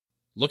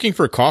Looking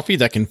for coffee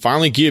that can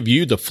finally give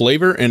you the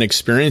flavor and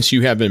experience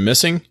you have been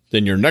missing?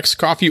 Then your next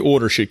coffee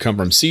order should come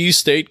from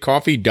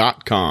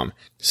SeaStateCoffee.com.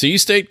 Sea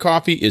State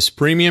Coffee is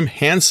premium,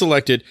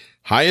 hand-selected,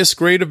 highest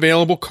grade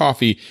available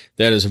coffee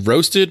that is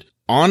roasted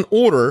on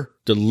order,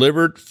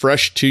 delivered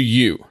fresh to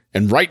you.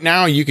 And right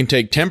now you can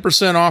take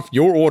 10% off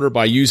your order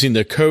by using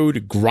the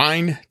code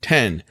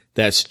GRIND10.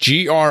 That's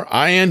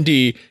GRIND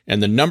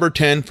and the number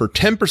 10 for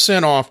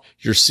 10% off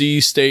your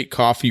Sea State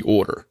Coffee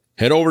order.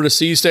 Head over to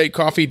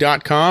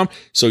SeaStateCoffee.com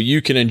so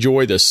you can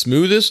enjoy the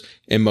smoothest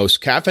and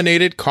most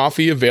caffeinated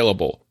coffee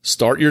available.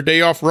 Start your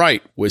day off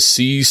right with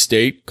Sea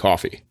State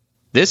Coffee.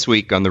 This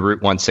week on the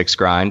Route 16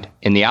 Grind,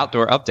 in the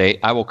Outdoor Update,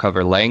 I will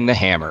cover laying the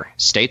hammer.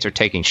 States are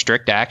taking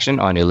strict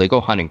action on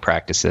illegal hunting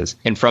practices.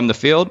 And from the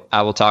field,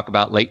 I will talk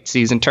about late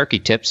season turkey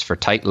tips for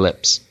tight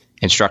lips.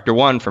 Instructor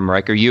 1 from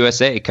Riker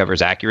USA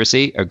covers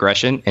accuracy,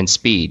 aggression, and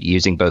speed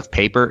using both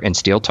paper and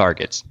steel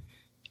targets.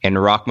 In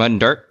Rock, Mud, and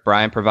Dirt,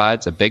 Brian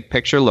provides a big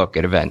picture look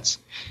at events.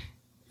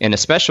 In a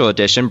special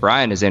edition,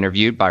 Brian is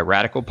interviewed by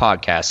Radical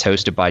Podcast,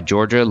 hosted by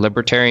Georgia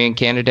Libertarian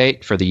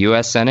candidate for the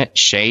U.S. Senate,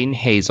 Shane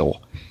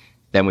Hazel.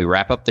 Then we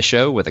wrap up the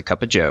show with a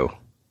cup of joe.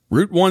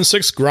 Route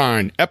 16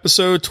 Grind,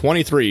 episode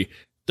 23.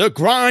 The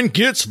grind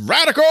gets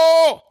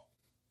radical!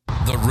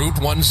 The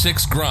Route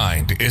 16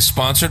 Grind is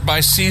sponsored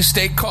by Sea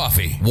State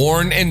Coffee,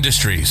 Warren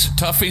Industries,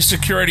 Tuffy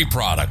Security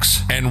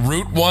Products, and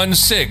Route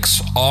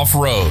 16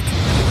 Off-Road.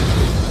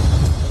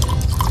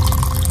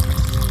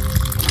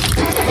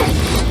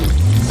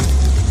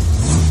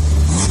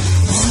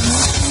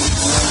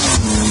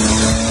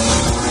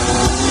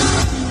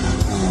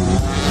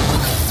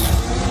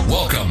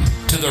 Welcome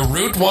to the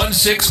Route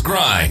 16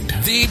 Grind,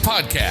 the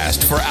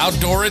podcast for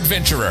outdoor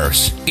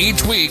adventurers.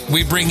 Each week,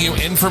 we bring you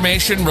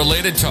information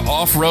related to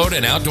off-road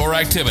and outdoor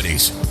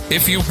activities.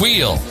 If you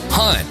wheel,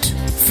 hunt,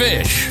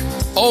 fish,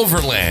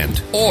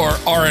 overland, or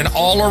are an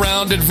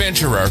all-around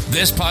adventurer,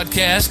 this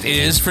podcast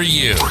is for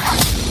you.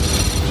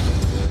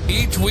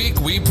 Each week,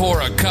 we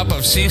pour a cup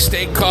of Sea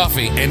State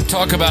coffee and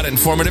talk about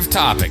informative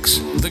topics,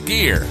 the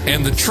gear,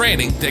 and the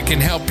training that can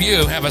help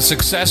you have a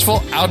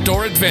successful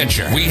outdoor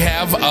adventure. We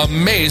have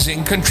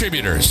amazing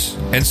contributors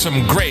and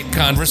some great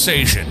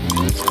conversation.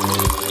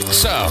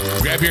 So,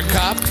 grab your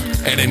cup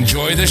and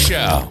enjoy the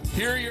show.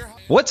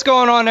 What's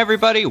going on,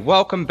 everybody?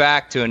 Welcome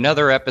back to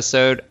another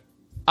episode.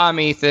 I'm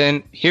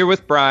Ethan, here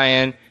with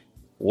Brian.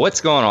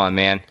 What's going on,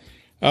 man?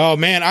 Oh,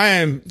 man, I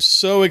am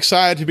so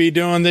excited to be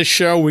doing this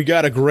show. We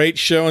got a great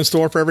show in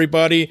store for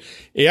everybody.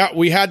 Yeah,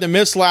 we had to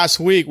miss last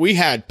week. We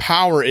had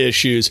power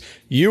issues.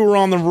 You were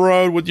on the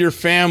road with your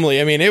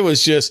family. I mean, it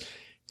was just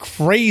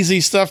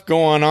crazy stuff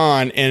going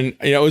on. And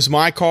it was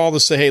my call to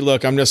say, hey,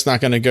 look, I'm just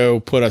not going to go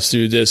put us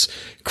through this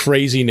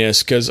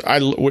craziness because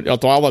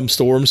with all them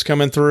storms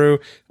coming through,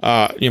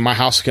 my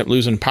house kept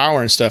losing power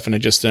and stuff, and I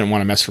just didn't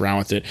want to mess around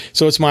with it.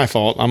 So it's my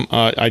fault.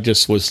 I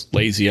just was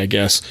lazy, I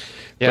guess.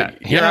 Yeah,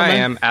 here I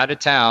am out of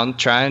town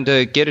trying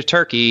to get a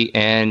turkey,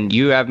 and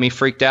you have me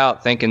freaked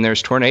out thinking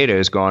there's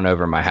tornadoes going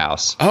over my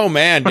house. Oh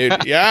man,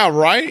 dude. Yeah,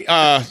 right.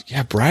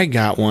 Yeah, Brad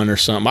got one or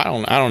something.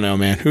 I don't know,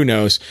 man. Who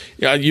knows?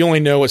 Yeah, you only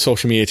know what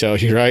social media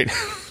tells you, right?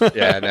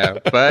 Yeah, I know.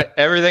 But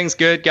everything's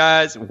good,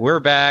 guys. We're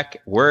back.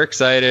 We're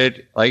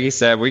excited. Like you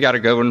said, we got a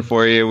good one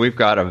for you. We've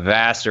got a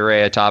vast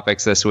array of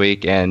topics this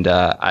week, and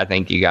I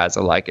think you guys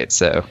will like it.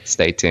 So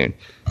stay tuned.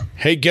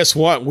 Hey, guess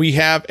what? We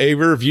have a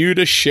review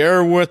to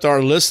share with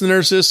our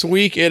listeners this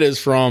week. It is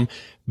from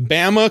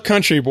Bama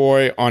Country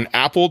Boy on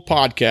Apple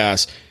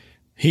Podcasts.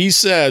 He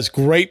says,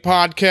 great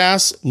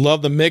podcast.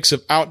 Love the mix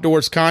of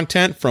outdoors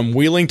content from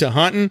wheeling to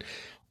hunting.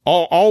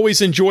 I'll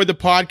always enjoy the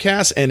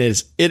podcast, and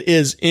it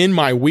is in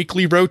my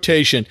weekly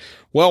rotation.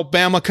 Well,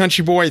 Bama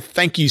Country Boy,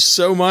 thank you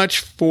so much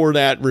for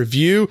that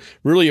review.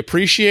 Really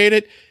appreciate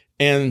it.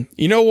 And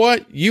you know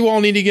what? You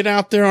all need to get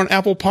out there on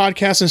Apple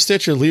Podcasts and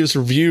Stitcher. Leave us a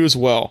review as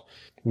well.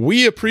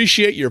 We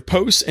appreciate your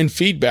posts and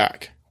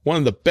feedback. One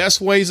of the best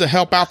ways to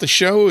help out the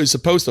show is to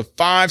post a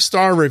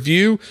 5-star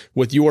review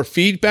with your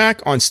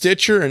feedback on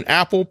Stitcher and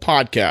Apple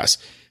Podcasts.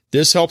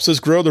 This helps us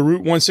grow the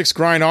Route 16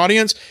 Grind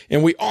audience,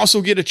 and we also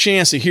get a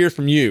chance to hear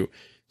from you.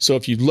 So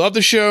if you love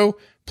the show,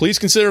 please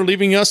consider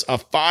leaving us a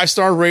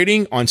 5-star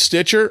rating on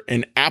Stitcher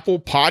and Apple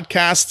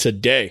Podcasts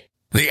today.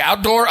 The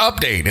Outdoor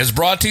Update is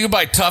brought to you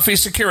by Tuffy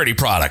Security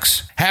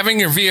Products.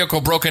 Having your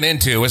vehicle broken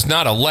into is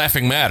not a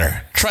laughing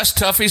matter. Trust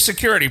Tuffy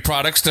Security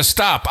Products to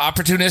stop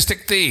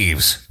opportunistic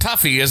thieves.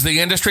 Tuffy is the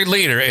industry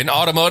leader in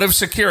automotive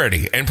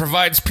security and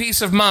provides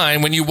peace of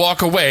mind when you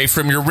walk away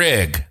from your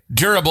rig.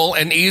 Durable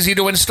and easy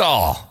to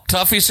install.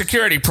 Tuffy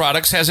Security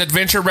Products has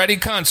adventure-ready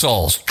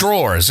consoles,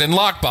 drawers, and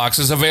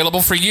lockboxes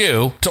available for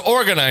you to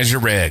organize your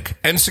rig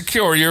and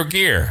secure your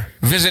gear.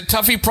 Visit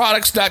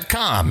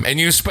TuffyProducts.com and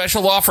use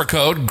special offer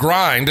code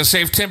GRIND to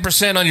save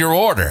 10% on your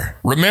order.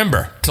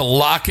 Remember to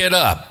lock it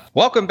up.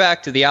 Welcome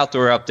back to the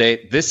Outdoor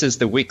Update. This is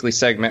the weekly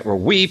segment where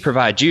we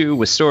provide you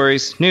with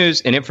stories,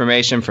 news, and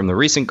information from the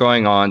recent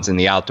going-ons in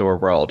the outdoor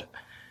world.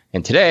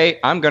 And today,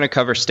 I'm going to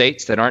cover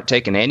states that aren't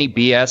taking any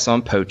BS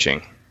on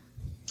poaching.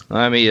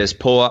 Let me just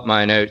pull up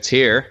my notes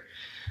here.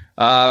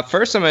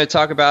 First, I'm going to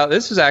talk about,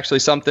 this is actually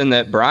something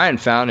that Brian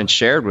found and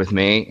shared with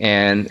me,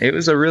 and it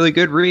was a really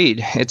good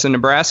read. It's a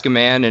Nebraska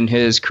man and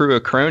his crew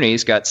of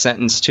cronies got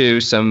sentenced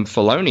to some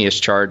felonious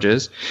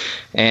charges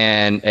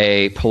and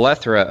a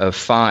plethora of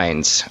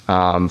fines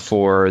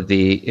for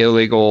the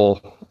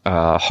illegal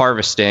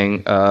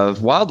harvesting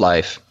of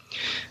wildlife.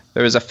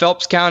 There was a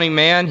Phelps County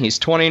man. He's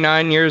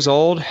 29 years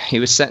old. He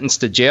was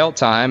sentenced to jail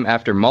time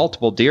after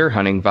multiple deer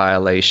hunting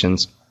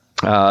violations.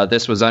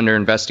 This was under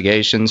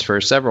investigations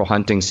for several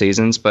hunting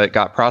seasons, but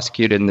got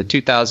prosecuted in the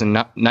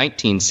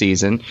 2019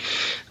 season.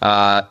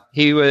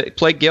 He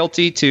pled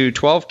guilty to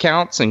 12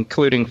 counts,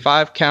 including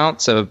 5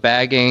 counts of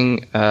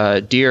bagging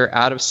deer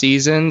out of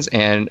seasons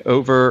and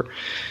over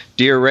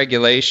deer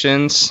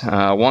regulations,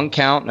 1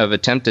 count of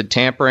attempted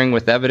tampering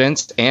with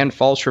evidence and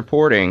false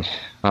reporting,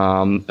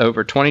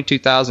 over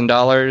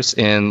 $22,000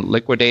 in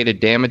liquidated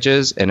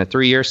damages, and a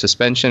 3-year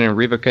suspension and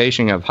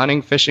revocation of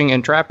hunting, fishing,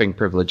 and trapping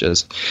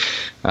privileges.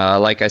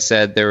 Like I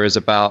said, there was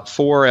about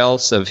 4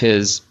 else of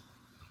his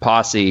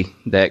posse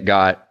that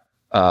got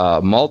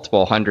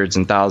multiple hundreds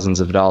and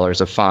thousands of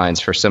dollars of fines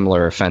for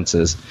similar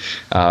offenses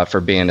for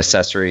being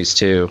accessories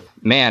to.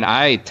 Man,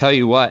 I tell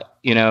you what,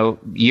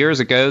 years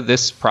ago,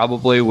 this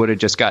probably would have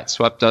just got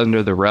swept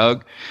under the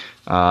rug.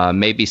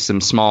 Maybe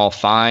some small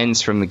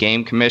fines from the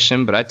Game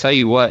Commission, but I tell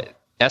you what,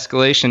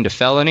 escalation to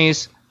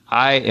felonies,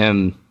 I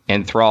am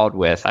enthralled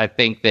with. I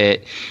think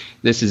that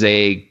this is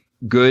a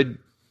good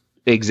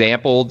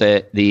example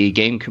that the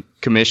Game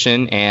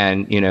Commission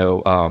and,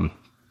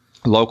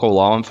 local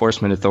law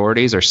enforcement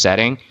authorities are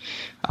setting.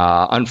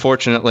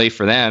 Unfortunately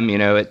for them,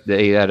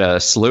 they had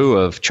a slew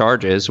of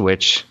charges,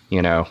 which,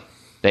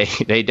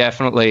 they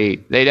definitely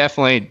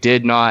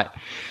did not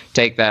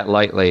take that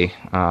lightly.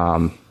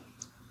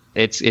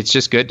 It's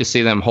just good to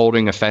see them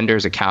holding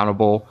offenders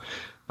accountable.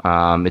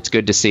 It's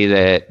good to see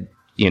that,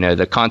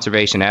 the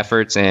conservation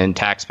efforts and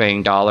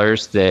taxpaying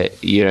dollars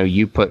that,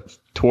 you put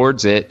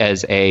towards it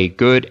as a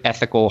good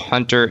ethical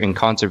hunter and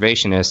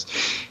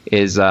conservationist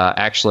is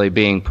actually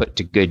being put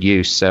to good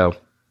use. So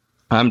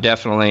I'm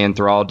definitely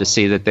enthralled to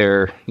see that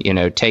they're,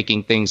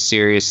 taking things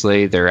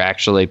seriously. They're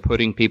actually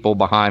putting people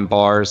behind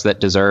bars that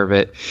deserve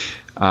it.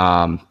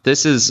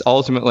 This is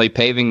ultimately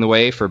paving the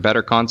way for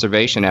better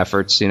conservation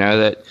efforts,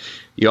 that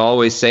you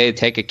always say,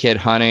 take a kid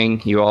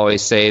hunting. You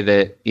always say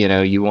that,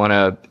 you want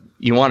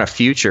a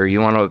future.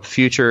 You want a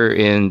future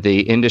in the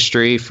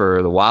industry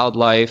for the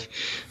wildlife,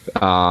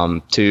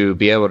 to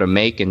be able to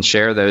make and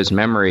share those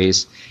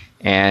memories.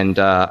 And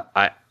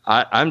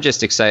I'm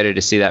just excited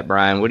to see that,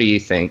 Brian. What do you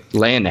think?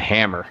 Laying the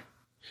hammer.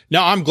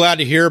 No, I'm glad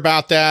to hear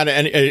about that.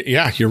 And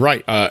yeah, you're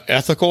right.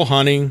 Ethical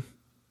hunting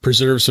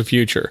preserves the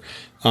future.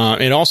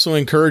 It also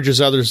encourages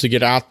others to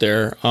get out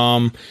there.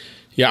 I'm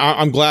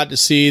glad to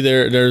see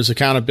there's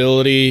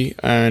accountability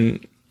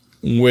and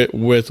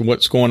with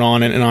what's going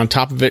on, and on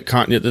top of it,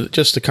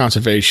 just the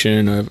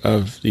conservation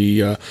of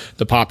the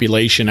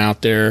population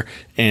out there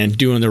and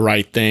doing the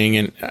right thing.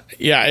 And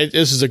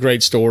this is a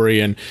great story,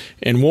 and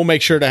we'll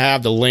make sure to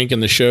have the link in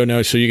the show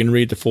notes so you can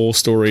read the full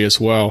story as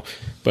well.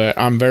 But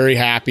I'm very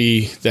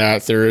happy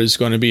that there is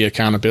going to be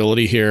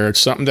accountability here. It's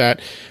something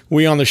that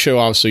we on the show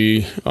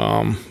obviously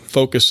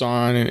focus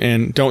on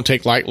and don't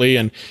take lightly,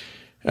 and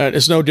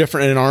it's no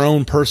different in our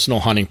own personal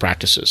hunting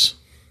practices.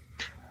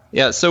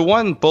 Yeah, so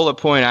one bullet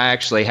point I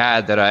actually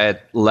had that I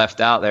had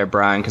left out there,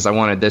 Brian, because I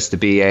wanted this to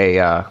be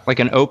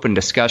an open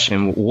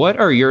discussion. What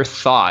are your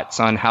thoughts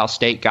on how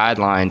state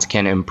guidelines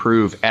can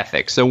improve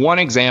ethics? So one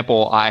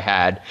example I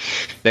had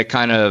that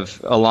kind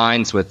of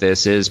aligns with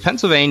this is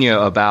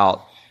Pennsylvania,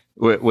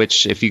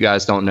 which, if you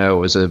guys don't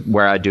know, is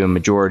where I do a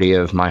majority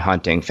of my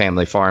hunting,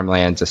 family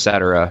farmlands,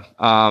 etc.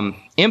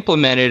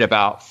 Implemented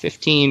about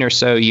 15 or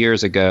so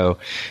years ago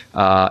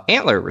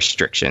antler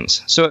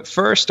restrictions. So at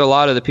first, a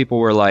lot of the people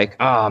were like,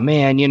 oh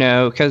man,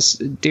 because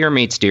deer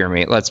meat's deer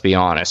meat, let's be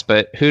honest,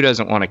 but who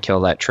doesn't want to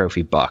kill that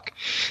trophy buck?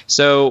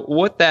 So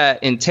what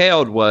that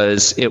entailed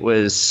was, it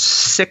was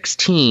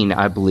 16,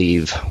 I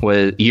believe,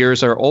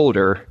 years or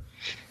older.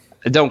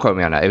 Don't quote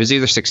me on that. It was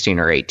either 16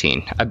 or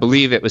 18. I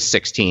believe it was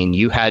 16.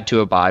 You had to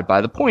abide by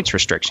the points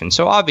restriction.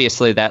 So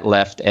obviously that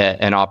left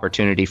an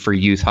opportunity for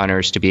youth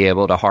hunters to be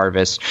able to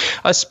harvest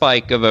a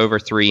spike of over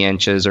 3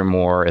 inches or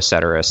more, et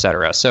cetera, et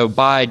cetera. So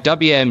by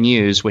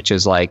WMUs, which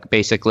is like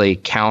basically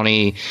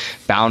county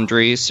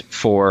boundaries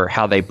for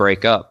how they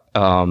break up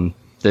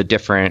the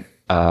different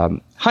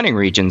hunting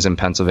regions in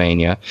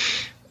Pennsylvania,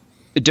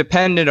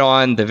 depended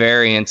on the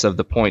variance of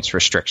the points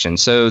restriction.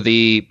 So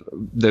the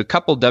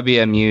couple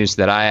WMUs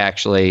that I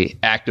actually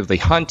actively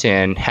hunt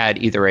in had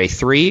either a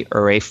 3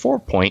 or a 4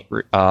 point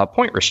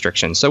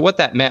restriction. So what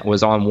that meant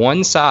was, on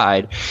one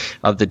side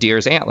of the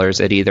deer's antlers,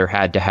 it either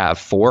had to have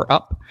 4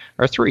 up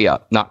or 3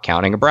 up, not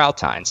counting a brow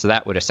tine. So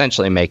that would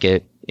essentially make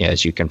it,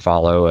 as you can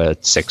follow, a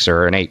 6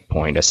 or an 8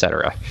 point,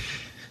 etc.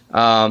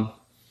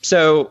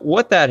 So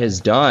what that has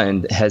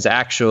done has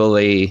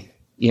actually,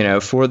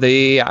 for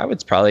I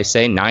would probably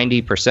say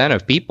 90%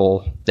 of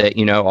people that,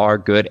 are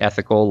good,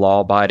 ethical,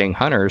 law-abiding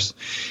hunters,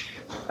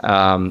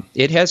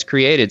 it has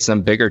created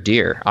some bigger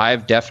deer.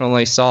 I've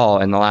definitely saw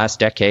in the last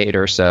decade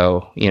or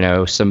so,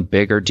 some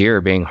bigger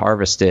deer being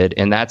harvested,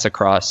 and that's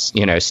across,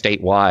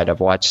 statewide. I've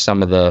watched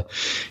some of the,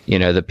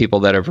 the people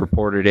that have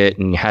reported it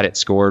and had it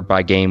scored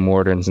by game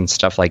wardens and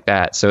stuff like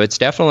that. So it's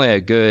definitely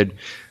a good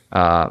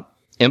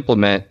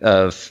implement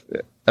of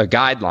a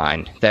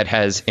guideline that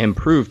has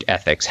improved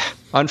ethics.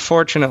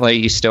 Unfortunately,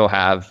 you still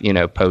have,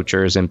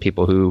 poachers and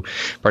people who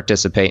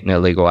participate in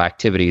illegal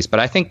activities. But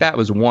I think that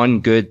was one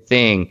good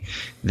thing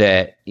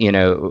that,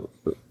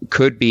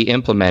 could be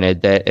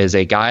implemented, that is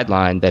a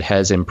guideline that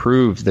has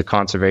improved the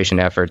conservation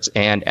efforts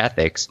and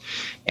ethics.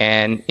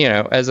 And,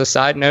 as a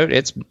side note,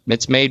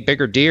 it's made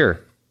bigger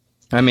deer.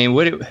 I mean,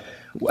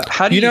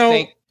 how do you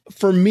think?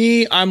 For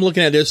me, I'm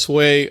looking at it this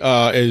way,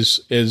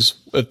 is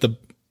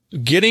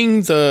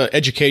getting the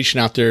education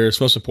out there is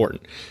most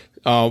important.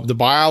 The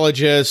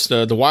biologists,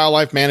 the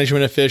wildlife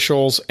management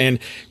officials, and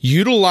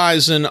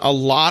utilizing a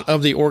lot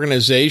of the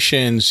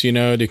organizations, the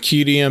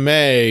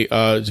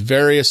QDMA,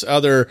 various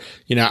other,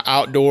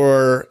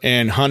 outdoor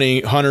and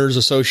hunters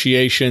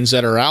associations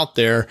that are out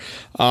there,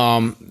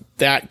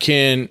 that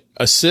can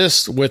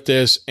assist with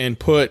this and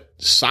put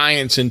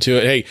science into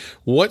it. Hey,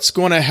 what's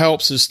going to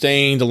help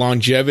sustain the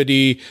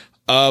longevity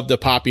of the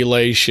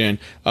population?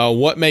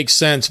 What makes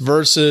sense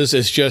versus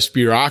it's just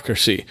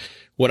bureaucracy.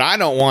 What I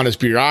don't want is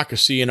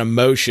bureaucracy and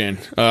emotion,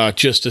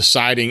 just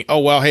deciding, oh,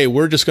 well, hey,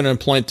 we're just going to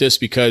implement this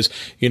because,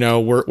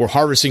 we're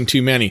harvesting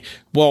too many.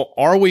 Well,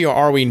 are we or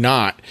are we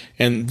not?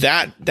 And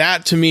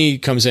that to me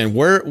comes in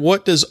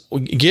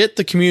get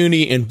the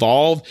community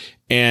involved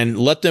and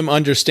let them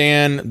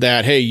understand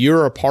that, hey,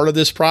 you're a part of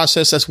this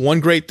process. That's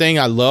one great thing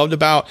I loved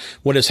about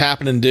what is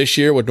happening this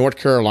year with North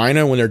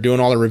Carolina when they're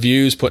doing all the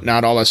reviews, putting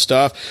out all that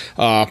stuff,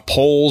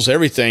 polls,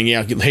 everything.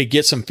 Yeah, hey,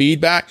 get some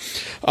feedback.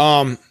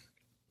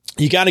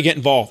 You got to get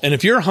involved. And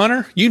if you're a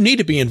hunter, you need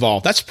to be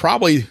involved. That's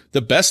probably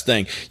the best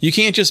thing. You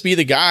can't just be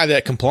the guy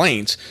that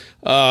complains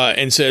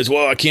and says,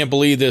 well, I can't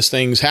believe this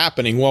thing's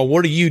happening. Well,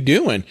 what are you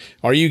doing?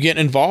 Are you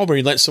getting involved? Are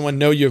you letting someone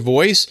know your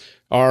voice?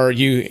 Are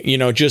you,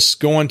 just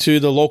going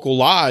to the local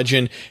lodge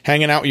and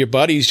hanging out with your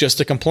buddies just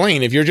to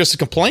complain? If you're just a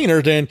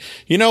complainer, then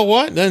you know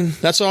what? Then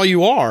that's all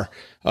you are.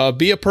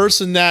 Be a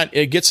person that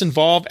gets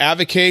involved,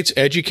 advocates,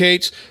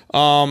 educates.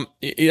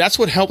 That's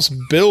what helps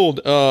build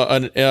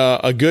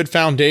a good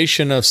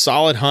foundation of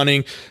solid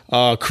hunting,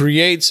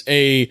 creates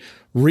a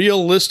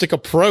realistic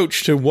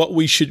approach to what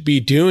we should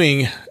be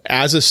doing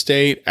as a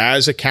state,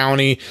 as a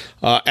county,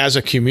 as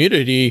a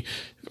community,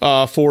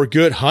 for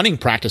good hunting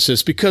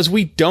practices, because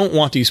we don't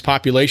want these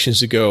populations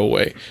to go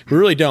away. We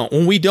really don't.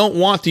 And we don't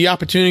want the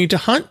opportunity to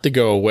hunt to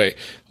go away.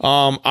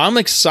 I'm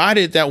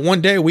excited that one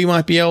day we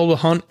might be able to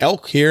hunt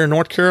elk here in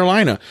North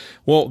Carolina.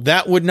 Well,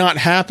 that would not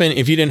happen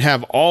if you didn't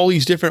have all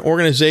these different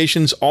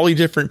organizations, all these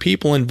different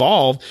people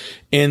involved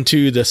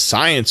into the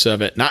science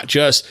of it. Not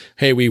just,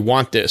 hey, we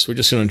want this. We're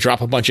just going to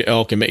drop a bunch of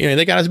elk and make,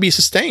 they got to be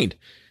sustained.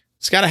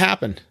 It's got to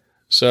happen.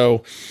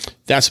 So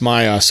that's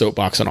my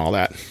soapbox on all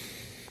that.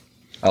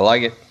 I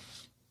like it.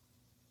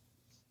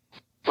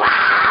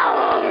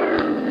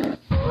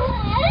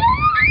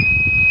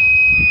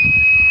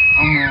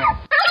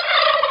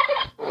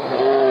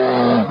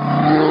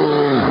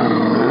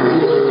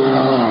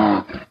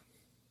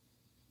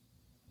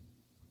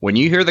 When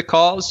you hear the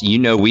calls, you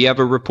know we have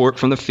a report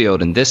from the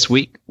field, and this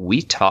week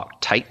we talk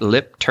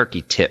tight-lipped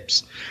turkey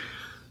tips.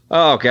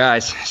 Oh,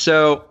 guys,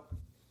 so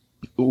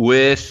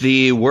with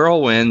the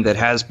whirlwind that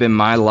has been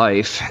my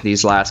life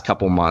these last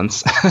couple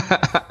months,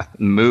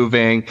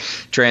 moving,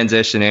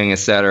 transitioning,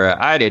 etc.,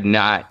 I did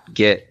not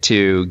get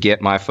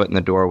my foot in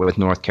the door with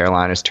North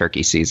Carolina's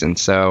turkey season.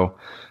 So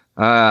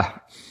a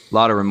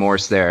lot of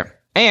remorse there.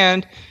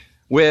 And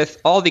with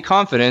all the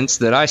confidence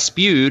that I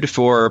spewed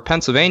for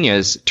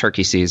Pennsylvania's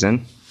turkey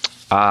season,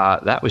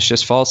 that was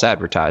just false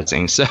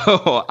advertising. So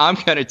I'm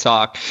going to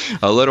talk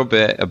a little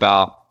bit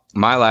about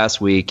my last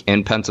week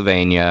in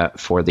Pennsylvania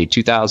for the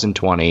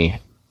 2020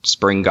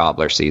 spring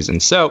gobbler season.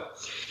 So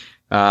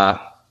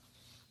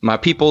my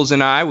peoples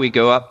and I, we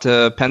go up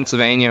to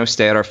Pennsylvania,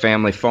 stay at our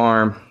family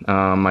farm.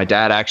 My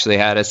dad actually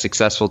had a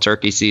successful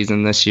turkey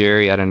season this year.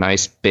 He had a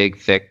nice, big,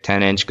 thick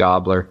 10-inch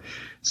gobbler.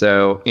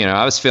 So,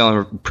 I was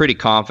feeling pretty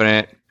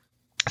confident.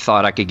 I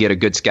thought I could get a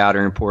good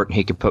scouting report and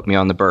he could put me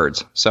on the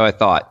birds. So I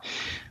thought.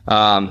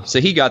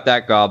 So he got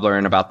that gobbler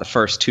in about the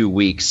first 2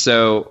 weeks.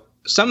 So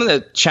some of the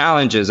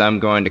challenges I'm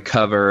going to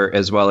cover,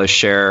 as well as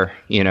share,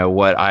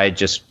 what I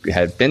just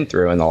had been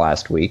through in the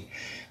last week.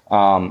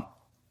 I'm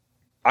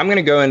going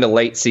to go into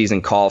late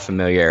season call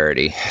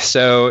familiarity.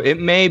 So it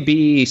may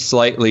be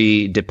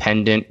slightly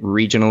dependent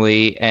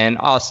regionally. And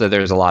also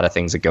there's a lot of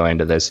things that go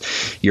into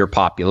this. Your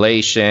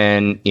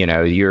population,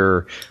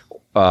 your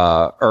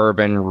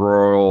urban,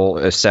 rural,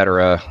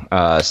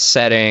 etc.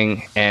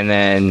 Setting, and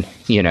then,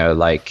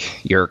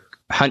 like your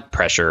hunt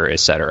pressure,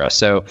 etc.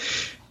 So,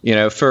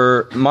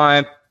 for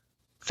my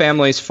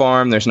family's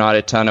farm, there's not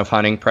a ton of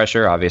hunting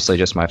pressure, obviously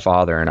just my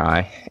father and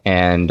I.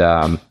 And,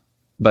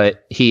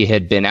 but he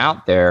had been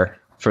out there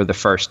for the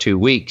first 2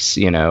 weeks,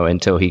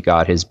 until he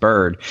got his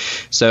bird.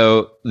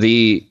 So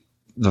the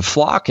the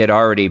flock had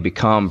already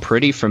become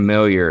pretty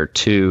familiar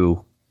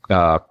to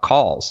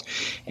calls.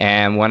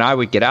 And when I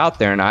would get out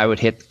there and I would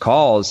hit the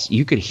calls,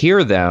 you could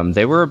hear them.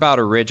 They were about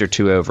a ridge or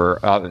two over,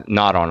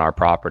 not on our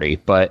property,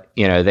 but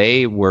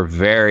they were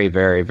very,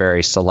 very,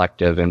 very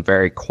selective and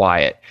very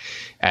quiet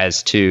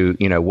as to,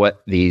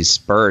 what these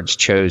birds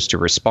chose to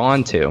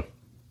respond to.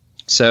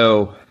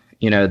 So,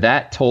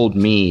 that told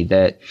me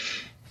that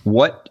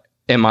what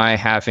am I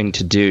having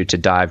to do to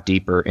dive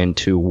deeper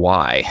into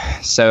why?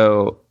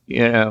 So,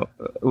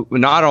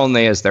 not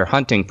only is there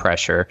hunting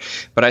pressure,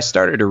 but I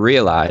started to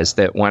realize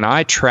that when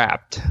I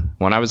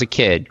was a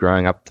kid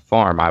growing up the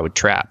farm, I would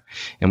trap,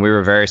 and we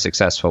were very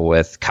successful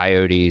with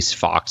coyotes,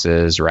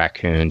 foxes,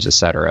 raccoons,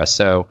 etc.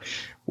 So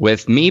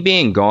with me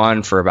being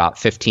gone for about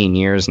 15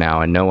 years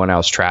now and no one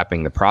else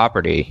trapping the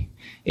property,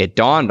 it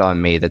dawned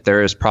on me that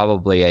there is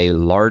probably a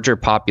larger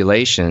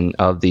population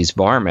of these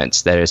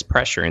varmints that is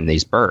pressuring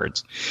these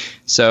birds.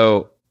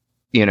 So,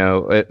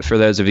 for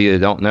those of you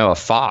that don't know, a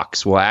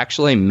fox will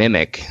actually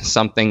mimic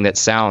something that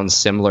sounds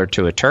similar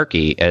to a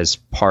turkey as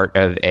part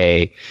of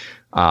a,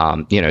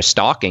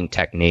 stalking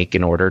technique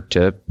in order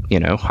to,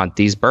 hunt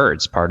these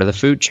birds, part of the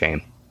food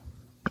chain.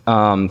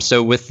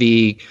 So with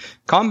the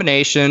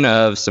combination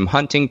of some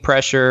hunting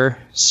pressure,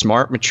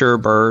 smart, mature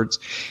birds,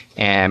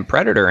 and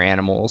predator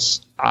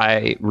animals,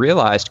 I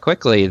realized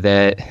quickly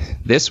that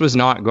this was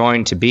not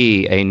going to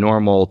be a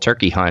normal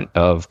turkey hunt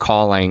of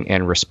calling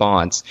and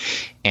response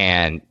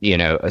and,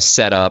 a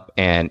setup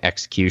and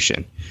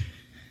execution.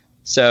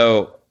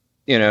 So,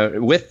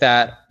 with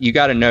that, you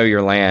got to know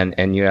your land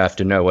and you have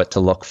to know what to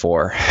look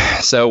for.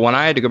 So when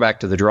I had to go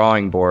back to the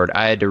drawing board,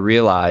 I had to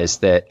realize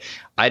that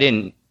I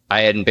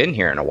hadn't been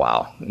here in a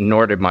while,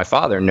 nor did my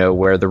father know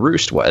where the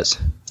roost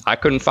was. I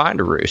couldn't find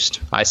a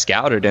roost. I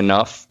scouted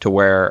enough to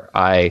where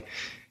I,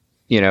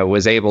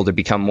 was able to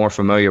become more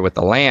familiar with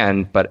the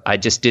land, but I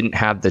just didn't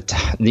have the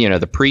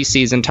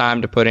preseason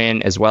time to put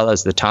in, as well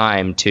as the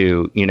time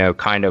to,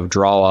 kind of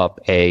draw up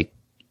a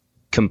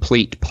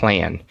complete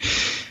plan.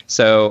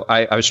 So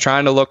I was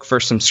trying to look for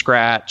some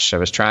scratch. I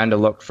was trying to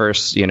look for,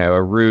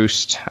 a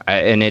roost.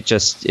 And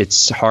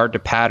it's hard to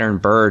pattern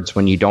birds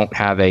when you don't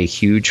have a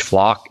huge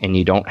flock and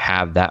you don't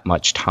have that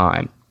much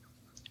time.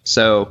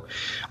 So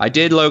I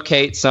did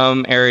locate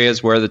some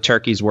areas where the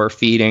turkeys were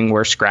feeding,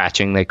 were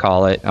scratching, they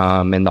call it.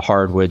 In the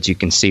hardwoods, you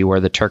can see where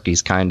the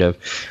turkeys kind of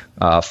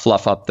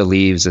fluff up the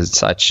leaves and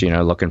such,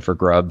 looking for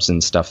grubs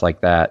and stuff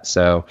like that.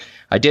 So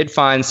I did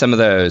find some of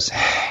those,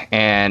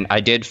 and I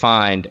did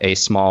find a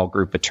small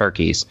group of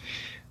turkeys,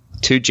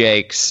 2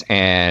 jakes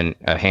and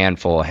a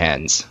handful of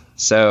hens.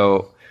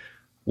 So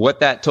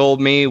what that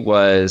told me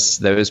was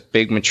those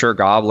big mature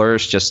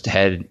gobblers just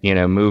had,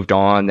 moved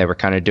on. They were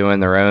kind of doing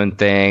their own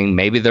thing.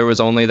 Maybe there was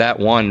only that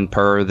one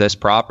per this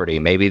property.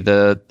 Maybe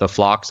the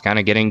flock's kind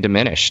of getting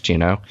diminished,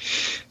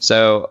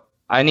 So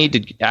I need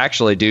to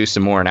actually do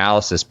some more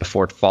analysis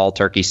before fall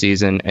turkey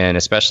season, and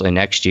especially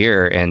next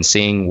year, and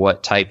seeing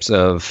what types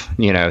of,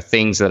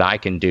 things that I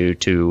can do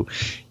to,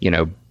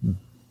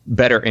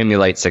 better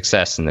emulate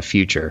success in the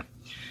future.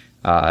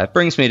 It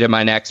brings me to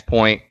my next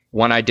point.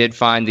 When I did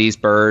find these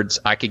birds,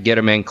 I could get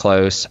them in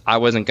close. I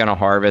wasn't going to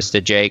harvest a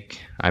jake.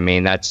 I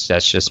mean, that's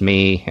just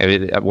me.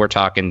 We're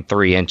talking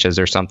 3 inches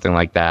or something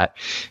like that,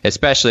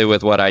 especially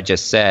with what I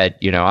just said.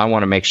 I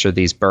want to make sure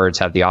these birds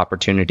have the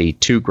opportunity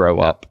to grow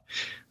up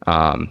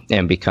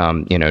and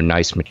become,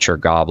 nice, mature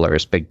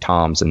gobblers, big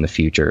toms in the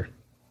future.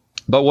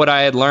 But what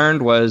I had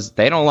learned was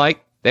they don't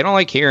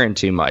like hearing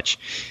too much.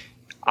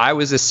 I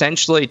was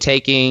essentially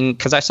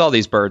because I saw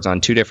these birds on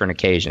 2 different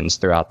occasions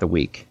throughout the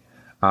week.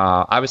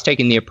 I was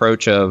taking the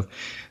approach of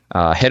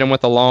hit them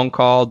with a long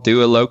call,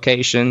 do a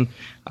location,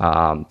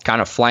 kind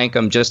of flank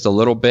them just a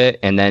little bit,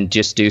 and then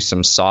just do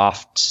some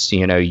soft,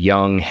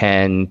 young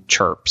hen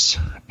chirps.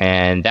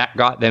 And that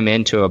got them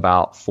into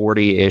about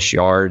 40-ish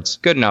yards,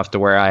 good enough to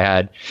where I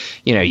had,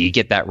 you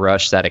get that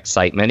rush, that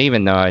excitement,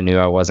 even though I knew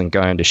I wasn't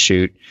going to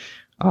shoot.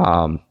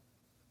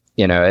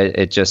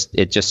 It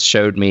just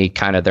showed me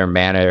kind of their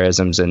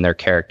mannerisms and their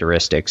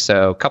characteristics.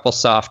 So a couple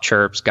soft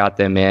chirps got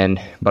them in,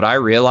 but I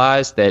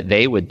realized that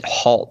they would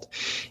halt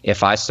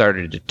if I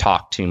started to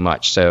talk too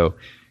much. So,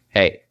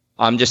 hey,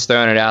 I'm just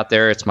throwing it out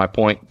there. It's my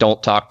point.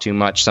 Don't talk too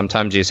much.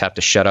 Sometimes you just have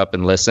to shut up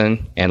and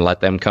listen and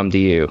let them come to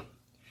you.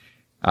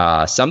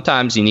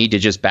 Sometimes you need to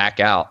just back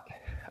out.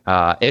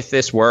 If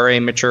this were a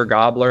mature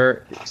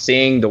gobbler,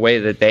 seeing the way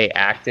that they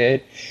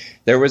acted,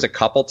 there was a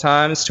couple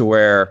times to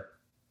where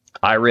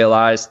I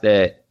realized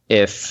that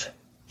if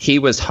he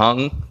was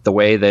hung the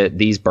way that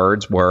these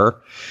birds were,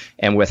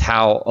 and with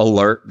how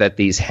alert that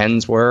these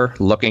hens were,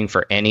 looking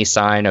for any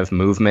sign of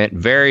movement,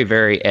 very,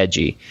 very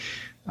edgy,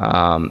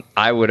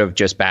 I would have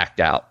just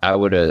backed out. I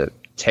would have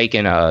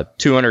taken a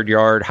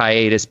 200-yard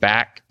hiatus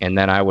back, and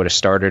then I would have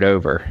started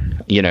over,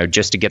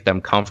 just to get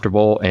them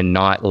comfortable and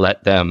not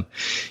let them,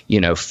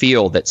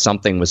 feel that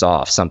something was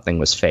off, something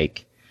was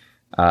fake.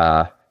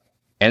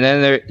 And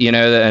then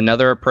there,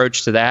 another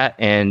approach to that,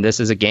 and this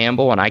is a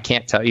gamble, and I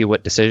can't tell you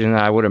what decision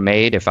I would have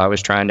made if I was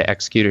trying to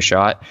execute a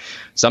shot.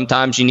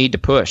 Sometimes you need to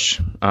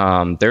push.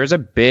 There's a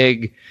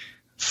big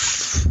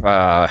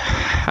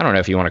I don't know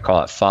if you want to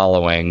call it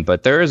following,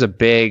 but there is a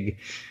big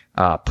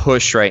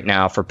push right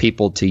now for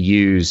people to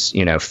use,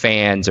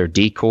 fans or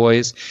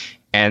decoys.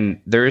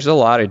 And there's a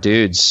lot of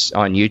dudes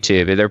on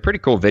YouTube. They're pretty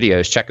cool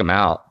videos. Check them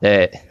out,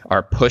 that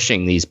are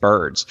pushing these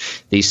birds,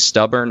 these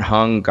stubborn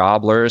hung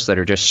gobblers that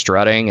are just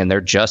strutting and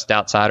they're just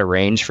outside of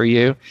range for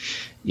you.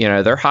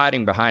 They're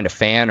hiding behind a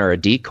fan or a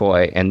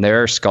decoy and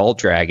they're skull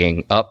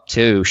dragging up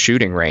to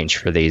shooting range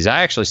for these.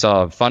 I actually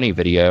saw a funny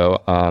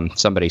video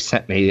somebody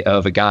sent me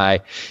of a guy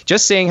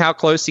just seeing how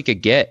close he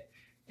could get.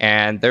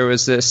 And there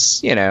was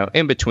this,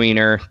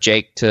 in-betweener,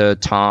 Jake to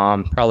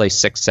Tom, probably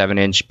 6-7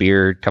 inch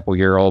beard,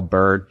 couple-year-old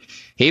bird.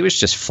 He was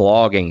just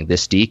flogging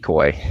this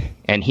decoy.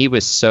 And he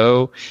was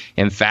so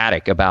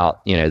emphatic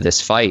about, this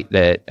fight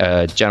that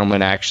a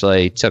gentleman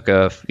actually took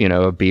a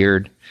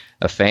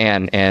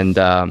fan, and,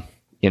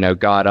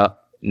 got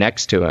up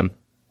next to him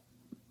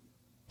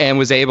and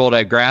was able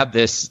to grab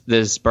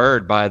this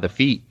bird by the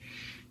feet.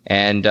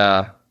 And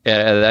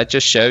that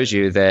just shows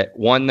you that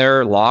when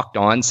they're locked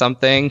on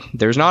something,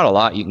 there's not a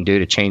lot you can do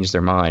to change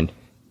their mind.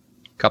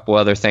 A couple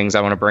other things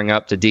I want to bring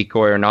up to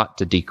decoy or not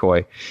to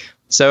decoy.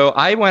 So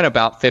I went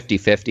about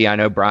 50-50. I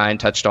know Brian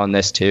touched on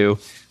this too.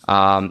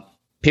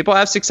 People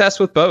have success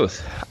with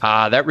both.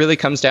 That really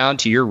comes down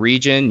to your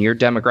region, your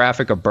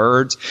demographic of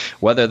birds,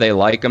 whether they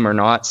like them or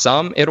not.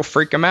 Some, it'll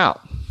freak them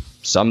out.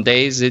 Some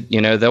days,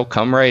 they'll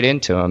come right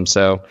into them.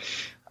 So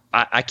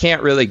I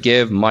can't really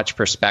give much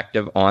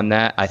perspective on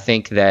that. I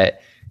think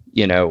that,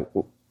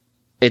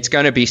 it's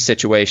going to be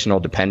situational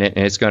dependent,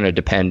 and it's going to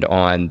depend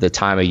on the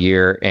time of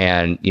year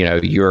and,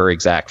 your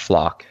exact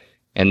flock.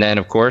 And then,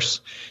 of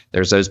course,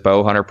 there's those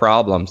bow hunter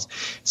problems.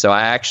 So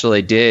I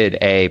actually did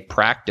a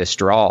practice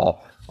draw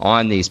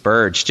on these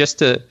birds just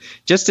to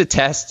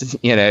test,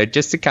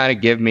 just to kind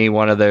of give me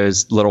one of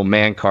those little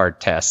man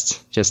card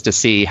tests, just to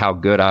see how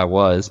good I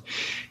was.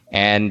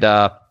 And,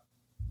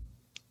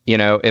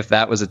 if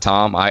that was a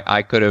Tom,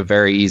 I could have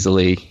very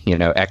easily,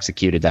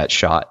 executed that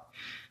shot.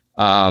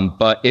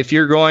 But if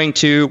you're going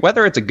to,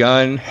 whether it's a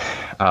gun,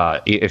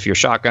 if you're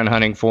shotgun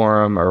hunting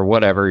for them or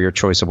whatever your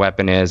choice of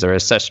weapon is, or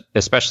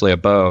especially a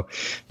bow,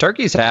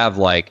 turkeys have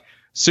like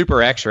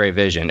super X-ray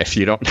vision. If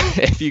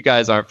you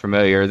guys aren't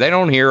familiar, they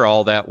don't hear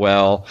all that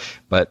well,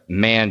 but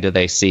man, do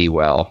they see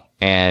well.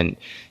 And,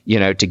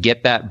 to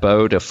get that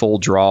bow to full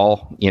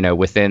draw,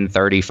 within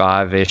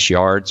 35-ish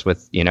yards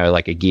with,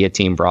 like a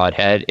guillotine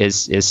broadhead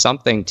is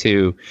something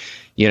to,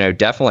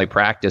 definitely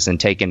practice and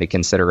take into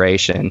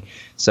consideration.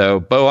 So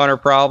bow hunter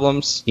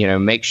problems,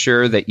 make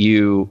sure that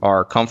you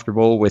are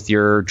comfortable with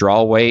your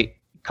draw weight,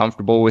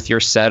 comfortable with your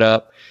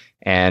setup,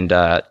 and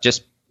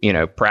just,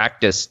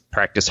 practice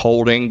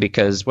holding,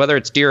 because whether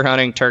it's deer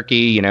hunting,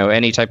 turkey,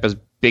 any type of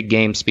big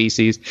game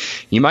species,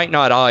 you might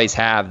not always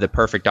have the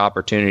perfect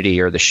opportunity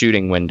or the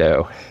shooting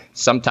window.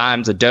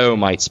 Sometimes a doe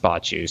might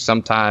spot you.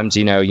 Sometimes,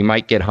 you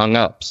might get hung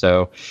up.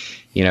 So,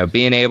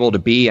 being able to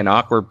be in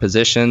awkward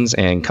positions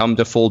and come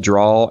to full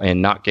draw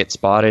and not get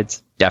spotted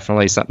is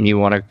definitely something you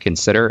want to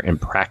consider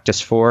and practice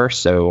for.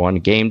 So on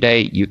game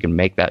day, you can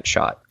make that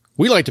shot.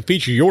 We like to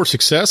feature your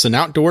success in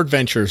outdoor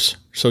adventures.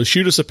 So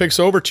shoot us a pics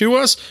over to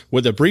us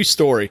with a brief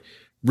story.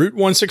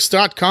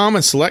 Route16.com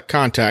and select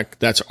contact.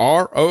 That's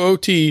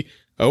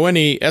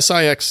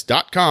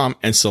ROOTONESIX.com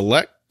and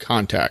select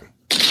contact.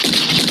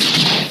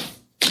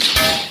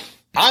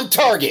 On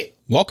Target.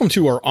 Welcome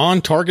to our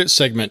On Target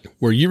segment,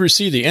 where you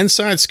receive the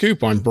inside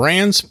scoop on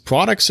brands,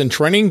 products, and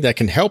training that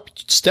can help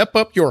step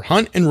up your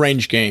hunt and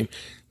range game.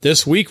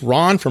 This week,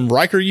 Ron from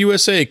Riker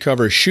USA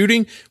covers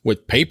shooting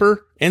with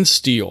paper and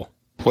steel.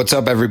 What's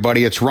up,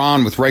 everybody? It's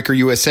Ron with Riker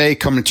USA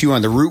coming to you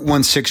on the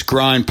Route 16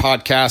 Grind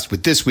podcast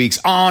with this week's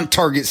On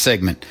Target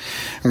segment.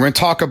 And we're going to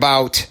talk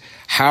about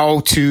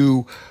how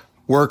to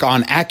work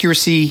on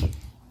accuracy,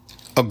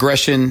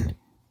 aggression,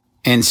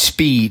 and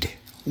speed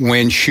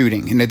when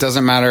shooting. And it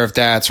doesn't matter if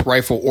that's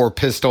rifle or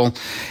pistol,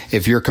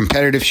 if you're a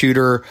competitive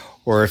shooter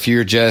or if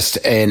you're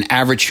just an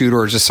average shooter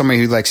or just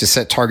somebody who likes to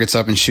set targets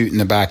up and shoot in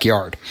the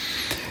backyard.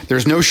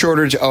 There's no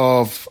shortage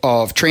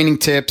of training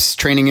tips,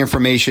 training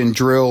information,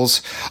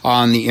 drills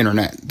on the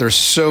internet. There's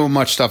so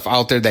much stuff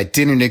out there that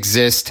didn't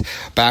exist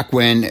back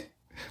when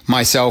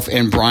myself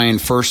and Brian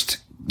first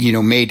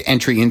made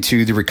entry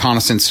into the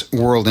reconnaissance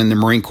world in the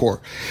Marine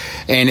Corps.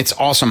 And it's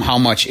awesome how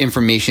much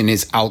information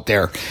is out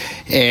there.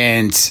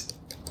 And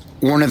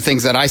one of the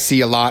things that I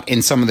see a lot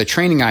in some of the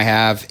training I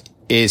have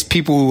is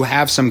people who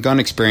have some gun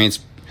experience,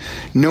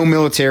 no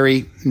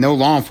military, no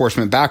law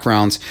enforcement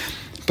backgrounds,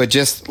 but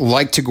just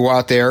like to go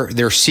out there.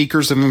 They're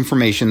seekers of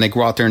information. They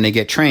go out there and they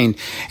get trained,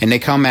 and they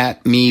come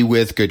at me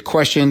with good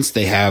questions.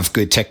 They have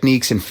good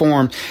techniques and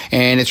form.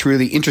 And it's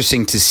really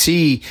interesting to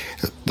see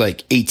like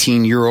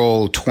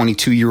 18-year-old,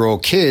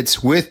 22-year-old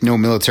kids with no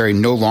military,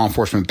 no law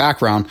enforcement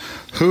background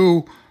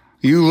who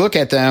you look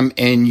at them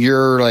and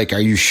you're like,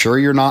 are you sure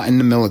you're not in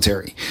the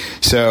military?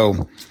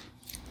 So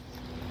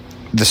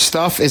the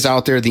stuff is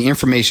out there. The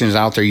information is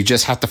out there. You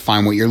just have to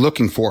find what you're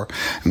looking for.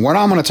 And what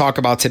I'm going to talk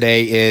about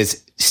today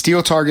is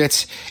steel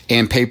targets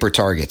and paper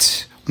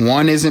targets.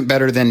 One isn't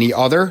better than the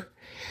other.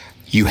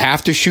 You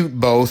have to shoot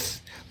both,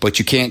 but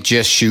you can't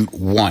just shoot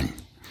one.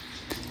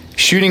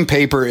 Shooting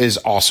paper is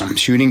awesome.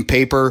 Shooting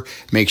paper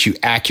makes you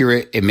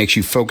accurate. It makes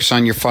you focus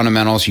on your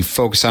fundamentals. You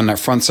focus on that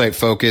front sight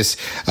focus,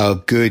 a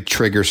good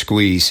trigger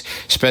squeeze,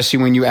 especially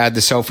when you add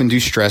the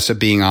self-induced stress of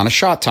being on a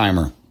shot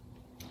timer.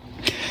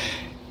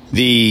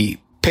 The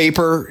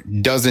paper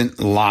doesn't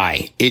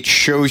lie. It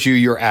shows you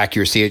your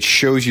accuracy. It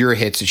shows your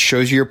hits. It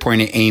shows you your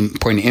point of aim,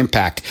 point of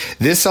impact.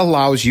 This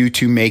allows you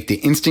to make the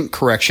instant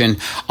correction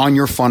on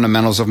your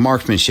fundamentals of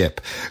marksmanship: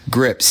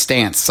 grip,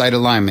 stance, sight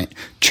alignment,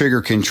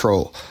 trigger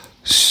control,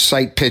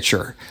 sight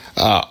picture.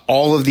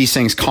 All of these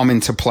things come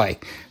into play.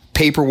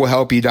 Paper will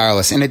help you dial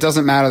this, and it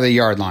doesn't matter the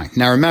yard line.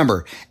 Now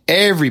remember,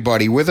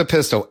 everybody with a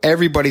pistol,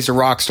 everybody's a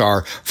rock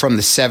star from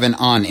the 7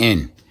 on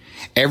in.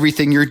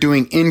 Everything you're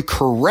doing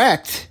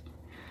incorrect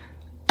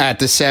at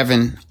the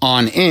 7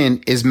 on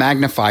in is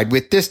magnified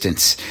with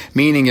distance.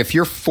 Meaning if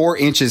you're 4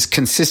 inches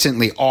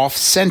consistently off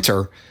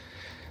center,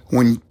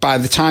 when by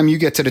the time you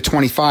get to the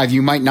 25,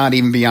 you might not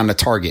even be on the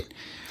target.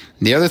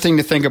 The other thing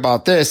to think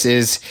about this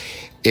is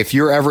if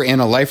you're ever in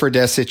a life or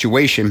death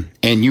situation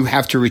and you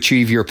have to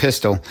retrieve your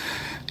pistol,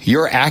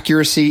 your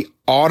accuracy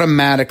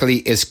automatically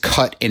is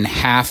cut in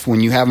half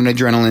when you have an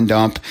adrenaline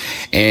dump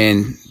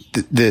and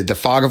the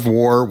fog of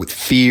war with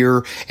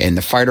fear and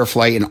the fight or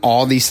flight and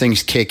all these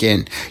things kick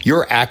in.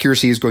 Your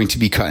accuracy is going to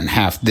be cut in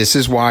half. This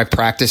is why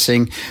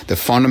practicing the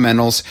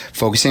fundamentals,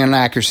 focusing on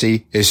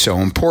accuracy is so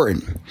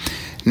important.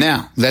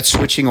 Now, let's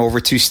switching over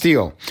to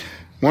steel.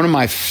 One of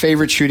my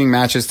favorite shooting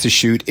matches to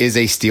shoot is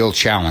a steel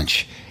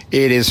challenge.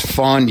 It is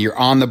fun. You're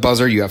on the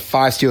buzzer. You have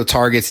 5 steel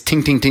targets.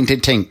 Ting, ting, ting, ting,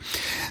 ting.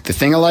 The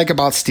thing I like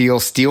about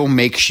steel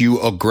makes you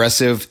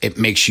aggressive. It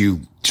makes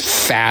you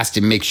fast.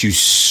 It makes you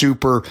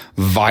super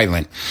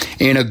violent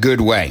in a good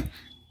way.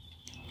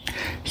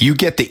 You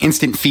get the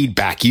instant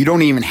feedback. You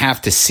don't even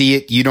have to see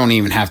it. You don't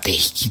even have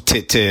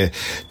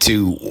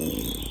to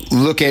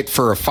look at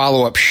for a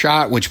follow-up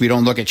shot, which we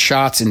don't look at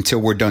shots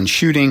until we're done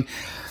shooting.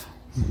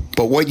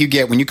 But what you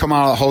get when you come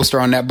out of the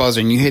holster on that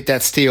buzzer and you hit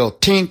that steel,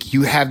 tink,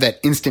 you have that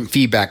instant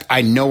feedback.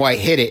 I know I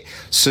hit it,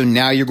 so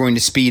now you're going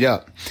to speed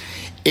up.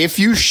 If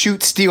you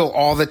shoot steel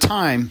all the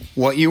time,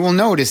 what you will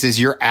notice is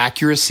your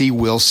accuracy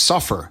will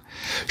suffer.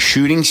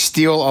 Shooting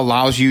steel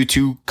allows you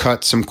to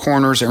cut some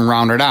corners and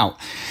round it out.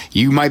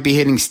 You might be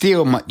hitting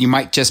steel, you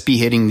might just be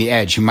hitting the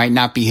edge. You might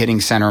not be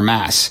hitting center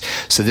mass.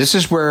 So this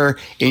is where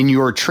in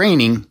your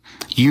training,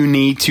 you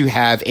need to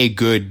have a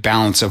good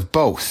balance of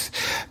both.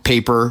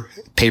 Paper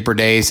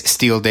days,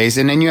 steel days,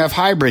 and then you have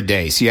hybrid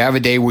days. You have a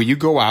day where you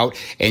go out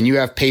and you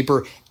have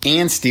paper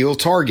and steel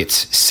targets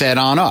set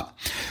on up.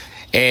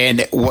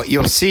 And what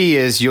you'll see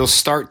is you'll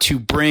start to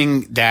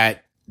bring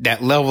that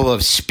level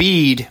of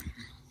speed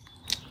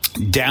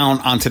down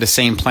onto the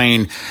same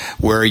plane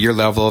where your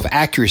level of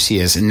accuracy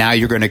is. And now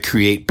you're going to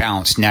create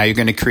balance. Now you're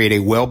going to create a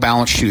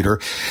well-balanced shooter,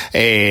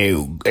 a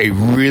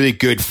really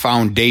good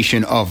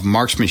foundation of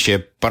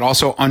marksmanship, but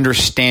also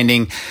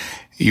understanding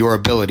your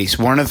abilities.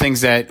 One of the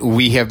things that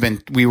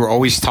we were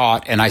always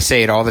taught, and I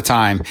say it all the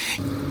time,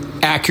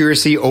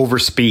 accuracy over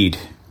speed.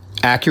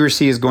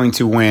 Accuracy is going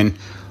to win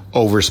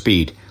over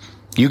speed.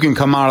 You can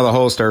come out of the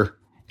holster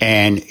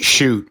and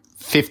shoot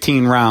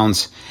 15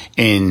 rounds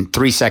in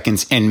 3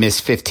 seconds and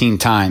miss 15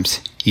 times.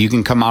 You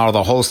can come out of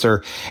the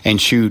holster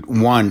and shoot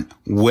one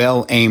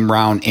well-aimed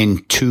round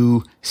in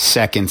 2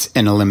 seconds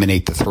and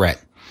eliminate the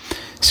threat.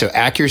 So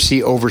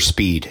accuracy over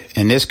speed.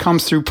 And this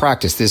comes through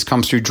practice. This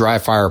comes through dry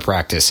fire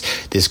practice.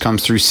 This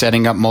comes through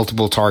setting up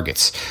multiple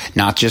targets,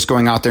 not just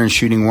going out there and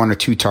shooting 1 or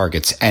 2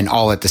 targets and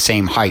all at the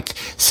same height.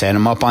 Set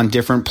them up on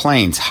different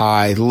planes,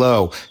 high,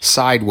 low,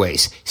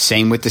 sideways.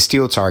 Same with the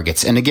steel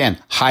targets. And again,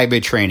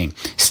 hybrid training,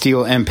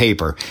 steel and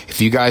paper.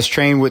 If you guys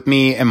train with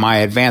me in my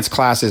advanced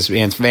classes,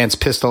 advanced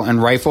pistol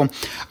and rifle,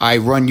 I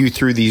run you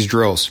through these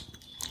drills.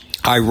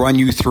 I run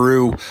you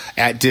through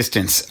at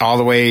distance, all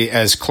the way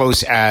as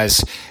close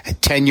as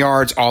 10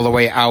 yards, all the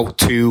way out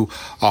to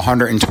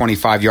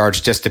 125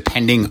 yards, just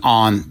depending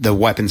on the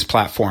weapons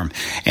platform.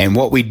 And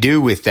what we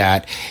do with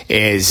that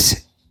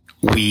is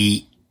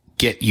we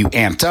get you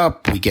amped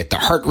up, we get the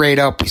heart rate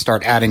up, we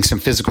start adding some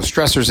physical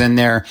stressors in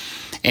there,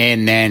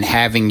 and then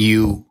having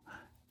you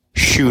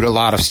shoot a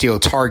lot of steel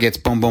targets,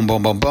 boom, boom,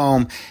 boom, boom,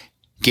 boom,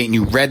 getting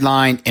you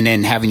redline, and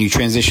then having you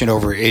transition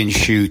over and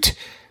shoot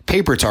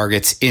paper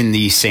targets in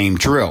the same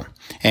drill.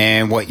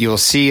 And what you'll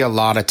see a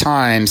lot of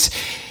times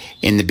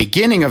in the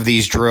beginning of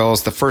these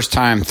drills, the first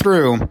time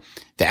through,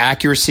 the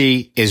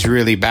accuracy is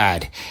really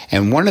bad.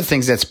 And one of the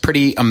things that's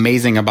pretty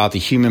amazing about the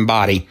human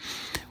body,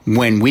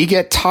 when we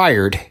get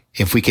tired,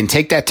 if we can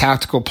take that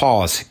tactical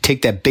pause,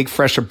 take that big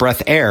fresh of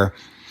breath air,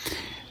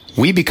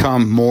 we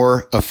become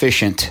more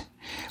efficient.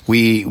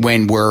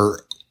 When we're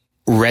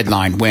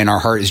redline, when our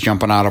heart is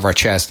jumping out of our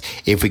chest,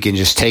 if we can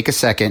just take a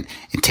second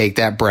and take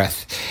that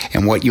breath.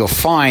 And what you'll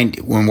find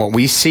when what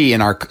we see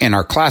in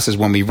our classes,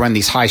 when we run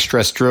these high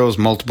stress drills,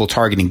 multiple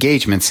target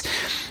engagements,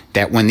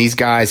 that when these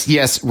guys,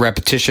 yes,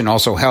 repetition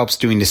also helps,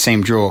 doing the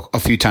same drill a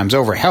few times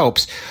over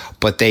helps,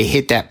 but they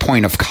hit that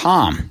point of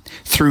calm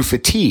through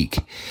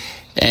fatigue.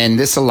 And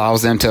this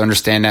allows them to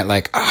understand that,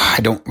 like, I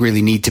don't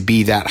really need to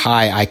be that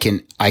high. I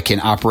can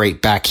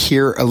operate back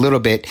here a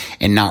little bit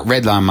and not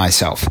redline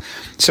myself.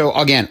 So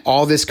again,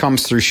 all this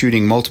comes through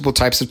shooting multiple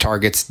types of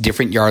targets,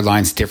 different yard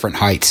lines, different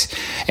heights,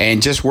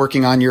 and just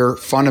working on your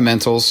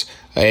fundamentals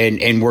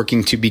and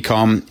working to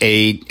become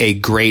a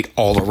great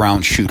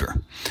all-around shooter.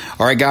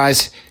 All right,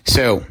 guys.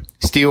 So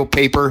steel,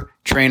 paper,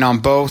 train on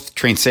both,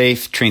 train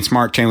safe, train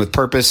smart, train with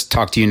purpose.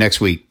 Talk to you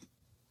next week.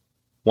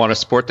 Want to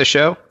support the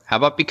show? How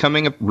about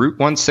becoming a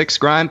Route 16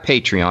 Grind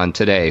Patreon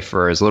today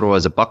for as little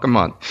as $1 a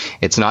month?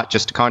 It's not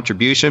just a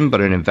contribution, but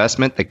an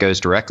investment that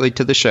goes directly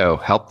to the show.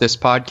 Help this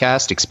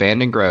podcast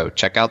expand and grow.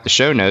 Check out the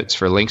show notes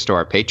for links to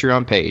our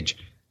Patreon page.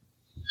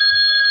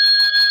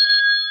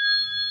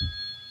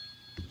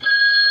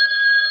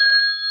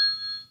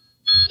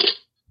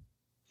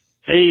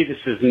 Hey, this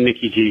is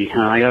Nicky G.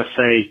 I gotta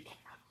say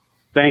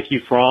thank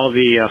you for all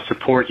the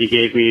support you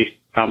gave me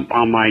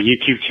on my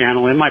YouTube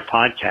channel and my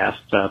podcast,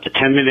 the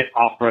 10-Minute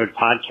Off-Road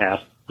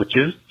Podcast, which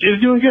is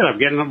doing good. I'm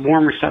getting a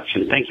warm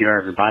reception. Thank you,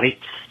 everybody.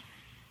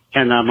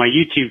 And my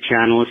YouTube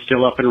channel is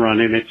still up and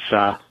running.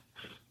 It's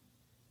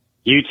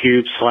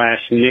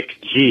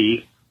YouTube/Nick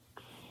G.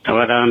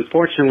 But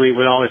unfortunately,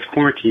 with all this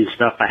quarantine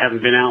stuff, I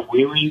haven't been out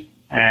wheeling,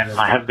 so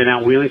I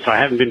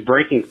haven't been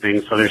breaking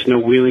things. So there's no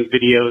wheeling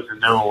videos and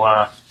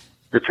no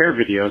repair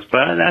videos.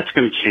 But that's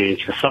going to change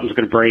because something's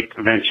going to break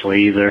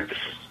eventually, either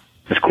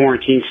this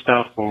quarantine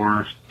stuff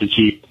or the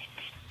Jeep.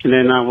 And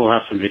then we'll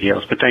have some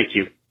videos. But thank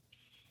you.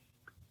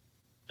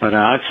 But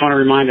I just want to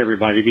remind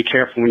everybody, be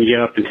careful when you get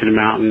up into the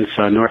mountains.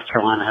 North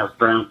Carolina has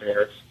brown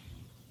bears,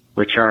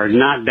 which are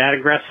not that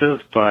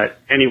aggressive, but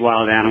any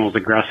wild animal is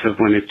aggressive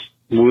when it's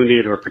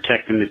wounded or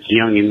protecting its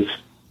youngins.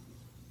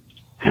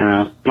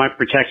 My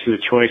protection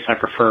of choice, I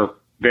prefer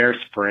bear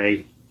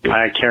spray.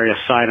 I carry a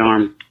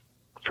sidearm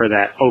for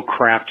that, oh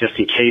crap, just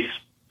in case,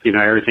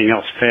 everything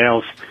else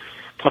fails.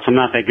 Plus, I'm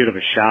not that good of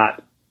a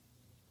shot.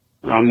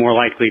 I'm more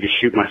likely to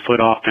shoot my foot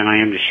off than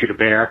I am to shoot a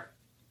bear.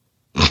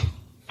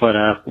 But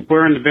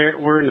we're in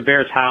the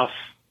bear's house,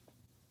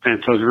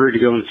 and so it's rude to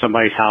go in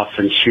somebody's house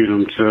and shoot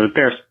them. So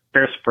bear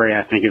spray,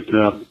 I think, is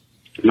the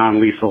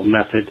non-lethal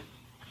method.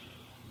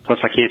 Plus,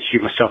 I can't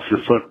shoot myself in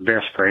the foot with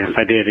bear spray. And if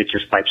I did, it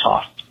just bites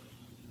off.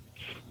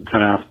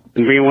 But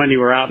me and Wendy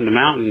were out in the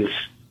mountains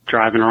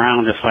driving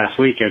around this last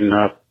weekend.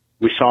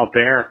 We saw a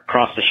bear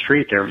across the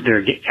street.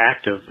 They're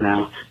active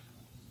now.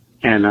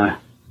 And I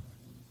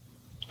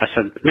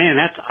said, man,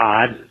 that's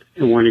odd.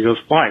 And Wendy goes,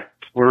 why?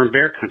 We're in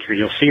bear country.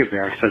 You'll see a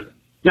bear. I said,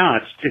 no,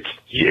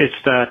 it's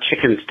the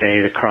Chicken's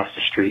Day across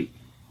the street.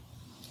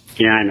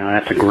 Yeah, I know.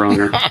 That's a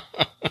groaner.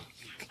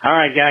 All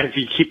right, guys,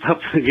 you keep up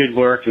the good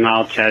work, and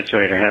I'll chat you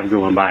later. Have a good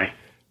one. Bye.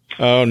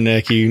 Oh,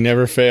 Nick, you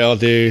never fail,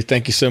 dude.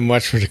 Thank you so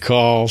much for the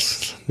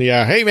calls.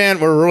 Yeah. Hey, man,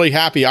 we're really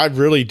happy. I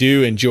really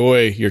do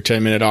enjoy your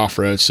 10-minute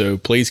off-road, so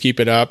please keep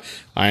it up.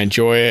 I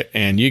enjoy it,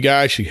 and you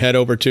guys should head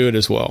over to it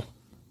as well.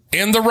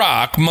 In the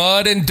Rock,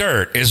 Mud, and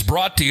Dirt is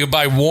brought to you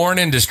by Warn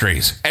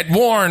Industries. At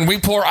Warn, we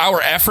pour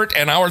our effort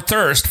and our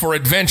thirst for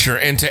adventure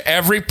into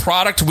every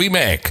product we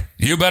make.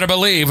 You better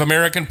believe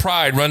American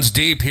pride runs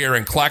deep here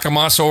in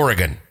Clackamas,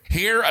 Oregon.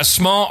 Here, a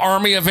small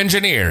army of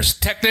engineers,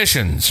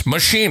 technicians,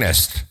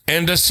 machinists,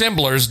 and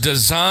assemblers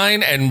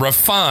design and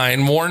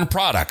refine Warn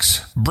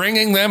products,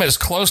 bringing them as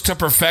close to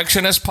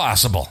perfection as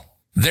possible.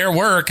 Their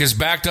work is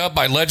backed up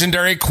by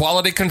legendary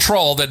quality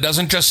control that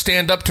doesn't just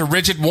stand up to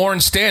rigid Warn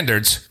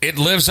standards, it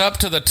lives up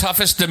to the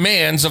toughest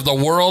demands of the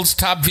world's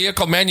top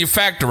vehicle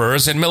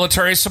manufacturers and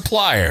military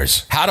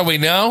suppliers. How do we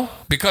know?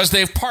 Because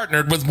they've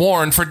partnered with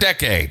Warn for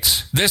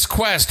decades. This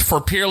quest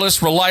for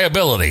peerless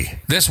reliability,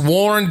 this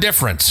Warn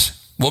difference,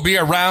 will be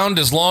around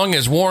as long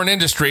as Warn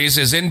Industries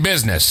is in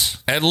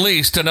business. At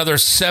least another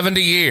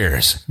 70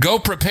 years. Go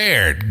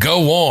prepared.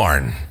 Go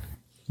Warn.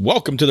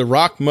 Welcome to the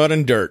Rock, Mud,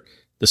 and Dirt,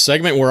 the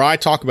segment where I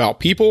talk about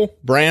people,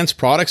 brands,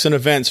 products, and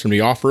events from the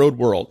off-road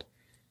world.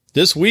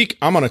 This week,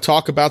 I'm going to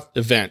talk about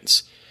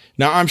events.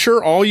 Now, I'm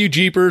sure all you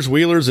Jeepers,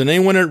 wheelers, and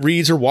anyone that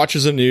reads or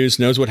watches the news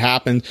knows what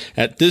happened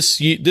at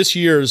this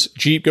year's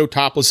Jeep Go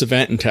Topless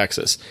event in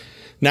Texas.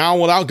 Now,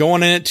 without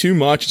going in it too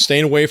much and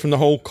staying away from the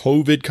whole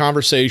COVID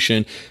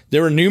conversation,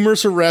 there were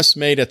numerous arrests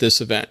made at this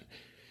event.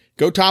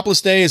 Go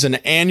Topless Day is an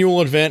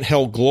annual event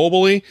held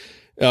globally.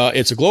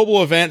 It's a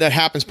global event that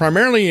happens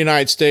primarily in the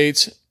United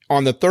States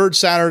on the third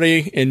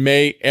Saturday in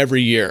May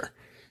every year.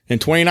 In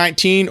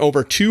 2019,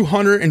 over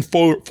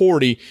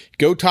 240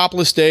 Go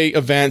Topless Day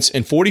events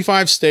in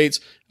 45 states,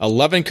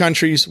 11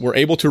 countries were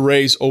able to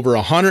raise over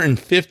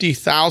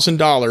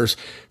 $150,000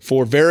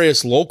 for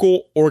various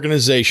local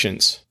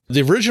organizations.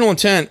 The original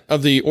intent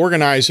of the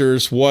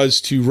organizers was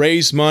to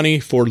raise money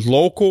for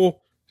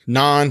local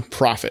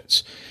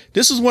nonprofits.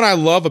 This is what I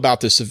love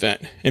about this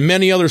event and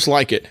many others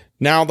like it.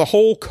 Now, the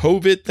whole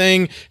COVID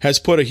thing has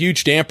put a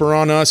huge damper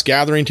on us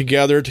gathering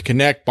together to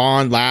connect,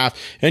 bond, laugh,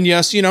 and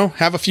yes,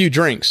 have a few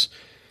drinks.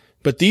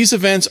 But these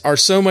events are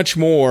so much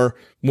more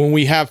when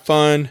we have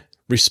fun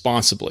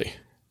responsibly.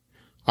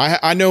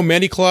 I know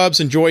many clubs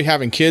enjoy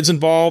having kids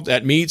involved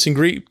at meets and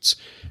greets.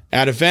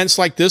 At events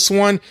like this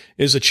one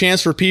is a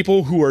chance for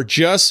people who are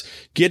just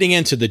getting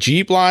into the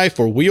Jeep life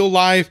or wheel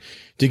life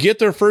to get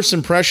their first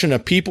impression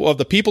of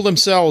the people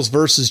themselves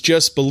versus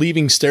just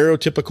believing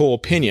stereotypical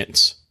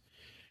opinions.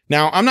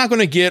 Now, I'm not going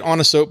to get on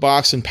a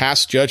soapbox and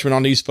pass judgment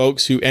on these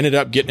folks who ended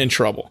up getting in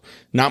trouble.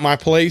 Not my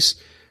place.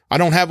 I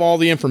don't have all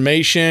the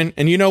information.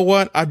 And you know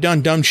what? I've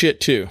done dumb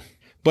shit too.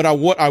 But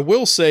what I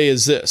will say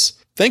is this.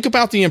 Think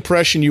about the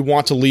impression you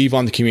want to leave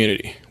on the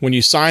community when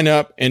you sign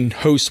up and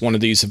host one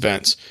of these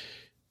events.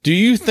 Do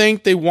you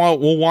think they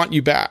will want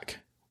you back?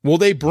 Will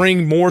they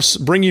bring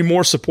you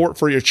more support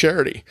for your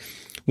charity?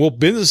 Will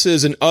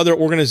businesses and other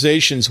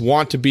organizations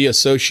want to be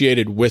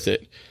associated with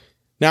it?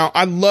 Now,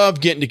 I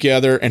love getting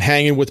together and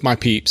hanging with my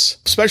peeps,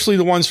 especially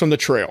the ones from the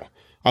trail.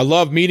 I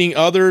love meeting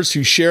others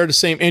who share the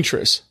same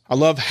interests. I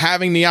love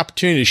having the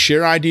opportunity to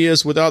share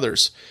ideas with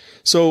others.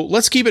 So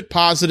let's keep it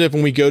positive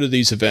when we go to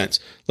these events.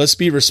 Let's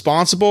be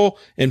responsible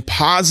and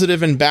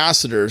positive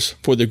ambassadors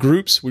for the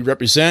groups we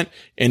represent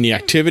and the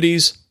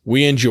activities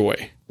we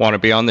enjoy. Want to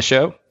be on the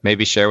show?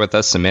 Maybe share with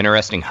us some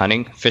interesting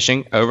hunting,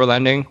 fishing,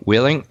 overlanding,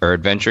 wheeling, or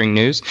adventuring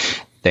news?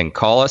 Then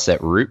call us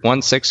at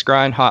Route 16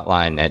 Grind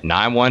Hotline at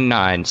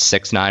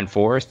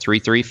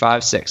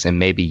 919-694-3356, and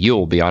maybe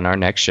you'll be on our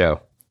next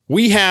show.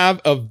 We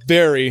have a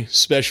very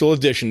special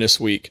edition this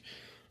week.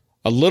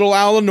 A little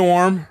out of the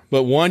norm,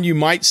 but one you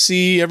might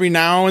see every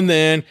now and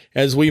then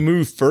as we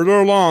move further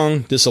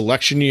along this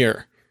election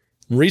year.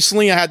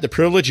 Recently, I had the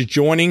privilege of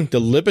joining the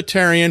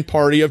Libertarian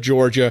Party of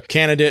Georgia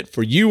candidate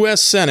for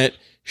U.S. Senate,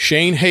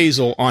 Shane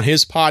Hazel, on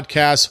his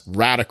podcast,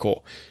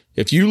 Radical.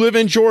 If you live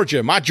in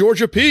Georgia, my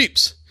Georgia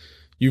peeps,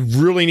 you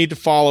really need to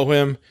follow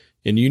him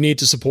and you need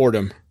to support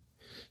him.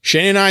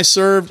 Shane and I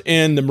served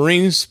in the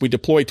Marines. We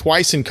deployed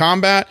twice in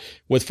combat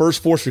with 1st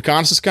Force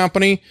Reconnaissance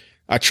Company.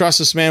 I trust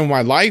this man with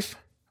my life.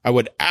 I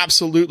would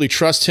absolutely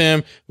trust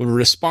him with the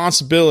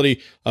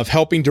responsibility of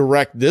helping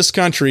direct this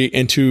country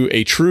into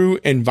a true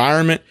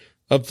environment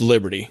of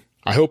liberty.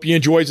 I hope you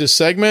enjoyed this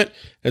segment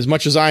as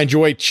much as I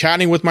enjoyed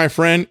chatting with my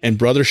friend and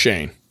brother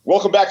Shane.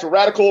 Welcome back to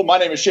Radical. My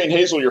name is Shane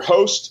Hazel, your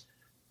host.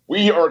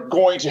 We are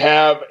going to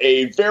have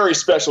a very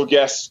special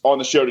guest on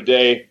the show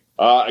today,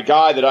 a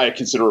guy that I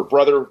consider a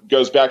brother,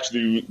 goes back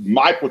to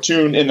my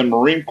platoon in the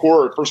Marine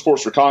Corps at 1st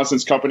Force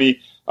Reconnaissance Company,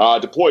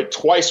 deployed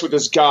twice with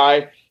this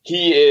guy.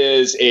 He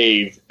is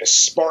a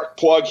spark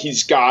plug.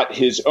 He's got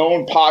his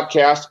own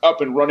podcast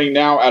up and running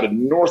now out of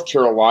North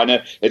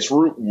Carolina. It's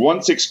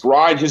Route 16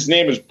 Grind. His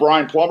name is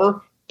Brian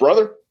Plummer.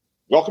 Brother,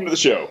 welcome to the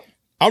show.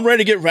 I'm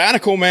ready to get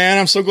radical, man.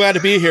 I'm so glad to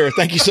be here.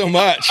 Thank you so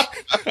much.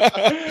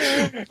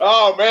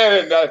 Oh,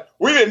 man.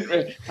 We've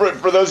been,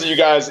 for those of you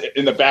guys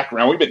in the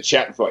background, we've been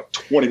chatting for like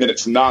 20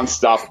 minutes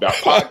nonstop about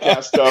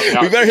podcast stuff.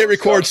 We better hit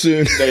record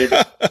soon.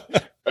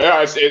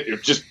 Yeah,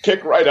 just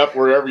pick right up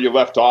wherever you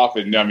left off.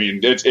 And I mean,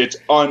 it's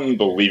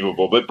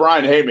unbelievable. But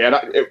Brian, hey, man,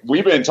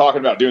 we've been talking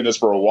about doing this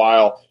for a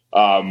while.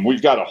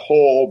 We've got a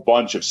whole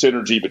bunch of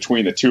synergy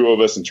between the two of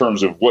us in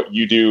terms of what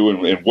you do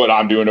and what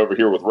I'm doing over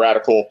here with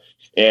Radical.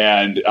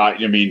 And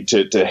I mean,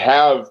 to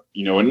have,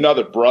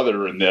 another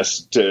brother in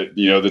this,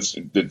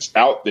 that's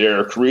out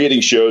there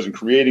creating shows and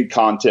creating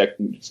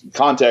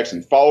context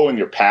and following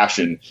your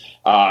passion.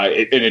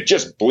 And it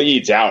just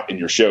bleeds out in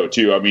your show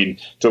too. I mean,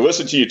 to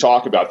listen to you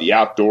talk about the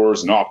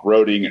outdoors and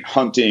off-roading and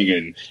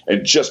hunting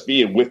and just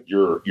being with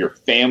your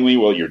family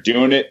while you're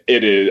doing it.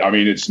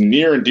 It's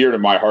near and dear to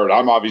my heart.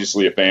 I'm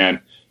obviously a fan.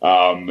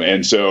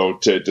 And so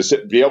to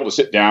be able to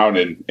sit down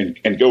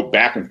and go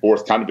back and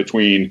forth kind of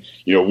between,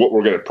 what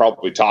we're going to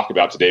probably talk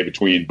about today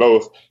between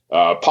both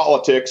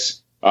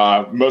politics,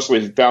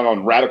 mostly found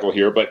on Radical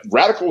here, but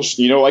Radical,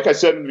 like I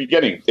said in the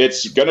beginning,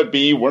 it's going to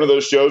be one of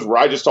those shows where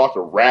I just talk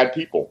to rad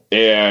people.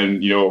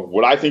 And,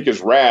 what I think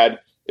is rad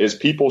is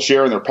people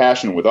sharing their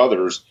passion with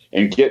others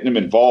and getting them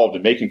involved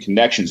and making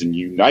connections and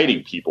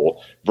uniting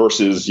people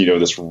versus,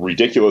 this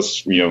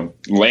ridiculous,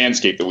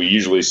 landscape that we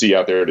usually see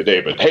out there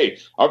today. But hey,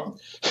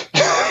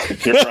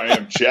 here I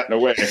am chatting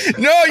away.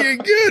 No, you're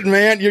good,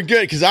 man. You're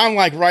good. Cause I'm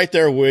like right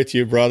there with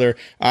you, brother.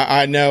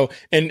 I know.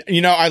 And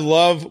I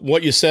love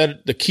what you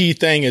said. The key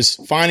thing is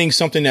finding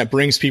something that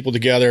brings people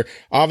together.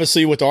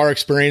 Obviously with our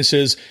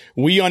experiences,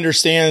 we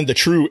understand the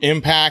true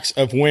impacts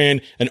of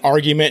when an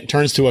argument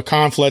turns to a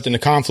conflict and the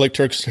conflict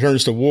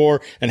turns to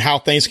war and how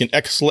things can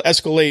escalate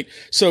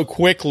so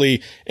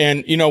quickly.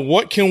 And,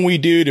 what can we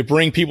do to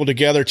bring people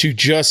together to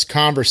just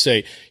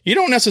conversate? You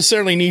don't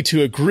necessarily need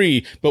to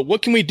agree, but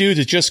what can we do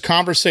to just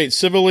conversate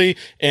civilly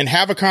and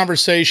have a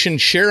conversation,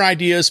 share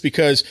ideas?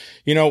 Because,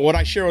 what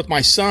I share with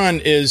my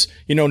son is,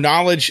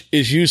 knowledge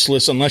is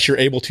useless unless you're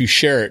able to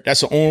share it.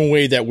 That's the only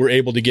way that we're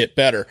able to get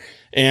better.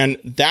 And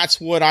that's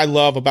what I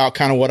love about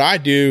kind of what I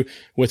do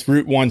with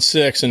Route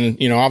 16.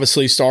 And,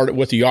 obviously started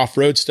with the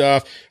off-road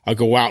stuff. I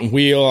go out and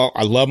wheel.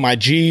 I love my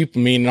Jeep.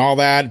 And all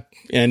that.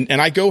 And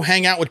I go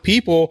hang out with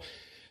people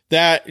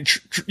that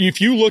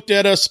if you looked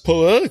at us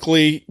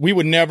politically, we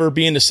would never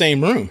be in the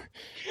same room.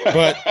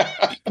 But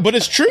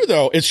it's true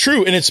though. It's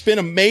true. And it's been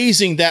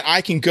amazing that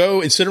I can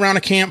go and sit around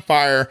a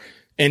campfire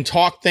and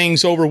talk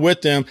things over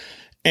with them.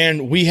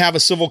 and we have a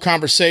civil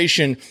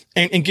conversation,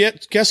 and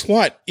guess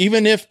what?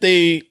 Even if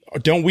we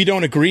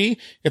don't agree,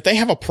 if they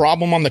have a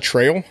problem on the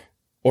trail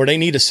or they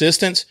need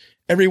assistance,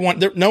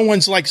 no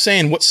one's like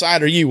saying, what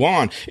side are you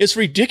on? It's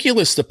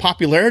ridiculous, the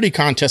popularity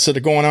contests that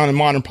are going on in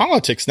modern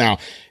politics now.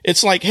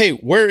 It's like, hey,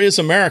 where is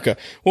America?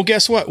 Well,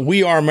 guess what?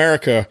 We are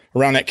America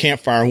around that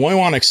campfire, and we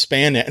want to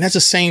expand it. And that's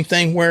the same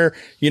thing where,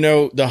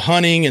 the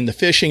hunting and the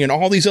fishing and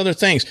all these other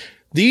things.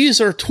 These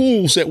are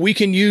tools that we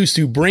can use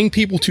to bring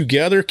people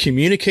together,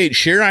 communicate,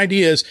 share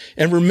ideas,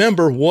 and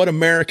remember what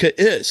America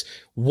is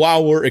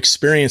while we're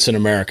experiencing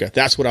America.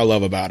 That's what I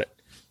love about it.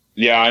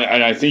 Yeah,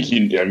 and I think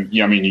you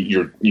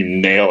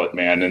nail it,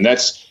 man. And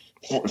that's,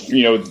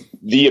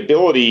 the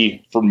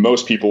ability for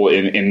most people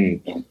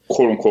in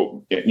quote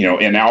unquote,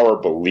 in our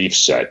belief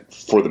set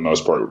for the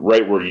most part,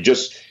 right? Where you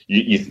just,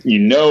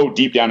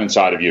 deep down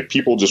inside of you,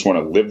 people just want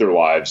to live their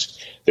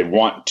lives. They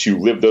want to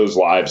live those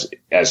lives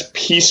as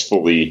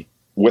peacefully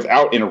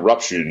without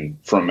interruption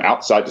from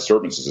outside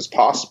disturbances as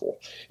possible.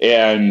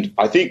 And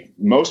I think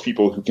most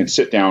people who can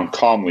sit down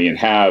calmly and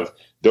have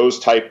those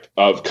type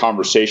of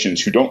conversations,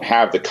 who don't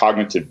have the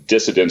cognitive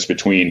dissonance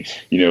between,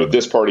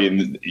 this party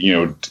and,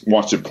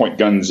 wants to point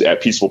guns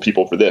at peaceful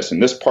people for this,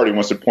 and this party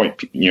wants to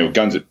point,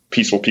 guns at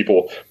peaceful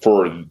people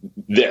for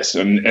this,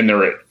 and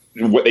they're at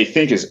what they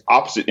think is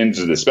opposite ends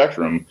of the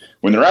spectrum,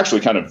 when they're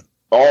actually kind of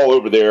all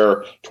over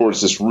there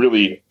towards this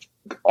really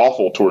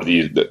awful toward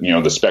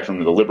the spectrum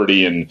of the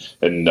liberty and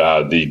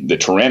the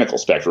tyrannical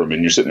spectrum,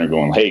 and you're sitting there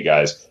going, hey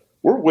guys,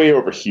 we're way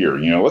over here.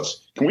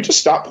 Can we just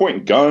stop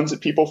pointing guns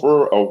at people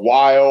for a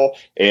while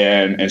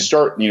and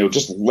start,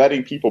 just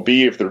letting people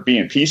be if they're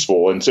being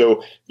peaceful? And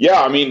so, yeah,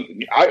 I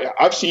mean,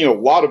 I've seen a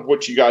lot of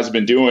what you guys have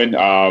been doing,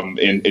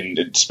 and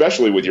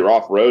especially with your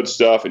off-road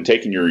stuff and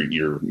taking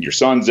your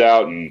sons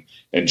out and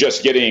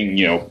just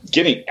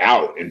getting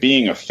out and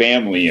being a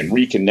family and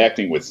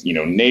reconnecting with,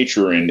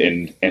 nature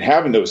and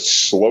having those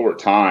slower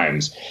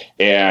times.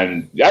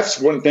 And that's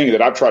one thing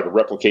that I've tried to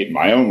replicate in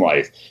my own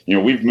life.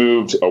 We've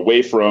moved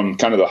away from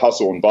kind of the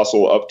hustle and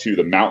bustle up to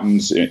the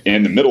mountains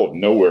in the middle of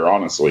nowhere,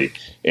 honestly.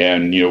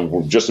 And,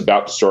 we're just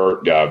about to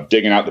start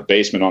digging out the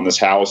basement on this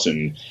house,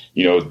 and,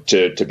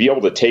 to be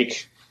able to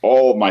take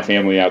all of my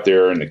family out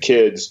there and the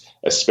kids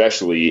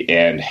especially,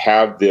 and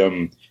have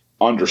them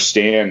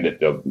understand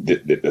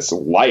that this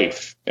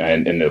life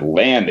and the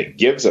land that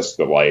gives us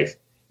the life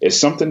is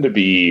something to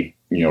be,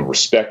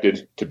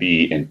 respected, to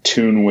be in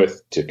tune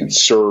with, to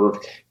conserve,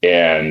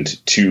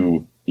 and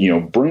to,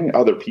 bring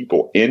other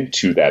people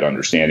into that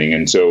understanding.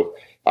 And so,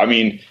 I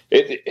mean,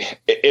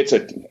 it's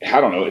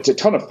a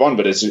ton of fun,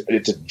 but it's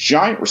a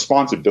giant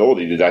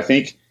responsibility that I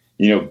think,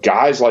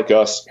 guys like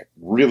us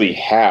really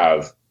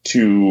have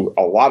to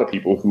a lot of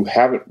people who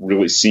haven't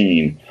really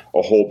seen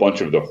a whole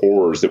bunch of the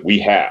horrors that we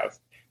have.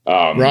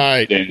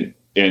 Right.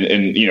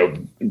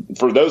 And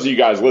for those of you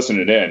guys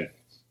listening in,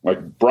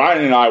 like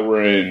Brian and I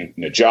were in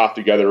Najaf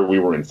together. We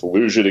were in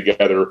Fallujah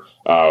together,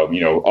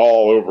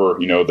 all over,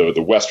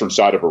 the western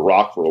side of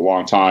Iraq for a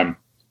long time.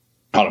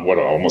 I don't know,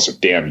 almost a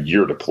damn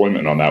year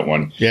deployment on that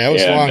one. Yeah, it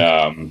was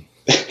long.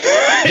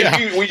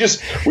 Yeah.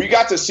 we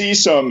got to see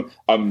some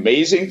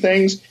amazing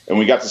things, and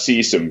we got to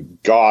see some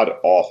god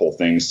awful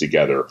things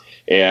together.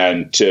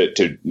 And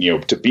to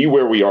be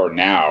where we are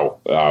now,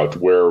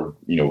 where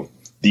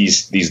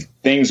these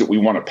things that we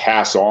want to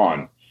pass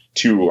on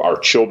to our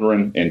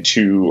children and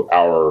to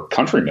our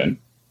countrymen,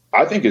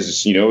 I think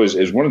is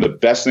one of the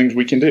best things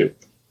we can do.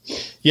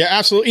 Yeah,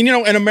 absolutely.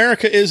 And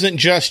America isn't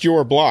just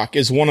your block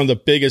is one of the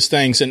biggest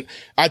things. And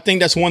I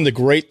think that's one of the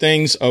great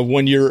things of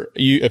when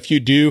if you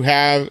do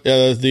have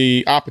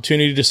the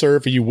opportunity to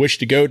serve, or you wish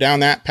to go down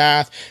that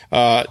path,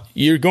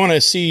 you're going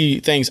to see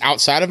things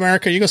outside of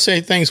America. You're going to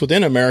see things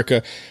within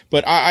America.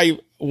 But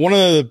one of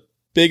the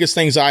biggest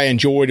things I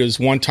enjoyed was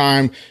one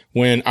time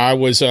when I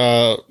was,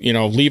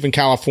 leaving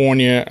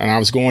California, and I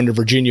was going to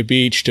Virginia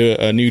Beach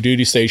to a new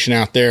duty station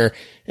out there.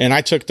 And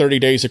I took 30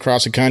 days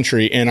across the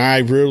country, and I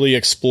really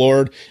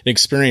explored and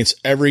experienced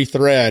every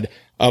thread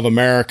of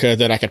America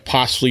that I could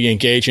possibly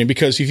engage in.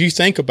 Because if you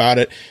think about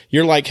it,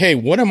 you're like, hey,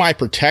 what am I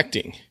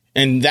protecting?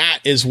 And that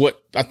is what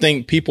I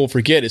think people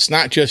forget. It's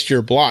not just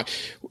your block.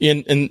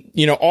 And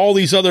all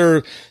these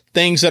other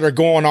things that are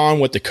going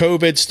on with the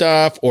COVID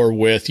stuff, or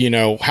with,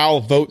 how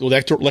vote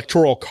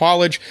electoral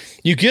college,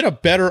 you get a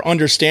better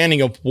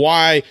understanding of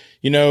why,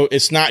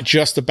 it's not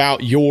just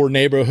about your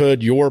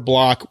neighborhood, your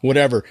block,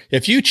 whatever.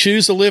 If you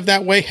choose to live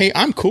that way, hey,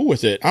 I'm cool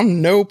with it. I'm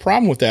no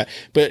problem with that.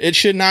 But it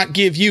should not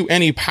give you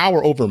any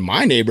power over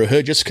my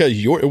neighborhood just because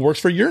it works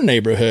for your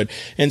neighborhood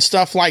and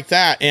stuff like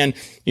that. And,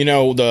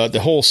 the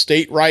whole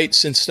state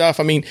rights and stuff.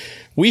 I mean,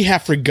 we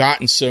have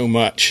forgotten so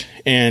much.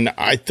 And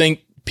I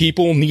think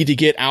people need to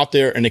get out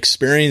there and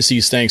experience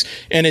these things.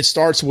 And it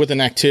starts with an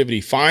activity.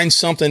 Find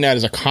something that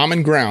is a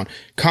common ground,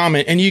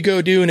 and you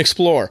go do and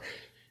explore.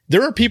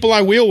 There are people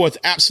I wheel with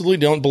absolutely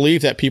don't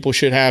believe that people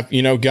should have,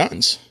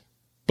 guns.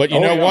 But you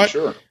know what?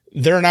 Sure.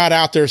 They're not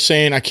out there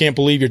saying, I can't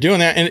believe you're doing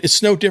that. And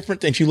it's no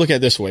different than if you look at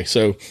it this way.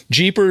 So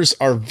Jeepers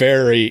are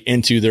very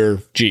into their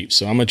Jeeps.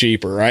 So I'm a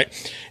Jeeper, right?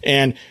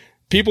 And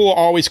people will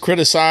always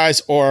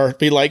criticize or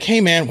be like,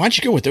 hey man, why'd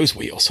you go with those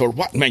wheels? Or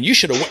what, man, you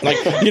should have like,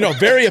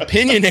 very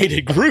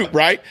opinionated group,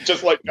 right?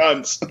 Just like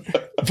guns.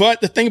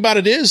 But the thing about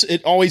it is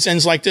it always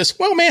ends like this.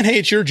 Well, man, hey,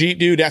 it's your Jeep,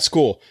 dude. That's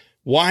cool.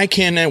 Why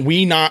can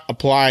we not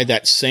apply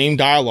that same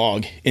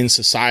dialogue in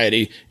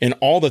society in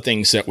all the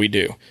things that we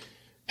do?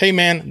 Hey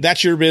man,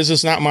 that's your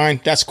business, not mine.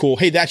 That's cool.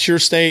 Hey, that's your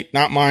state,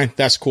 not mine.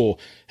 That's cool.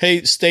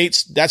 Hey,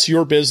 states, that's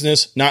your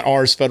business, not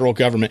ours, federal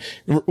government.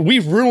 We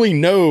really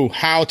know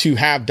how to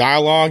have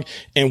dialogue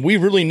and we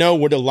really know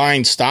where the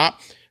lines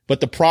stop.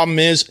 But the problem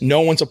is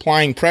no one's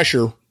applying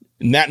pressure,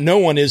 and that no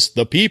one is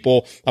the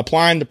people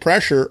applying the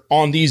pressure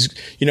on these,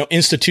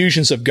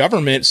 institutions of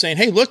government saying,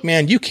 hey, look,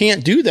 man, you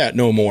can't do that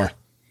no more.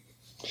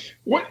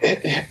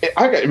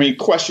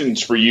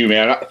 Questions for you,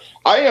 man.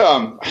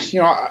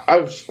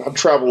 I've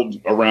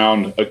traveled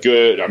around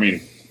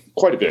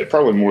quite a bit,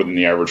 probably more than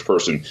the average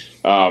person,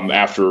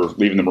 after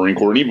leaving the Marine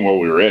Corps and even while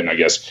we were in, I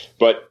guess.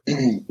 But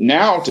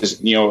now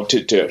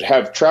to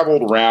have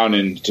traveled around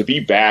and to be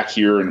back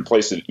here in a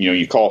place that,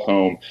 you call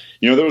home,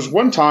 there was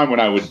one time when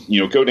I would,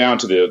 go down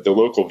to the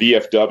local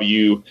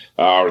VFW,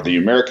 or the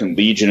American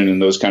Legion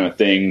and those kind of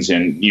things.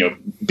 And,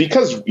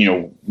 because,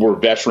 we're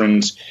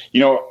veterans,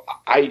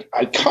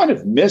 I kind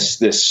of miss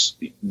this,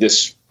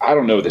 I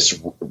don't know, this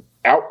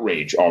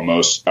outrage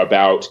almost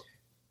about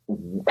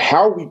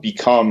how we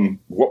become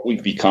what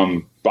we've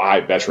become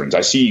by veterans.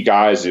 I see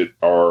guys that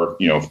are,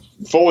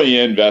 fully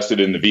invested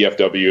in the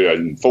VFW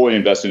and fully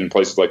invested in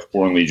places like the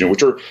Foreign Legion,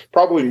 which are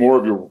probably more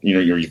of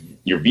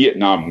your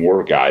Vietnam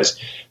War guys.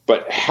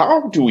 But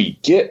how do we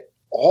get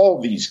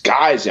all these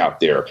guys out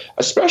there,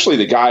 especially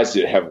the guys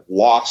that have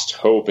lost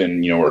hope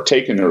and, are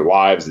taking their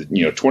lives,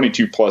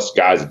 22 plus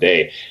guys a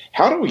day?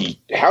 How do we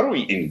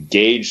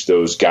engage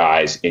those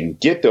guys and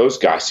get those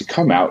guys to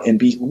come out and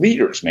be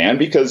leaders, man?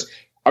 Because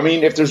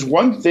if there's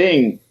one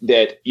thing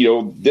that,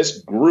 this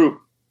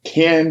group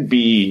can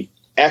be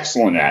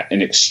excellent at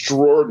and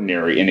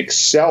extraordinary and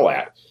excel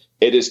at,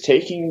 it is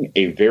taking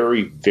a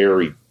very,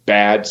 very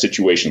bad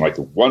situation like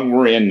the one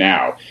we're in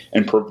now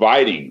and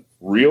providing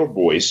real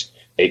voice,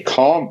 a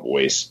calm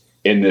voice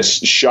in this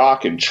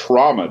shock and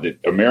trauma that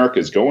America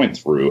is going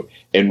through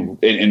and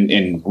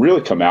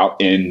really come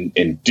out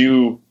and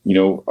do,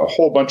 a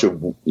whole bunch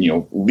of,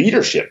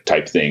 leadership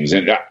type things.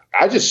 And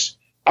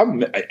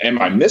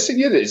am I missing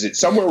it? Is it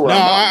somewhere where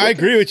I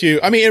agree with you.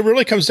 It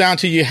really comes down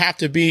to you have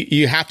to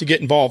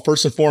get involved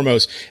first and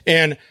foremost.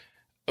 And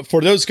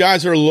for those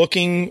guys that are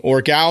looking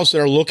or gals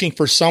that are looking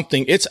for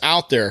something, it's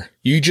out there.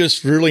 You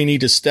just really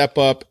need to step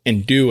up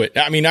and do it.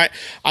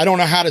 I don't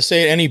know how to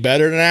say it any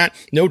better than that.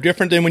 No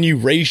different than when you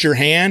raised your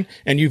hand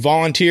and you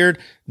volunteered.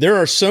 There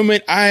are so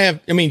many,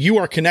 you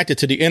are connected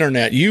to the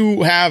internet.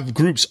 You have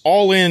groups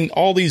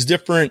all these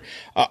different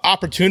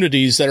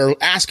opportunities that are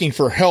asking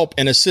for help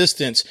and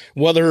assistance,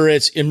 whether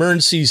it's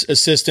emergency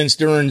assistance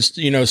during,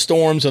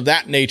 storms of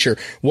that nature,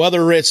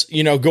 whether it's,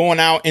 going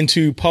out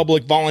into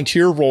public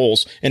volunteer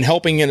roles and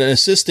helping and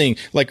assisting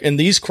like in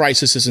these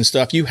crises and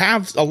stuff. You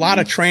have a lot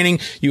of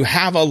training. You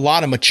have a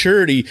lot of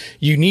maturity.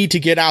 You need to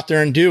get out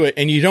there and do it.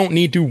 And you don't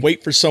need to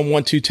wait for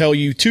someone to tell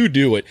you to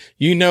do it.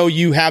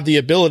 You have the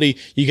ability.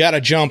 You got to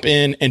jump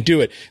in and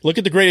do it. Look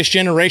at the Greatest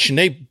Generation.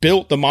 They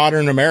built the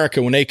modern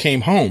America when they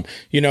came home.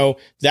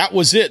 That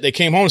was it. They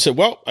came home and said,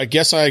 well, I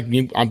guess I'm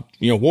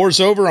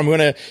war's over. I'm going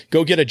to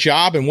go get a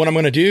job, and what I'm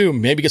going to do,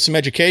 maybe get some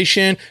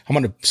education. I'm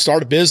going to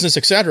start a business,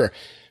 etc.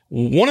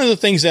 One of the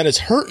things that is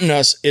hurting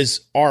us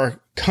is our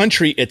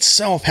country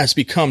itself has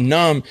become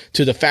numb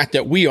to the fact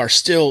that we are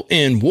still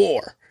in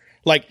war.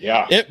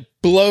 It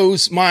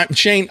blows my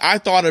Shane. I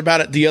thought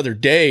about it the other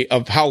day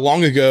of how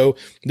long ago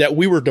that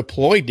we were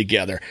deployed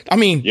together.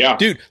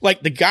 Dude,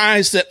 like the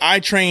guys that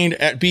I trained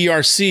at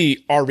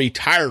BRC are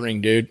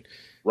retiring, dude.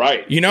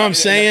 Right. You know what I'm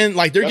saying?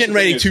 Like they're getting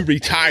ready to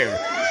retire.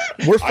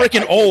 We're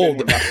freaking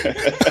old.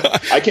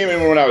 I came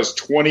in when I was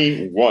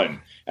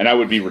 21. And I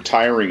would be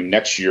retiring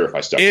next year if I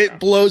stuck around. It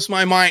blows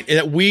my mind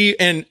that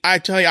and I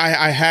tell you,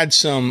 I had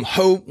some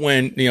hope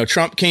when,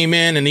 Trump came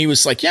in and he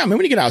was like, yeah, man,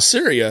 when you get out of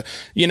Syria,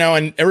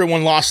 and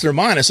everyone lost their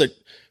mind. I said,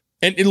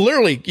 and it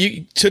literally,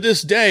 to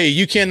this day,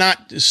 you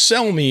cannot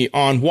sell me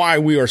on why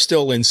we are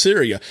still in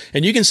Syria.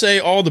 And you can say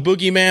all the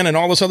boogeyman and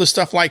all this other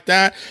stuff like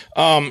that.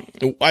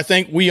 I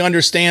think we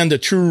understand the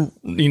true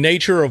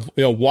nature of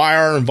why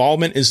our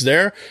involvement is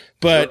there.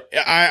 But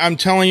sure. I'm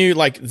telling you,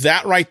 like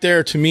that right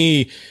there to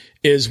me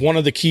is one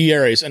of the key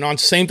areas. And on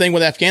same thing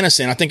with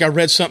Afghanistan. I think I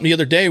read something the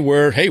other day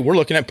where, hey, we're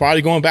looking at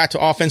probably going back to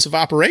offensive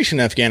operation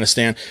in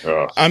Afghanistan.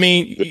 That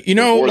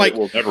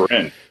will never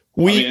end.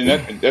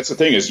 That's the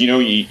thing is,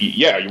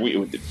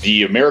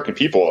 the American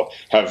people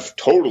have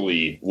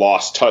totally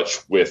lost touch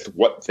with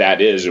what that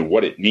is and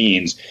what it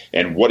means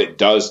and what it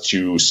does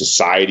to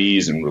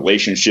societies and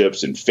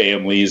relationships and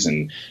families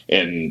and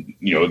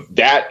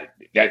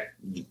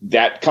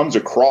that comes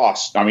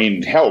across.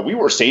 Hell, we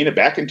were saying it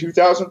back in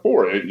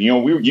 2004.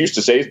 We used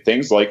to say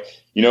things like,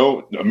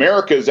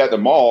 America's at the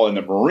mall and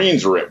the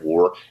Marines are at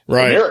war.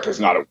 Right. America's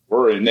not at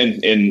war.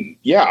 And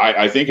yeah,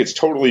 I think it's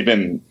totally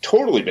been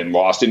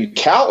lost and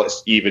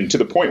calloused, even to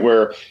the point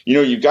where,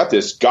 you've got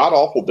this god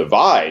awful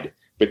divide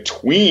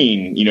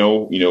between,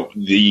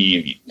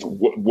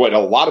 what a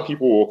lot of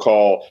people will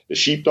call the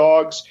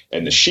sheepdogs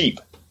and the sheep.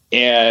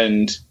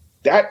 And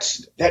that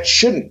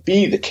shouldn't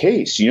be the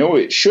case.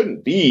 It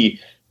shouldn't be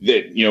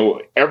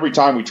that, every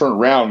time we turn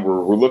around,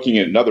 we're looking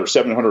at another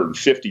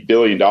 $750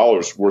 billion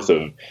worth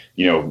of,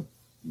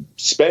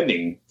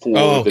 spending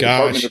for the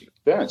Department of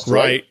Defense.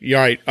 Right.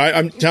 Right.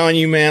 I'm telling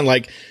you, man,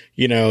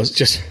 it's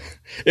just,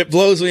 it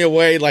blows me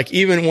away. Like,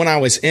 even when I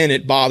was in,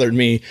 it bothered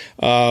me,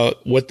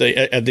 with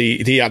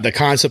the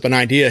concept and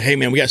idea. Hey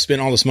man, we got to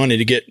spend all this money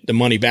to get the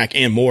money back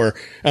and more.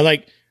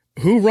 And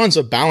who runs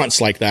a balance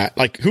like that?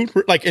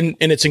 And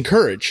it's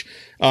encouraged.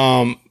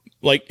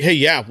 Hey,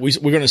 yeah, we're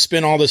going to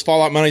spend all this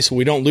Fallout money so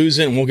we don't lose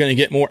it and we're going to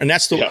get more. And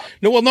that's no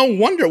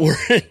wonder we're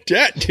in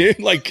debt, dude.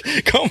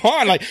 Come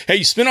on. Hey,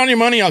 you spend all your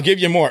money, I'll give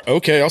you more.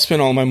 Okay, I'll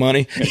spend all my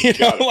money.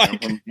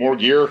 More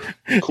gear.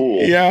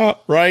 Cool. Yeah.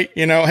 Right.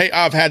 Hey,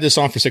 I've had this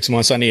on for 6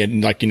 months. I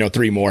need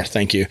 3 more.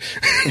 Thank you.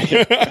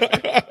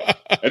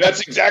 And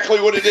that's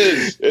exactly what it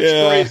is.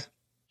 It's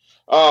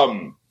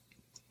crazy.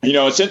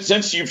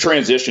 Since you've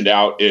transitioned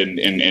out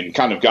and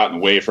kind of gotten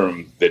away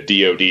from the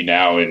DoD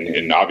now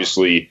and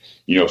obviously,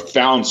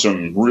 found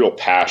some real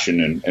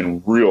passion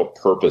and real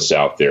purpose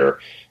out there,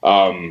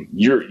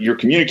 you're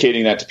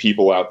communicating that to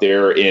people out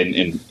there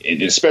and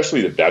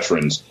especially the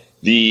veterans,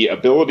 the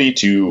ability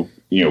to,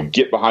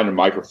 get behind a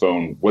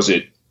microphone. Was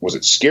it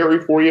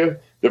scary for you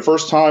the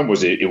first time?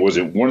 Was it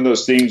one of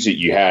those things that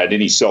you had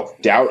any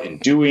self-doubt in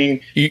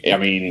doing?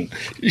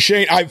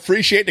 Shane, I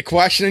appreciate the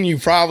question. You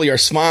probably are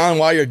smiling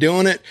while you're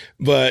doing it,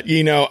 but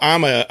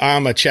I'm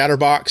a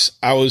chatterbox.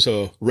 I was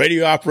a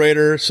radio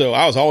operator, so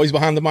I was always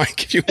behind the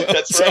mic, if you will.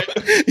 That's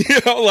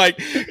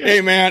right. Hey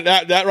man,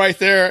 that right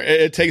there,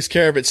 it takes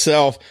care of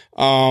itself.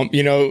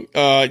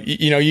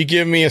 You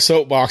give me a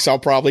soapbox, I'll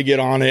probably get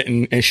on it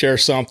and share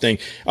something.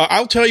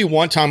 I'll tell you,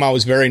 one time I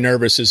was very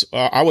nervous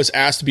I was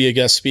asked to be a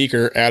guest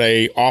speaker at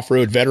a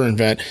off-road veteran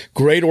event.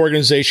 Great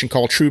organization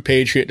called True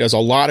Patriot, does a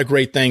lot of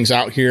great things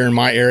out here in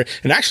my area.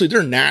 And actually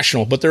they're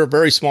national, but they're a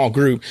very small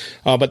group.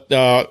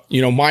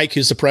 Mike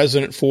is the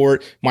president for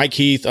it. Mike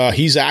Heath,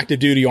 he's active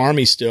duty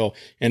Army still,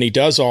 and he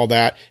does all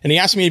that. And he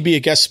asked me to be a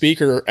guest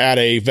speaker at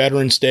a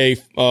Veterans Day,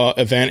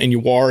 event in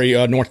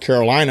Uwharrie, North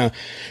Carolina.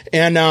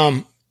 And,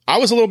 I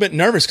was a little bit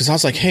nervous because I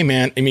was like, hey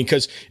man,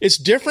 because it's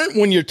different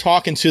when you're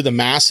talking to the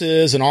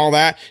masses and all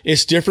that.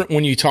 It's different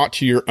when you talk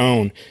to your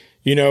own,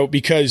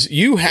 because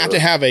you have to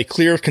have a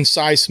clear,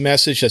 concise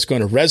message that's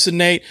going to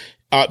resonate.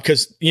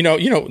 Because,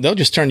 they'll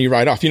just turn you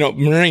right off.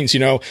 Marines,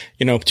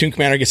 platoon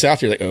commander gets out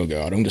there, like, oh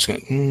God, I'm just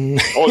going to.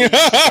 Oh, you're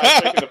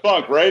taking the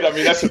funk, right?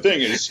 That's the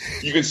thing is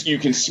you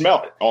can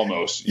smell it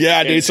almost.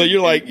 Yeah, dude. So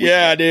you're like,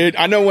 yeah, dude,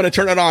 I know when to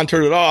turn it on,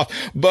 turn it off.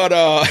 But,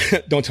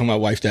 don't tell my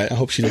wife that. I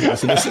hope she doesn't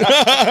listen to this.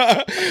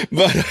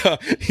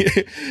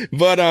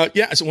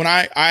 Yeah. So when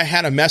I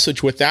had a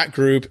message with that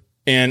group,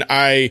 and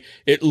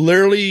it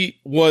literally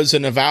was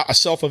a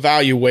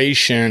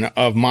self-evaluation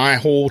of my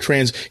whole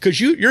cause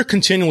you're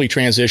continually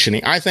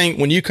transitioning. I think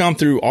when you come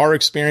through our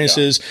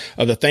experiences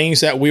of the things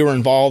that we were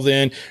involved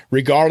in,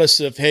 regardless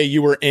of, hey,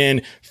 you were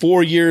in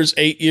 4 years,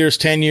 8 years,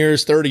 10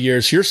 years, 30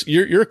 years,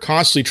 you're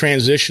constantly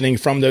transitioning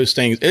from those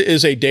things. It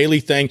is a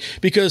daily thing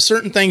because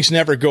certain things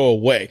never go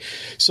away.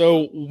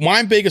 So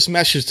my biggest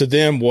message to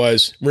them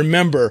was,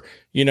 remember,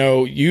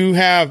 you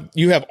have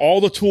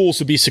all the tools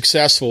to be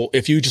successful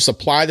if you just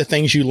apply the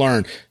things you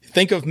learn.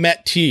 Think of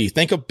MET-T,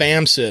 think of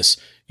BAMCIS,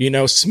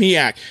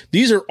 SMEAC.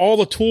 These are all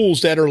the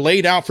tools that are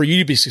laid out for you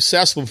to be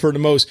successful for the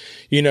most,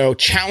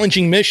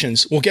 challenging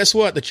missions. Well, guess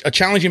what? A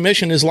challenging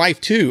mission is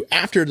life too,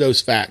 after those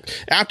facts,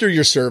 after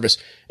your service.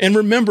 And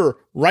remember,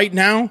 right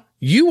now,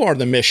 you are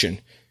the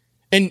mission.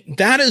 And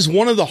that is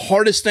one of the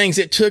hardest things.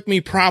 It took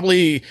me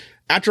probably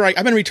after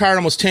I've been retired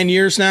almost 10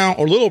 years now,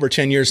 or a little over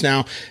 10 years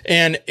now.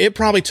 And it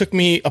probably took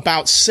me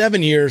about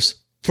 7 years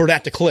for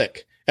that to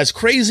click. As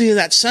crazy as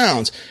that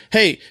sounds.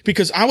 Hey,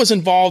 because I was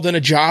involved in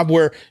a job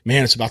where,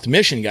 man, it's about the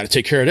mission. You got to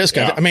take care of this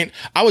guy. Yeah.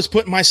 I was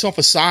putting myself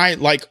aside,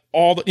 me,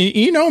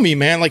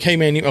 man, hey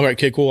man, all right,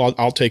 okay, cool.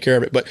 I'll take care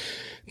of it. But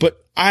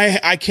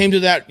I came to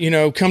that,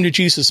 come to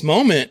Jesus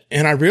moment,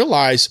 and I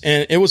realized,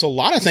 and it was a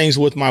lot of things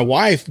with my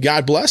wife,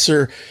 God bless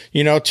her,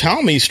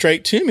 telling me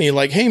straight to me,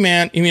 like, hey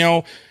man,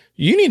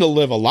 you need to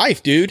live a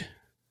life, dude.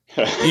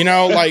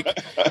 Yeah,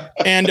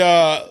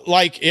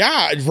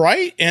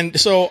 right. And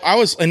so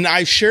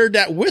I shared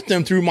that with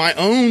them through my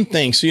own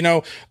things.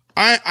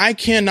 I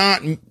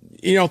cannot,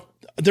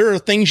 there are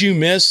things you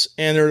miss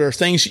and there are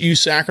things you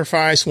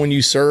sacrifice when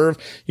you serve,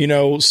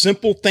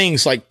 simple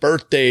things like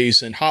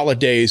birthdays and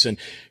holidays. And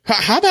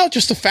how about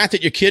just the fact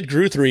that your kid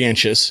grew 3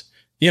 inches?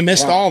 You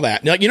missed all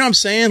that. You know what I'm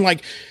saying?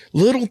 Like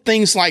little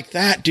things like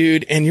that,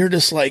 dude. And you're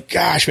just like,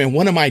 gosh, man,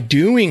 what am I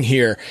doing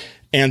here?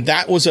 And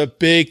that was a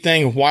big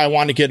thing of why I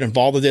wanted to get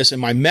involved with this. And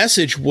my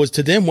message was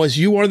to them was,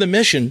 you are the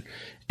mission.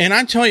 And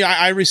I'm telling you,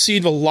 I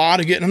received a lot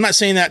of good, I'm not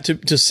saying that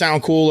to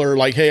sound cool or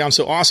like, hey, I'm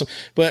so awesome,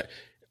 but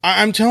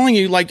I'm telling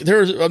you, like,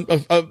 there's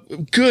a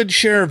good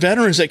share of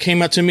veterans that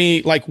came up to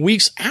me like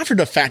weeks after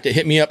the fact that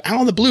hit me up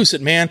out of the blue,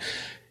 said, man,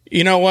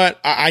 you know what?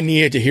 I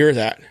needed to hear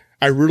that.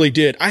 I really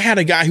did. I had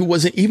a guy who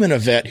wasn't even a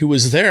vet who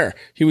was there.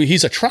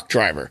 He's a truck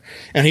driver.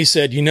 And he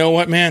said, you know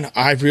what, man?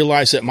 I've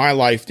realized that my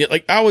life,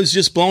 like, I was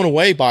just blown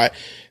away by it,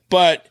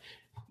 but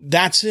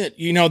that's it.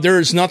 You know,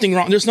 there's nothing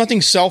wrong. There's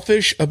nothing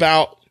selfish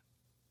about,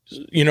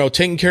 you know,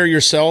 taking care of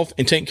yourself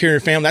and taking care of your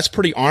family. That's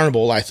pretty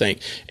honorable, I think.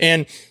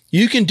 And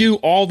you can do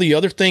all the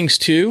other things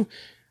too.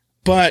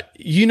 But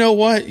you know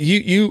what?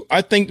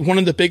 I think one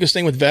of the biggest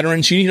thing with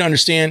veterans, you need to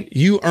understand,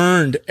 you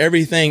earned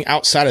everything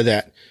outside of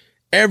that.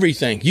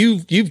 Everything.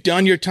 You've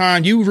done your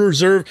time. You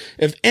reserve.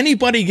 If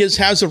anybody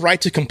has the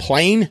right to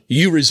complain,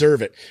 you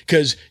reserve it,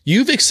 because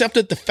you've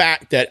accepted the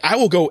fact that I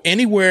will go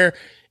anywhere,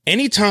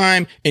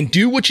 anytime, and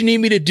do what you need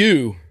me to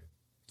do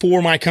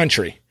for my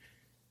country.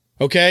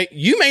 Okay.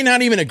 You may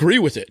not even agree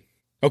with it.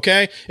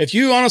 Okay. If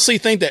you honestly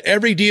think that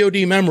every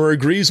DOD member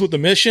agrees with the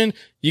mission,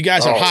 you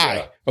guys are high.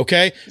 Yeah.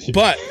 Okay.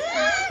 But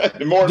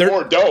more and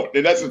more don't.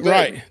 And that's the thing.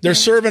 Right. They're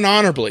serving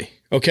honorably.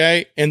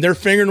 Okay. And they're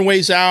figuring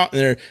ways out,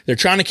 and they're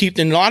trying to keep,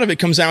 and a lot of it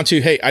comes down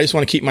to, hey, I just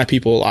want to keep my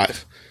people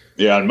alive.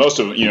 Yeah. And most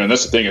of, and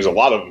that's the thing, is a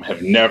lot of them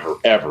have never,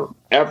 ever,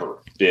 ever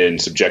been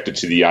subjected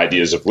to the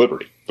ideas of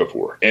liberty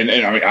before. And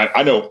I mean,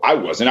 I know I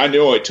was, and I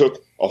know I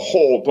took a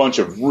whole bunch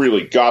of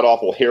really god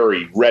awful,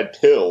 hairy red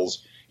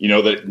pills,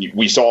 that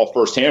we saw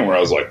firsthand, where I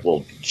was like,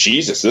 well,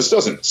 Jesus, this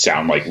doesn't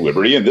sound like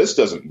liberty, and this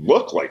doesn't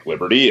look like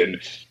liberty. And,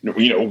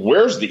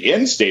 where's the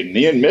end state and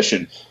the end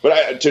mission?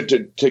 But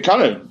to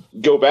kind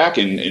of go back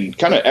and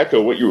kind of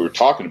echo what you were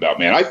talking about,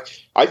 man,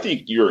 I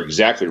think you're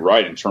exactly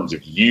right in terms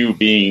of you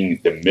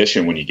being the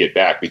mission when you get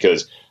back,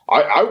 because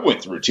I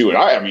went through it too. And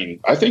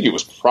I think it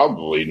was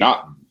probably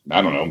not,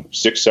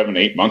 6, 7,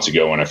 8 months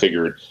ago when I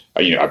figured,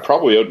 I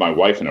probably owed my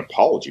wife an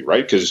apology,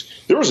 right? Because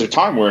there was a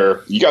time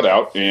where you got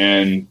out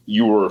and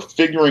you were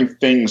figuring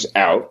things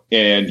out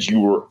and you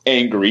were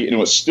angry, and it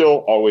was still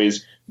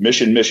always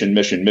mission, right?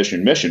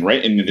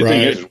 And the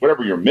thing is,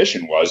 whatever your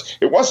mission was,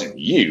 it wasn't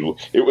you.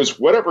 It was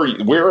wherever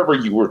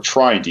you were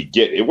trying to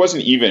get. It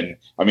wasn't even,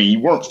 you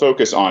weren't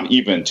focused on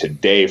even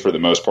today for the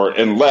most part,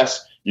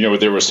 unless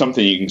there was some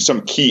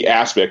key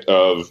aspect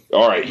of,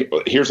 all right,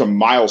 here's a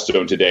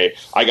milestone today.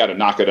 I got to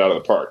knock it out of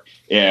the park.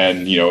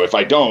 And, if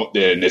I don't,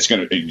 then it's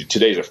going to be,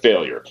 today's a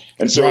failure.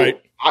 And so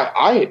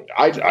I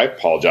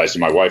apologized to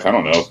my wife. I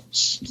don't know,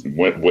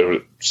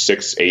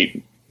 6,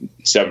 8,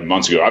 7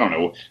 months ago. I don't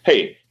know.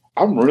 Hey,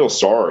 I'm real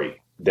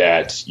sorry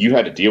that you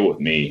had to deal with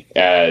me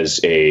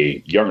as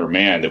a younger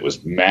man that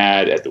was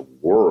mad at the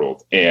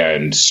world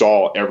and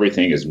saw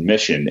everything as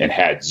mission and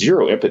had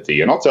zero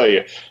empathy. And I'll tell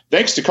you,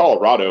 thanks to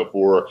Colorado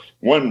for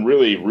one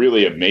really,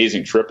 really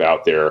amazing trip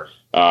out there,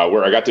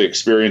 where I got to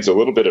experience a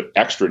little bit of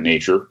extra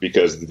nature,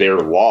 because their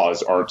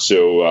laws aren't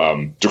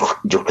so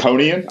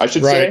draconian, I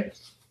should say.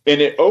 And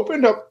it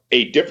opened up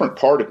a different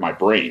part of my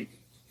brain.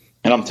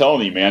 And I'm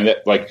telling you, man,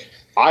 that like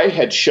I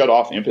had shut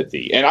off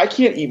empathy, and I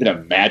can't even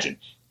imagine.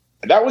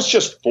 That was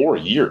just 4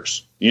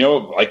 years.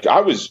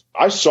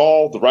 I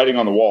saw the writing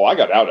on the wall. I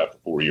got out after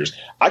 4 years.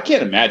 I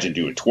can't imagine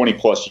doing 20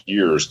 plus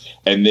years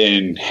and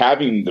then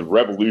having the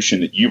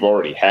revolution that you've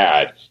already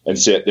had and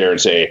sit there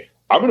and say,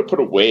 I'm going to put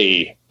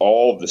away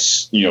all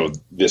this,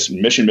 this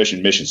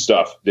mission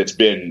stuff that's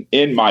been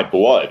in my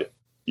blood,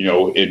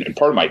 in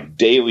part of my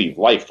daily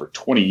life for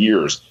 20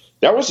 years.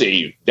 That was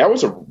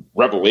a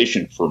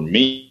revelation for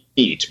me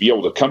to be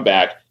able to come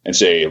back and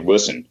say,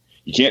 listen,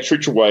 you can't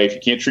treat your wife, you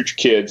can't treat your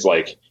kids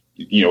like,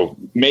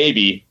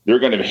 maybe they're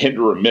going to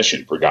hinder a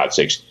mission, for God's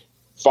sakes.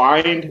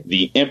 Find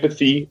the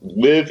empathy,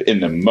 live in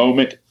the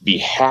moment, be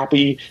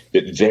happy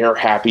that they're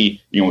happy,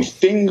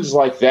 things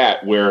like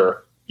that,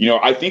 where,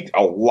 I think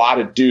a lot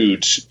of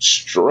dudes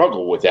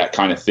struggle with that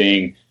kind of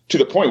thing, to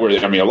the point where,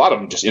 a lot of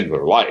them just end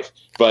their life.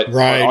 But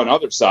on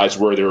other sides,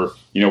 where they're,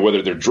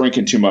 whether they're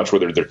drinking too much,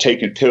 whether they're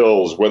taking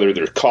pills, whether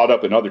they're caught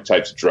up in other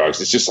types of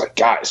drugs, it's just like,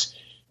 guys,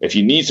 if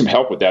you need some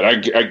help with that,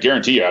 I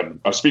guarantee you,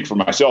 I speak for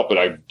myself, but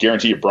I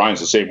guarantee you Brian's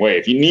the same way.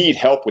 If you need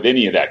help with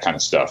any of that kind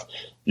of stuff,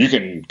 you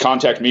can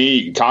contact me.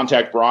 You can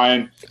contact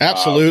Brian.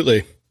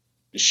 Absolutely.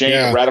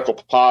 Shane, Radical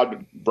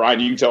Pod.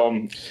 Brian, you can tell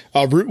him.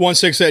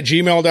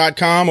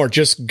 Route16@gmail.com, or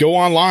just go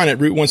online at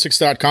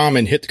route16.com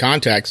and hit the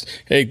contacts.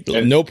 Hey,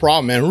 no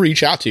problem, man. We'll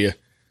reach out to you.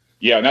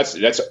 Yeah, and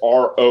that's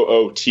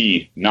ROOT,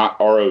 not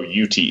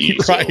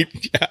ROUTE. Right.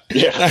 So,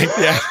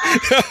 yeah.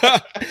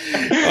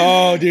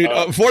 Oh, dude.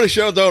 Before the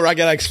show, though, I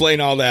got to explain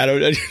all that.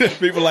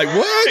 People are like,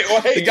 what?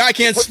 Well, hey, the guy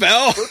can't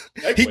spell.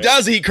 He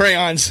does eat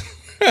crayons.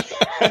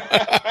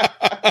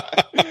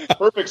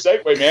 Perfect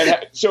segue,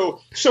 man.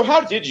 So how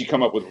did you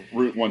come up with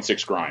Route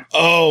 16 Grind?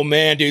 Oh,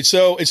 man, dude.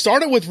 So it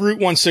started with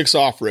Route 16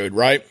 Off-Road,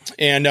 right?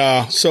 And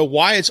so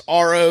why it's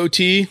ROT?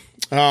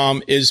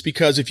 is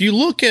because if you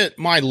look at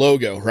my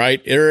logo,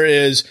 right, there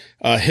is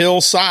a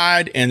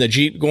hillside and the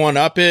Jeep going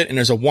up it, and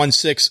there's a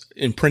 1.6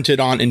 imprinted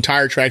on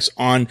entire tracks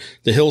on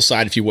the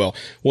hillside, if you will.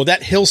 Well,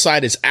 that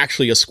hillside is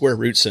actually a square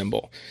root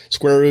symbol.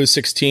 Square root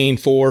 16,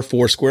 4,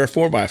 4 square,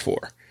 4x4.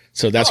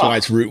 So that's why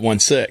it's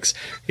Route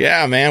 16.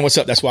 Yeah, man. What's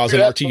up? That's why I was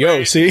in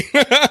RTO. See?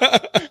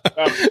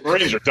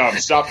 Marines are dumb.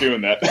 Stop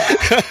doing that.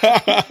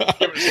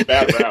 Give us a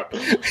bad rap.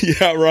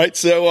 Yeah, right.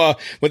 So,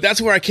 but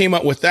that's where I came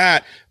up with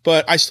that.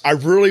 But I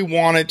really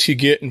wanted to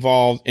get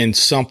involved in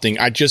something.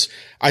 I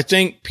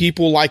think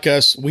people like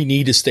us, we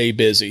need to stay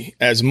busy.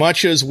 As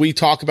much as we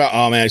talk about,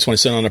 oh man, I just want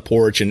to sit on a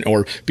porch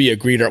or be a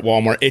greeter at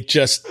Walmart. It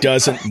just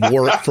doesn't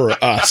work for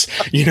us.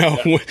 You know,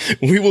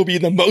 we will be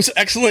the most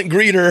excellent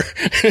greeter,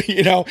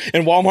 you know,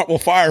 and Walmart will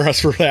fire us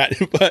for that.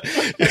 But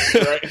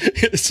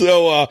right.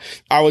 So,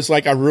 I was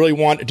like, I really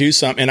want to do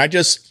something. And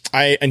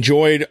I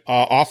enjoyed,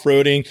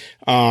 off-roading.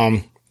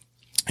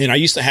 And I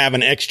used to have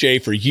an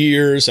XJ for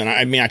years. And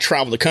I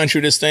traveled the country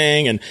with this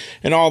thing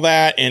and all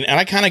that. And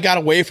I kind of got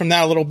away from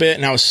that a little bit.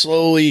 And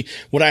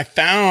what I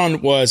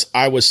found was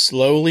I was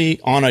slowly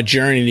on a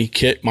journey to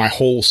get my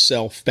whole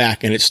self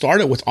back. And it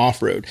started with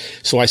off-road.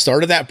 So I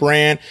started that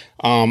brand.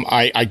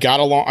 I got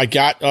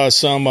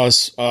some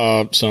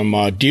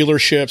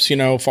dealerships, you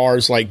know, as far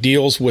as like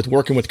deals with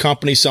working with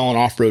companies selling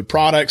off-road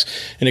products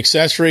and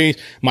accessories.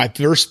 My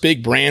first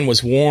big brand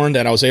was Warn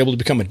that I was able to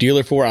become a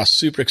dealer for. I was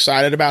super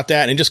excited about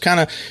that. And just kind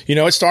of, you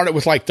know, it started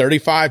with like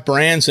 35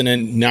 brands, and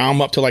then now I'm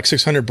up to like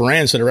 600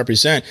 brands that I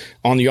represent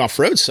on the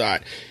off-road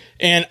side.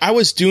 And I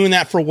was doing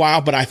that for a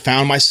while, but I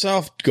found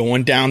myself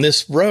going down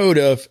this road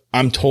of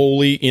I'm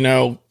totally, you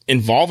know,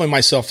 involving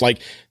myself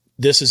like,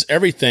 this is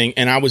everything.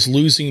 And I was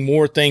losing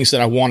more things that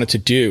I wanted to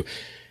do.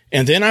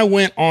 And then I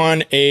went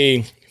on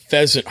a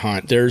pheasant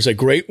hunt. There's a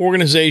great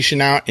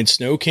organization out in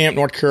Snow Camp,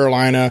 North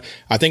Carolina.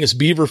 I think it's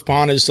Beaver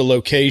Pond is the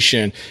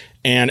location.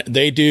 And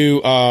they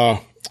do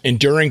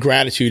Enduring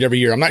Gratitude every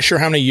year. I'm not sure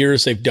how many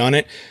years they've done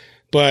it,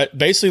 but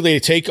basically they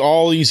take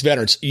all these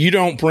veterans. You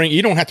don't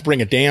have to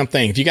bring a damn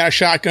thing. If you got a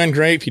shotgun,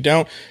 great. If you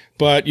don't,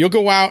 but you'll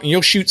go out and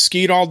you'll shoot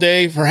skeet all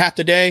day for half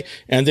the day.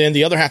 And then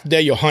the other half of the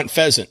day, you'll hunt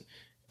pheasant.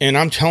 And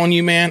I'm telling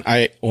you, man,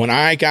 when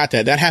I got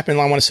that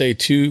happened, I want to say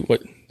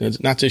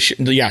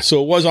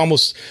so it was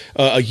almost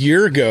a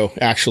year ago,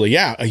 actually.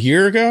 Yeah. A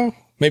year ago,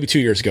 maybe 2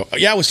 years ago.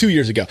 Yeah, it was 2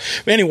 years ago.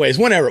 But anyways,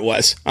 whenever it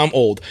was, I'm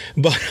old,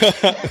 but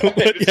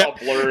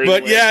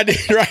yeah,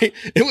 right.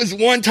 It was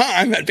one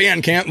time at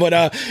band camp, but,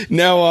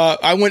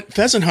 I went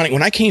pheasant hunting.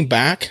 When I came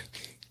back,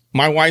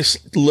 my wife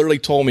literally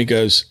told me,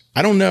 goes,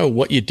 I don't know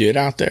what you did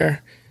out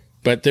there,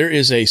 but there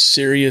is a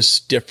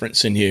serious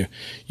difference in you.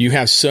 You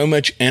have so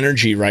much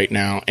energy right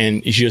now,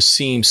 and you just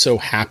seem so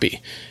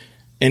happy.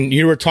 And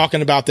you were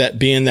talking about that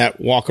being that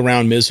walk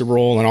around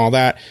miserable and all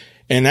that.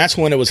 And that's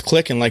when it was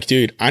clicking like,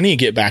 dude, I need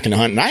to get back into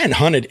hunting. I hadn't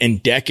hunted in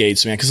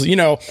decades, man. Cause you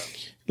know,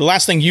 the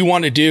last thing you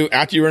want to do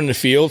after you were in the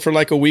field for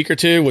like a week or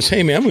two was,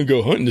 hey man, I'm going to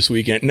go hunting this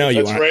weekend. No,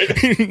 you aren't.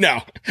 Right. No,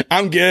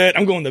 I'm good.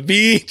 I'm going to the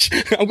beach.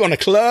 I'm going to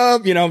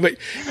club, you know, but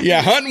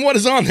yeah, hunting, what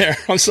is on there?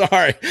 I'm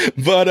sorry.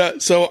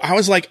 But, so I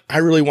was like, I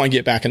really want to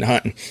get back into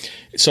hunting.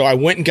 So I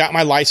went and got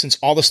my license,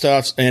 all the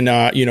stuff, and,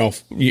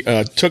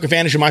 took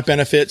advantage of my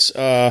benefits,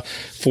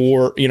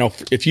 for, you know,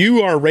 if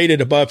you are rated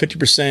above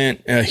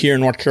 50%, here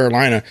in North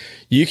Carolina,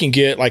 you can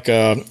get like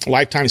a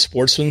lifetime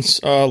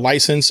sportsman's,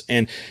 license.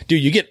 And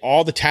dude, you get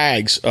all the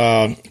tags,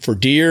 for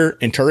deer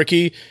and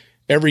turkey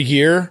every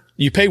year.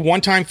 You pay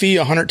one-time fee,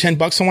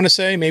 $110, I want to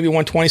say, maybe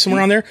 $120,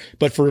 somewhere on there.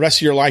 But for the rest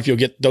of your life, you'll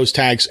get those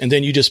tags. And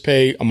then you just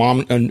pay a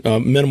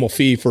minimal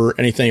fee for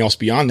anything else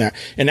beyond that.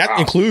 And that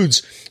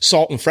includes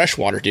salt and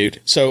freshwater,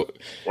 dude. So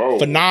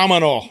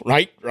phenomenal,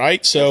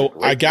 right? So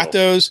I got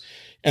those.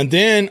 And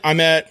then I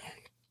met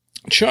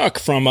Chuck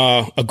from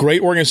a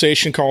great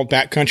organization called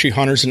Backcountry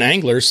Hunters and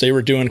Anglers. They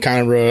were doing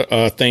kind of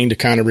a thing to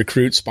kind of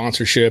recruit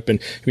sponsorship and,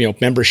 you know,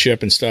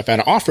 membership and stuff at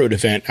an off-road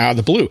event out of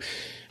the blue.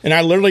 And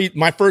I literally,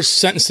 my first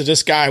sentence to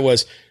this guy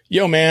was,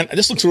 yo, man,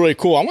 this looks really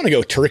cool. I want to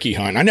go turkey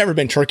hunt. I've never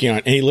been turkey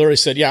hunt. And he literally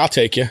said, yeah, I'll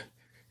take you.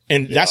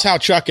 And that's how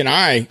Chuck and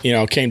I, you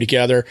know, came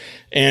together,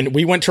 and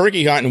we went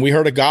turkey hunting, and we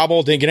heard a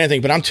gobble, didn't get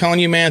anything. But I'm telling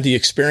you, man, the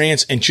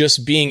experience and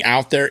just being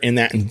out there in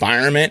that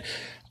environment,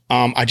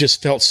 I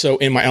just felt so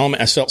in my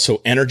element. I felt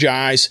so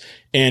energized.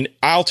 And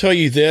I'll tell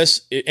you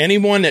this,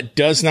 anyone that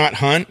does not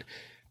hunt,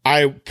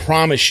 I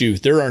promise you,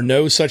 there are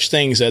no such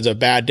things as a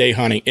bad day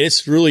hunting.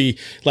 It's really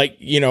like,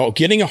 you know,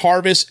 getting a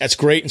harvest. That's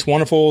great. It's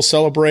wonderful.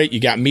 Celebrate. You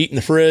got meat in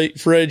the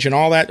fridge and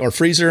all that, or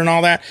freezer and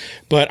all that.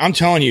 But I'm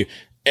telling you,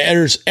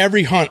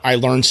 every hunt, I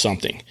learned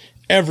something.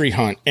 Every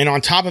hunt. And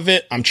on top of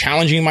it, I'm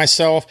challenging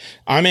myself.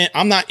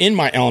 I'm not in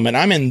my element.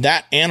 I'm in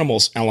that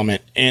animal's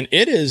element. And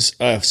it is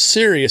a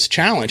serious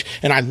challenge.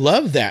 And I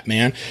love that,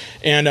 man.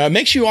 And it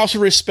makes you also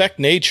respect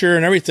nature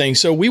and everything.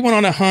 So we went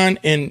on a hunt,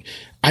 and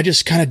I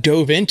just kind of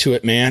dove into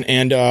it, man.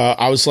 And,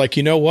 I was like,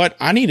 you know what?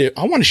 I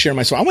want to share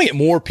myself. I want to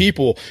get more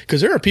people,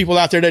 because there are people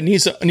out there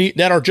that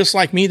that are just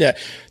like me, that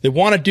they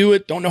want to do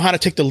it, don't know how to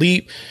take the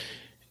leap.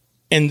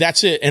 And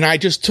that's it. And I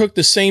just took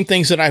the same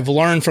things that I've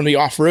learned from the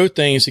off-road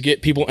things to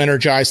get people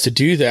energized to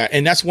do that.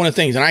 And that's one of the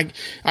things. And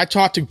I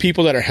talk to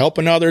people that are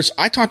helping others.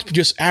 I talk to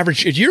just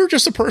average. If you're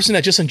just a person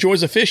that just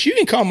enjoys a fish, you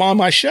can come on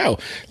my show.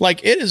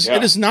 Like it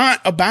is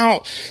not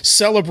about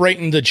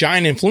celebrating the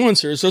giant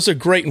influencers. Those are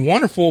great and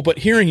wonderful. But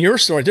hearing your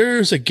story,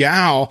 there's a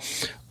gal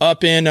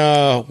up in,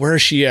 where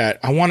is she at?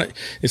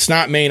 It's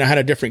not Maine. I had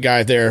a different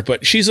guy there,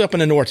 but she's up in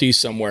the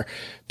Northeast somewhere.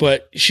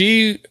 But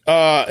she,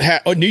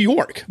 New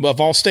York,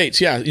 of all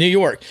states. Yeah, New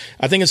York.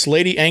 I think it's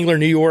Lady Angler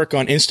New York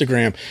on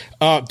Instagram.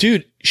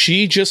 Dude,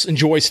 she just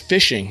enjoys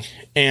fishing.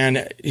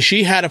 And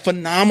she had a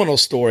phenomenal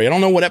story. I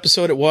don't know what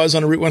episode it was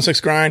on the Route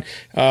 16 Grind,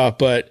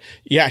 but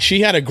yeah,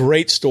 she had a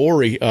great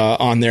story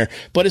on there.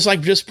 But it's like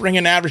just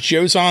bringing average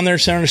Joes on there,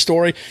 sharing a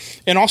story,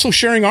 and also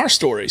sharing our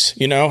stories.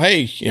 You know,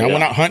 hey, I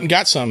went out hunting,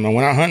 got something. I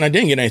went out hunting, I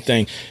didn't get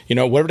anything. You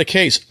know, whatever the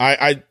case.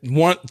 I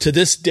want to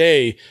this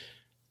day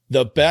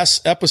the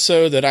best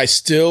episode that I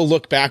still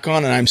look back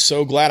on, and I'm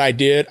so glad I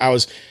did.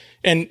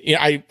 And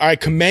I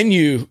commend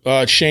you,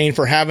 Shane,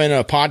 for having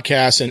a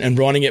podcast and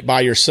running it by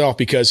yourself,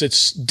 because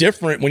it's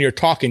different when you're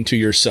talking to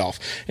yourself.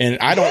 And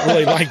I don't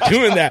really like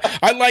doing that.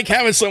 I like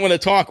having someone to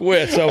talk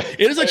with. So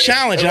it is a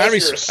challenge, and I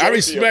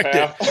respect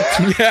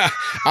it. Yeah,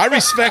 I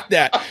respect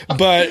that.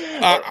 But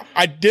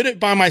I did it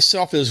by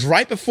myself. It was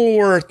right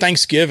before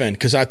Thanksgiving,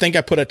 because I think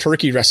I put a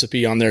turkey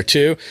recipe on there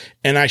too.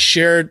 And I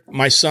shared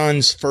my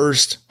son's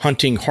first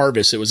hunting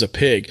harvest. It was a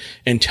pig.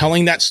 And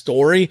telling that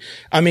story,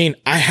 I mean,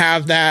 I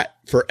have that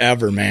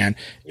forever, man.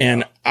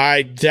 And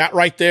that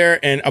right there,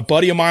 and a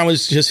buddy of mine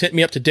was just hitting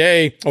me up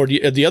today or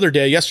the other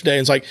day, yesterday,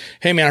 and it's like,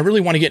 hey man, I really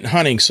want to get in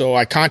hunting. So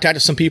I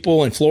contacted some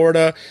people in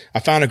Florida. I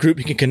found a group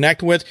you can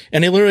connect with,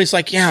 and they literally is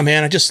like, yeah,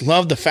 man, I just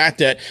love the fact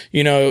that,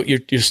 you know, you're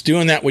just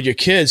doing that with your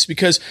kids,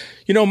 because,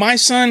 you know, my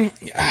son,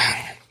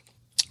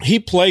 he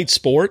played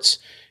sports.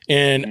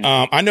 And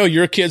I know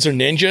your kids are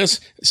ninjas,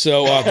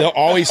 so they'll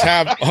always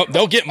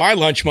they'll get my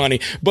lunch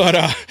money.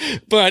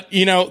 But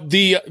you know,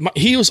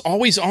 he was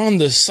always on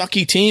the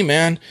sucky team,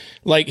 man.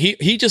 Like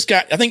he just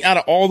got, I think out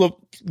of all the,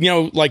 you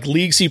know, like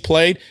leagues he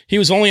played, he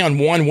was only on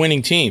one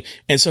winning team.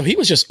 And so he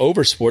was just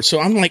over sports.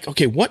 So I'm like,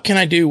 okay, what can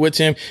I do with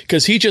him?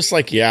 Cause he just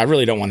like, yeah, I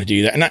really don't want to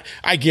do that. And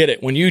I get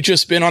it. When you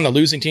just been on the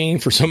losing team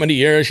for so many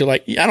years, you're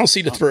like, yeah, I don't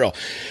see the thrill.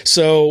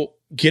 So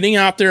getting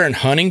out there and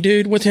hunting,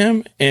 dude, with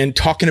him and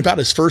talking about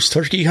his first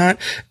turkey hunt.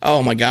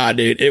 Oh my God,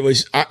 dude. It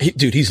was,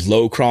 dude, he's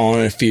low crawling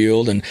in a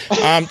field. And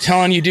I'm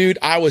telling you, dude,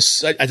 I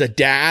was, as a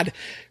dad,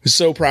 was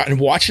so proud, and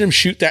watching him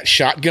shoot that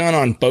shotgun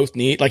on both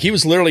knees. Like he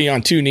was literally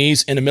on two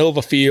knees in the middle of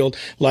a field,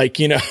 like,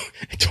 you know,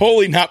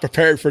 totally not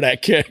prepared for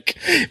that kick,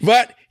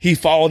 but he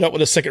followed up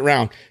with a second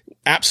round.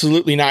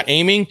 Absolutely not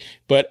aiming,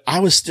 but I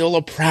was still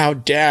a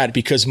proud dad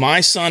because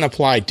my son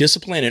applied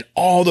discipline and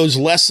all those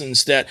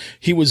lessons that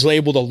he was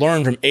able to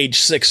learn from age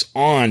 6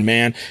 on,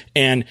 man.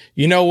 And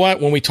you know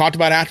what? When we talked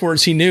about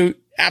afterwards, he knew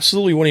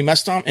absolutely when he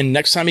messed up, and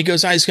next time he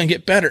goes out, he's going to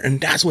get better.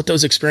 And that's what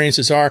those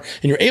experiences are.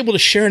 And you're able to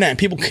share that, and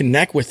people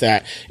connect with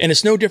that. And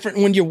it's no different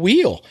when you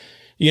wheel.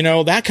 You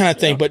know, that kind of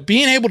thing. Yeah. But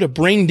being able to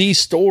bring these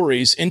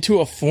stories into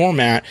a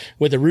format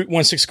with the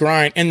Route 16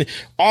 Grind, and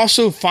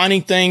also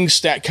finding things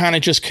that kind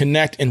of just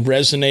connect and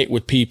resonate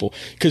with people.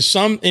 Cause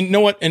and you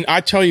know what? And I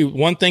tell you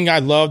one thing I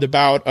loved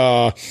about,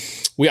 I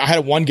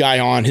had one guy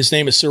on, his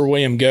name is Sir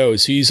William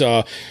Goes.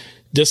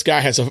 This guy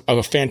has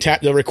a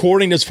fantastic, the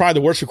recording is probably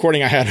the worst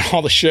recording I had in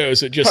all the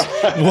shows. It just,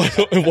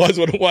 it was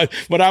what it was.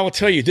 But I will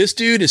tell you, this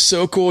dude is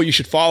so cool. You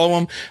should follow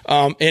him.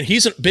 And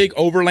he's a big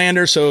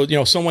overlander. So, you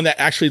know, someone that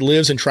actually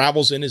lives and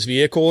travels in his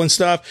vehicle and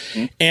stuff.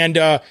 Mm-hmm.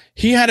 And,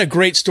 he had a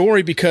great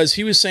story because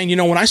he was saying, you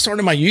know, when I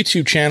started my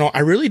YouTube channel, I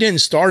really didn't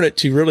start it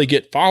to really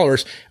get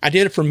followers. I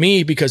did it for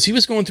me because he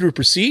was going through a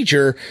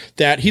procedure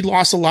that he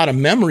lost a lot of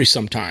memory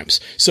sometimes.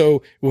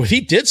 So when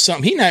he did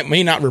something, he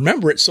may not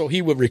remember it. So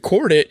he would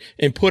record it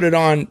and put it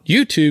on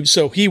YouTube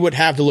so he would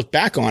have to look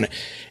back on it.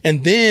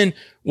 And then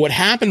what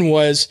happened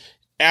was,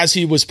 as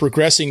he was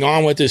progressing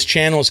on with his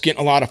channels,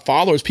 getting a lot of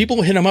followers,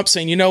 people hit him up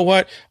saying, you know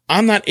what?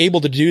 I'm not able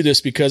to do this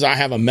because I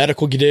have a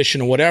medical condition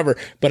or whatever,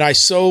 but I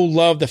so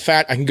love the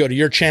fact I can go to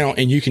your channel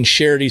and you can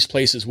share these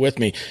places with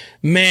me.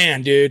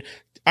 Man, dude.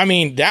 I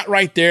mean, that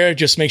right there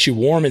just makes you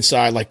warm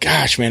inside. Like,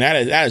 gosh, man,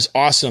 that is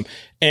awesome.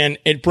 And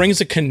it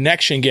brings a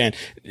connection again.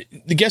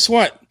 Guess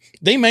what?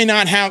 They may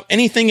not have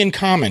anything in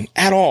common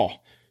at all,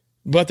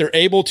 but they're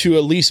able to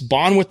at least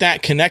bond with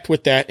that, connect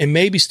with that, and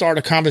maybe start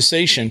a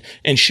conversation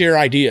and share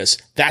ideas.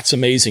 That's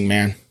amazing,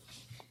 man.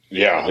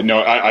 Yeah, no,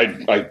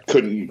 I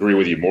couldn't agree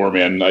with you more,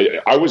 man.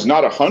 I was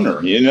not a hunter,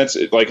 and that's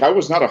like, I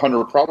was not a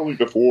hunter probably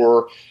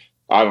before,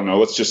 I don't know,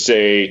 let's just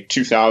say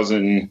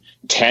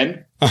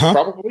 2010,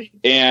 probably.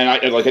 And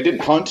I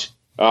didn't hunt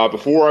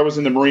before I was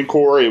in the Marine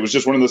Corps. It was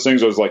just one of those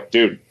things I was like,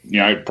 dude, you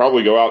know, I'd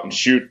probably go out and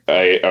shoot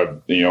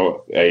a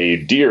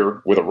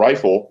deer with a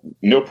rifle,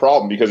 no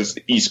problem, because it's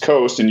the East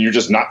Coast and you're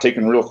just not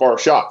taking real far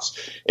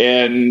shots.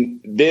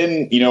 And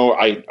then, you know,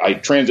 I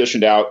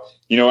transitioned out,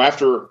 you know,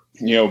 after,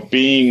 you know,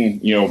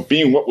 being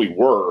what we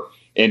were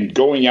and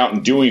going out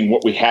and doing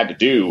what we had to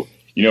do,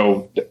 you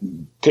know,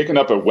 picking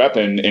up a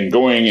weapon and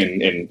going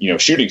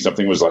and shooting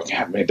something was like,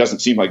 man, it doesn't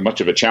seem like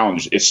much of a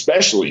challenge,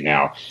 especially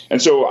now.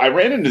 And so I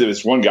ran into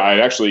this one guy,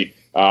 actually,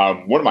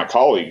 one of my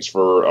colleagues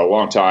for a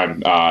long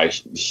time.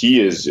 He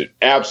is an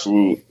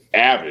absolute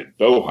avid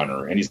bow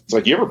hunter, and he's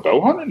like, "You ever bow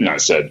hunted?" And I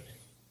said,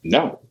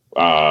 "No,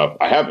 I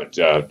haven't.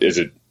 Is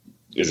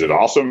it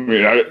awesome?"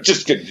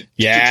 Just to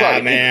try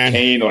to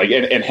entertain, like,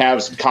 and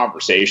have some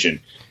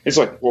conversation. It's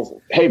like,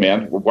 well, hey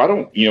man, why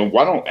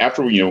don't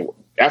after we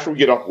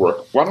get off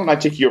work, why don't I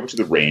take you over to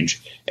the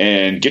range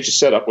and get you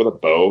set up with a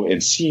bow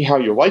and see how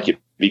you like it?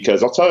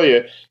 Because I'll tell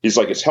you, he's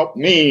like, it's helped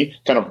me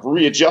kind of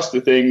readjust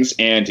to things,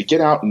 and to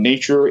get out in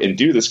nature and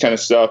do this kind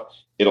of stuff,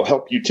 it'll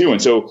help you too.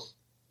 And so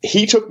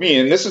he took me,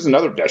 and this is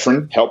another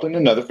veteran helping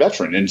another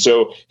veteran. And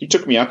so he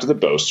took me out to the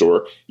bow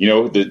store,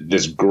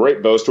 this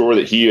great bow store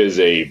that he is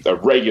a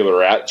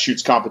regular at,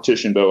 shoots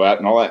competition bow at,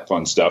 and all that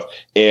fun stuff.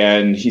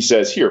 And he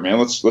says, "Here, man,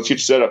 let's get you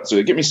set up." So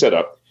they get me set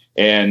up,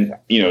 and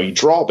you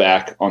draw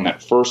back on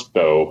that first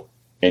bow,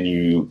 and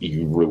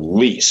you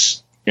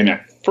release. And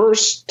that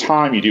first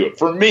time you do it,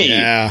 for me,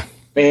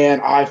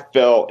 man, I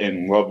fell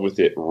in love with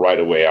it right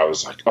away. I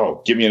was like,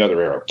 "Oh, give me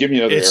another arrow. Give me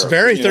another arrow." It's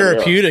very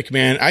therapeutic,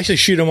 man. I used to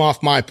shoot them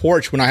off my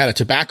porch when I had a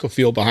tobacco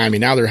field behind me.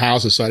 Now they're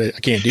houses, so I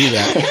can't do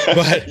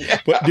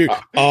that. But dude,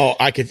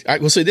 I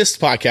will say this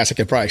podcast, I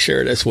could probably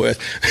share this with.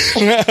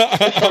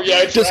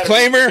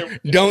 Disclaimer,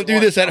 don't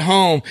do this at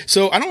home.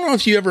 So I don't know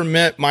if you ever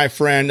met my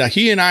friend.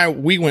 He and I,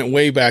 we went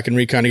way back in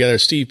recon together.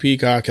 Steve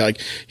Peacock, a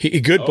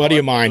good buddy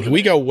of mine.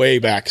 We go way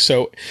back.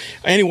 So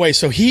anyway,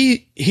 so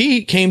he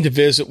came to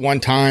visit one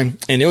time,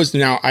 and it was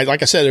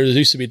like I said, there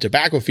used to be a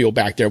tobacco field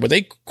back there, but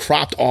they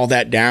cropped all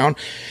that down.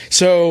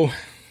 So,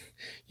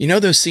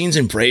 those scenes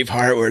in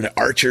Braveheart where the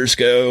archers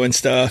go and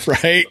stuff,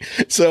 right?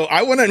 So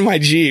I went in my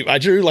Jeep. I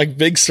drew like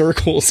big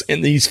circles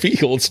in these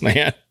fields,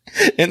 man.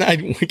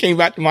 And we came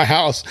back to my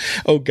house.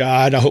 Oh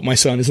God, I hope my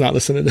son is not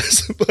listening to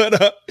this,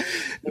 but,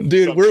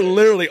 dude, we're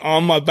literally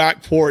on my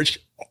back porch,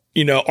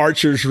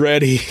 archers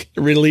ready,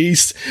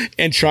 released,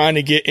 and trying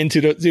to get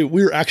into dude,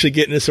 we were actually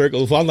getting the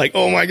circles. I'm like,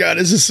 oh my God,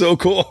 this is so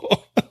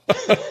cool.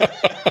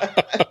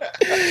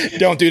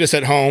 Don't do this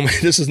at home.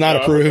 This is not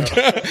approved.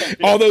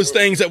 All those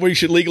things that we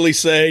should legally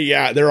say,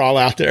 they're all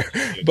out there.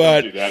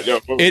 But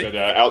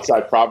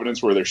outside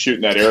Providence, where they're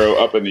shooting that arrow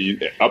up in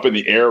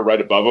the air right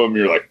above them,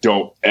 you're like,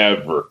 don't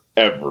ever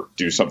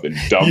do something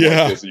dumb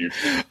like this to your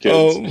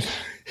kids.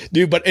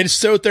 Dude, but it's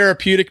so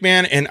therapeutic,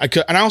 man. And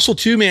also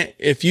too, man,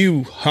 if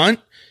you hunt.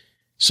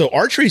 So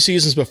archery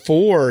seasons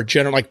before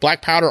like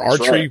black powder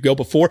archery go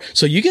before.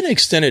 So you get an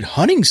extended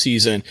hunting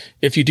season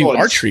if you do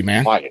archery,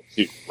 man.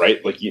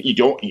 Right? Like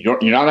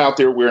you're not out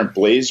there wearing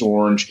blaze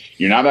orange.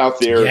 You're not out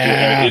there.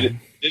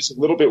 It's a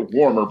little bit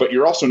warmer, but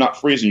you're also not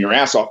freezing your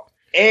ass off.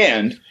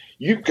 And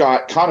you've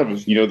got kind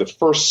of, the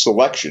first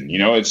selection,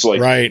 it's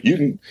like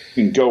you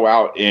can go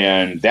out,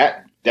 and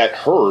that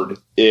herd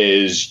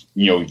is,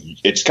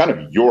 it's kind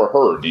of your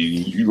herd.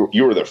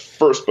 You were the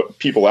first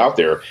people out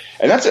there.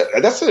 And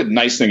that's a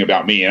nice thing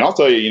about me. And I'll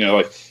tell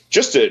you,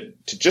 just to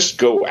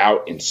go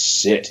out and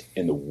sit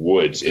in the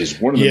woods is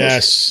one of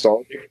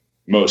the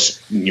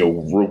most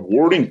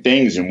rewarding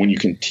things. And when you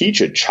can teach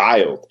a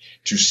child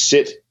to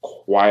sit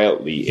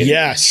quietly and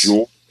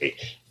enjoy,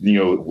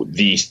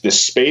 the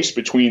space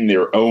between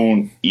their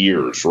own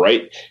ears,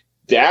 right?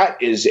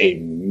 That is a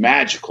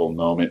magical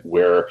moment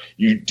where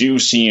you do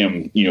see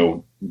them,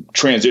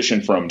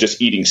 transition from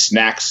just eating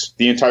snacks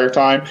the entire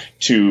time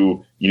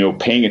to,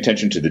 paying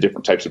attention to the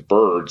different types of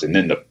birds, and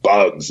then the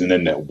bugs, and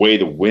then the way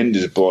the wind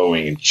is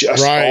blowing, and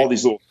just all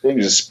these little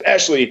things,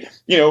 especially,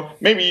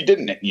 maybe you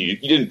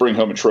didn't bring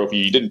home a trophy.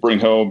 You didn't bring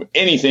home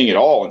anything at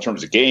all in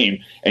terms of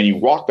game. And you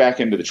walk back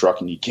into the truck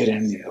and you get in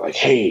and you're like,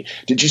 "Hey,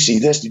 did you see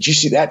this? Did you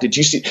see that? Did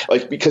you see,"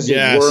 because you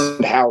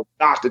learned how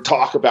not to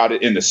talk about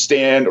it in the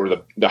stand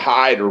or the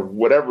hide or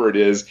whatever it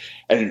is.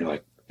 And you're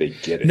like, they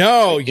get it.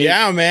 No,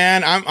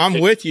 man. I'm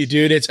with you,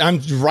 dude.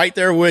 I'm right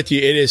there with you.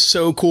 It is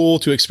so cool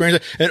to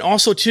experience it. And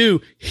also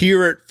to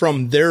hear it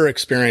from their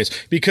experience,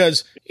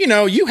 because,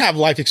 you have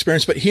life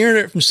experience, but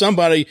hearing it from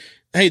somebody,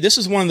 hey, this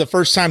is one of the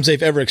first times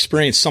they've ever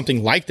experienced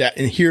something like that,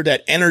 and hear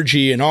that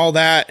energy and all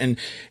that. And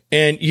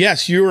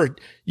yes, you're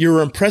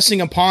impressing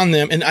upon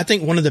them. And I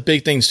think one of the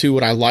big things too,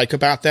 what I like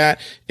about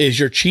that is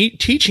you're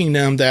teaching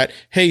them that,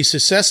 hey,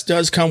 success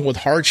does come with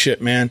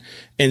hardship, man.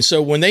 And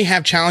so when they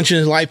have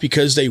challenges in life,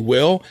 because they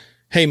will,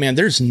 hey man,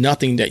 there's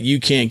nothing that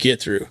you can't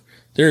get through.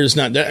 There's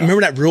not. I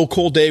remember that real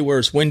cold day where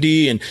it's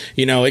windy and,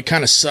 it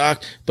kind of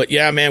sucked. But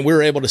yeah, man, we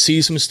were able to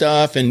see some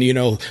stuff. And,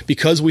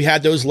 because we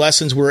had those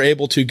lessons, we were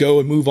able to go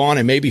and move on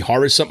and maybe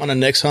harvest something on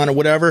the next hunt or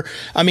whatever.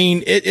 I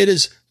mean, it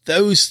is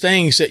those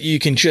things that you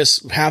can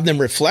just have them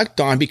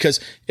reflect on, because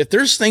if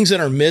there's things that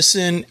are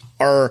missing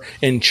or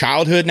in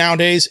childhood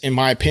nowadays, in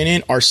my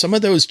opinion, are some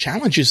of those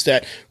challenges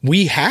that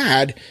we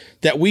had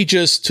that we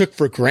just took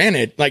for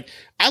granted. Like,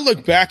 I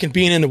look back and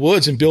being in the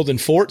woods and building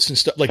forts and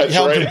stuff, like,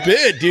 hell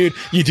forbid, dude,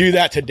 you do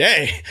that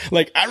today.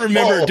 Like, I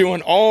remember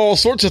doing all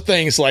sorts of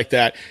things like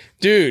that.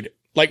 Dude,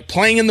 like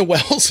playing in the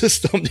well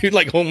system, dude.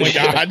 Like, oh my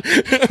God.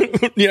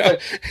 Yeah.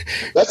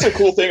 That's the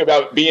cool thing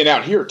about being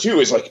out here too,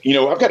 is like,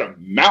 I've got a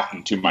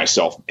mountain to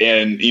myself,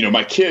 and,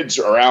 my kids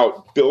are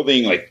out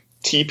building like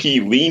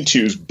TP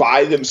lean-tos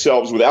by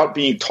themselves without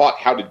being taught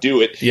how to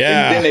do it.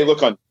 Yeah. And then they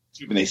look on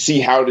YouTube and they see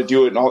how to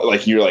do it. And all,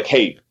 like, you're like,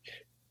 hey,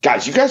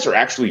 guys, you guys are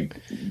actually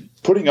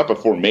putting up a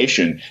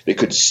formation that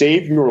could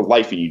save your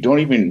life, and you don't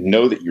even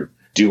know that you're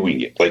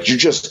doing it. Like, you're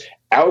just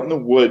out in the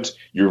woods,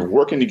 you're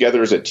working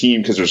together as a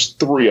team, because there's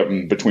 3 of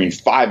them between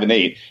 5 and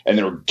 8, and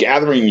they're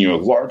gathering,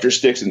 larger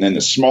sticks and then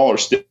the smaller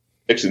sticks,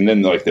 and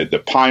then like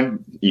the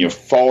pine,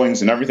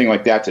 fallings and everything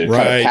like that to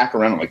kind of pack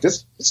around. I'm like,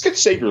 this could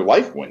save your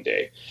life one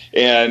day.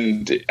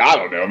 And I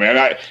don't know,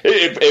 man.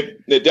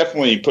 It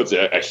definitely puts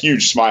a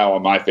huge smile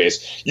on my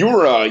face. You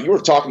were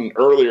talking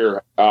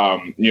earlier,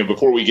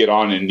 before we get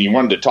on, and you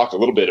wanted to talk a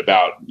little bit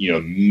about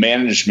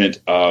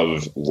management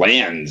of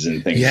lands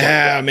and things. Yeah, like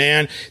that.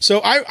 Man. So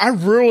I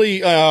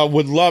really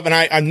would love, and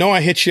I know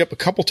I hit you up a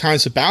couple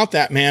times about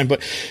that, man.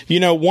 But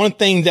one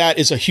thing that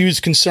is a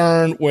huge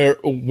concern,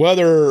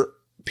 whether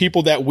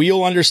people that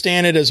will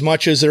understand it as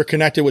much as they're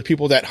connected with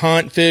people that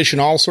hunt, fish, and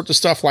all sorts of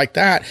stuff like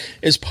that,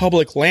 is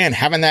public land,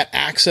 having that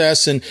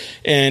access and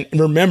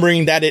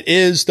remembering that it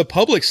is the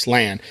public's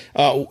land.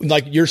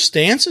 Like your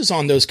stances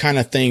on those kind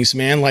of things,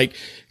 man, like,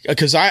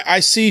 because I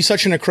see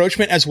such an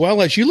encroachment, as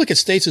well as you look at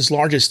states as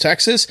large as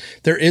Texas,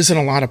 there isn't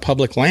a lot of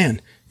public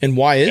land. And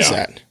why is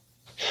that?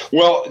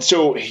 Well,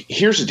 so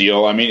here's the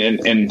deal. I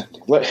mean, and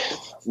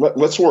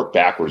let's work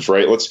backwards,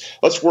 right?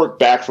 Let's work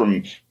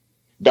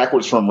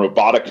backwards from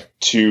robotic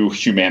to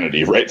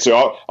humanity, right?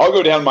 So I'll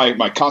go down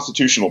my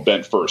constitutional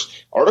bent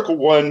first. Article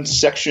 1,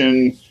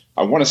 section,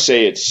 I want to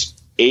say it's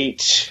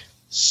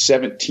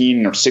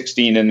 817 or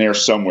 16 in there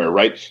somewhere,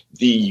 right?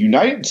 The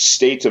United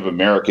States of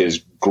America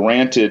is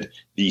granted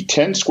the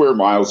 10 square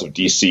miles of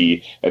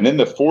D.C. and then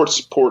the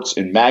forts, ports,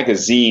 and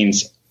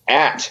magazines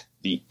at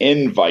the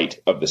invite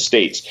of the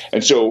states.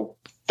 And so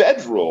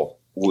federal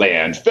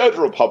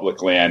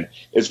public land,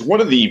 is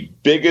one of the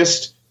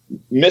biggest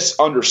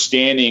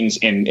misunderstandings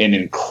and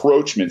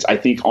encroachments, I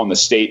think, on the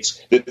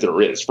states that there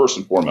is, first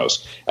and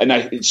foremost.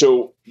 And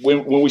so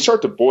when we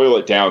start to boil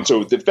it down,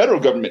 so the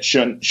federal government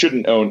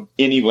shouldn't own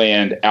any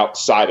land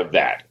outside of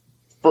that.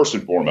 First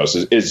and foremost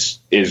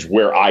is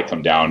where I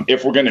come down.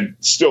 If we're going to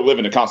still live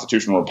in a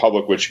constitutional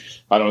republic,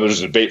 which I don't know,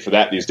 there's a debate for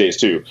that these days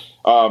too.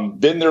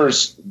 Then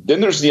there's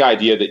the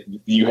idea that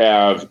you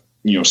have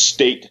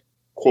state,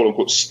 quote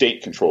unquote,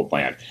 state controlled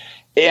land.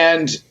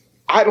 And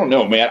I don't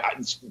know, man,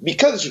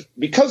 because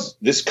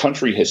this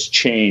country has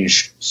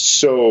changed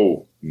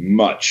so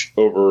much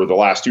over the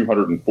last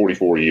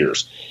 244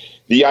 years.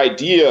 The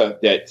idea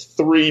that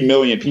 3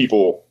 million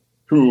people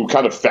who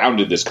kind of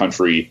founded this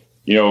country,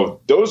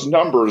 those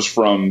numbers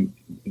from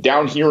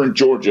down here in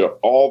Georgia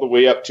all the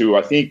way up to,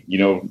 I think,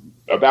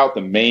 about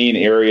the Maine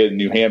area,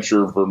 New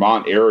Hampshire,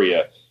 Vermont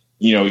area,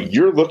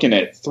 you're looking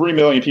at 3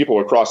 million people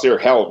across there.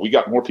 Hell, we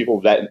got more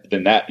people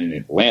than that in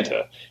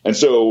Atlanta. And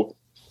so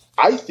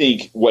I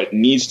think what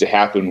needs to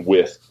happen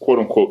with quote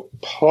unquote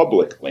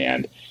public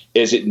land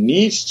is it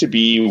needs to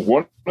be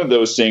one of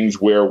those things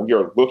where we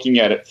are looking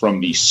at it from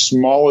the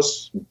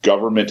smallest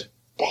government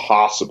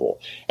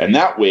possible. And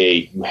that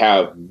way you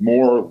have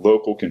more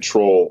local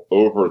control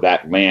over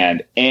that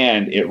land,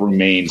 and it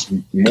remains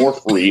more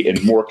free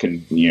and more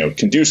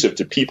conducive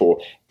to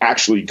people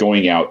actually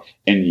going out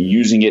and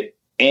using it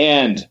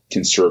and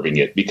conserving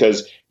it,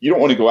 because you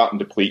don't want to go out and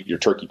deplete your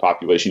turkey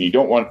population. You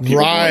don't want people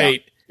going out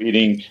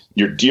eating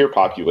your deer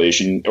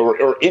population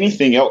or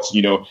anything else.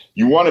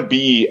 You want to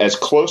be as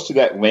close to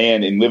that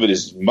land and live it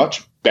as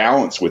much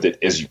balance with it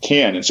as you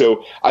can. And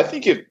so I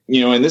think if,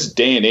 in this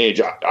day and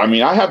age, I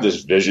mean, I have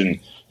this vision,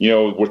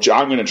 which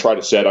I'm going to try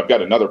to set. I've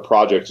got another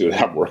project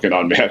that I'm working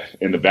on, man,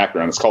 in the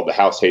background. It's called the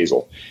House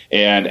Hazel.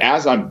 And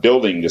as I'm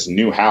building this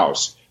new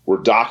house, we're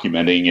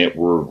documenting it.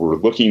 We're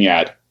looking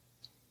at,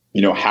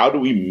 how do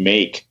we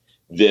make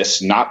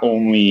this not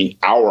only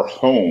our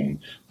home,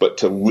 but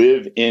to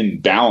live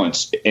in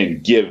balance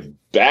and give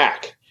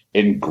back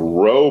and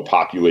grow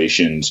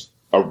populations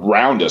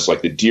around us,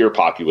 like the deer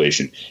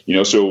population.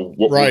 So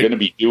what we're going to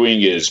be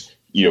doing is,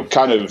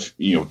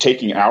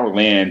 taking our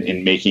land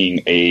and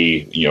making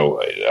a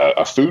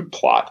food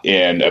plot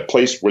and a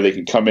place where they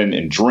can come in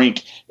and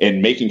drink,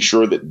 and making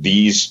sure that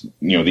these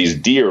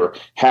deer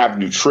have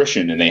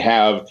nutrition and they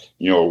have,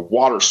 a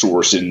water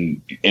source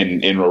and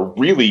are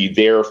really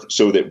there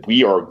so that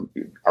we are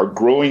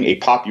growing a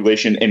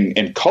population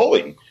and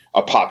culling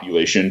a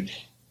population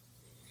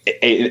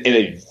in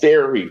a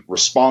very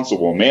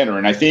responsible manner.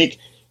 And I think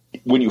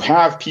when you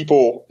have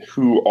people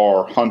who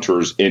are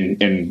hunters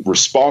and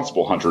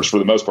responsible hunters for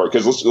the most part,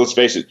 because let's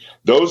face it,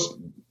 those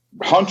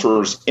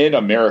hunters in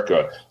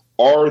America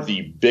are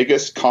the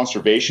biggest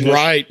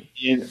conservationists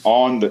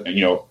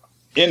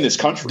in this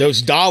country.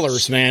 Those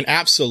dollars, man.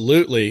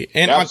 Absolutely.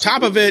 And on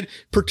top of it,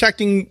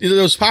 protecting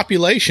those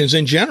populations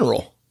in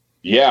general.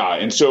 Yeah.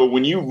 And so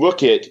when you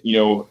look at,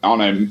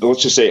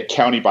 let's just say a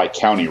county by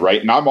county, right?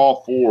 And I'm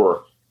all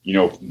for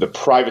the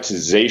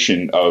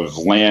privatization of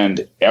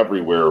land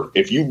everywhere,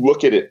 if you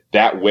look at it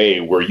that way,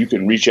 where you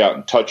can reach out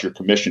and touch your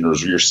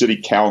commissioners or your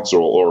city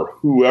council or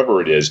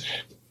whoever it is,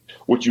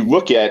 what you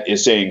look at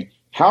is saying,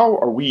 how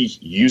are we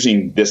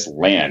using this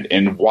land,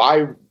 and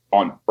why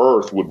on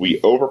earth would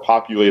we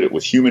overpopulate it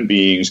with human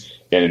beings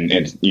and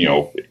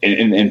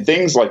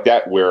things like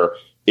that, where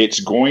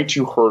it's going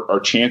to hurt our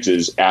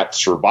chances at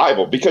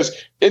survival? Because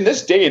in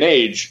this day and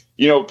age,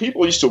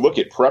 people used to look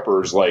at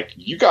preppers like,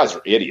 you guys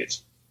are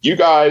idiots. You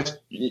guys,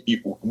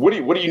 what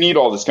do you need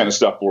all this kind of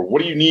stuff for?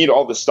 What do you need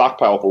all this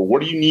stockpile for?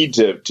 What do you need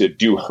to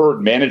do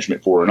herd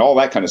management for, and all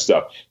that kind of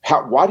stuff?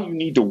 Why do you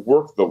need to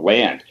work the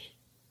land?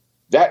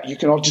 That you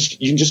can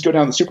just go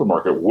down to the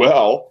supermarket.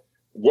 Well,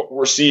 what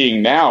we're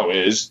seeing now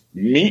is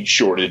meat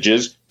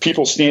shortages,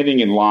 people standing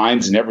in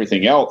lines and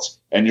everything else.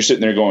 And you're sitting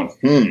there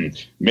going,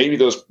 maybe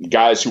those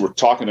guys who were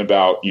talking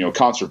about,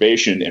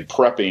 conservation and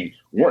prepping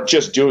weren't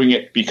just doing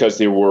it because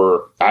they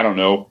were, I don't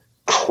know,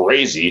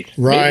 crazy.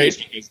 Right. Maybe it's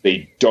because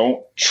they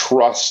don't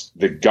trust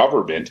the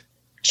government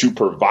to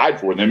provide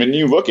for them. And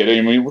you look at it,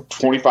 I mean, we're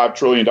 $25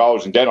 trillion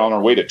in debt, on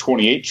our way to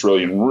 $28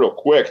 trillion real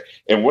quick.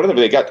 And what have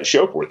they got to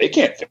show for it? They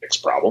can't fix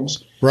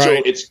problems. Right. So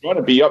it's going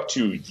to be up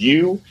to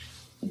you,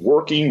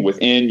 working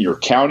within your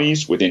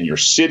counties, within your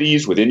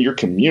cities, within your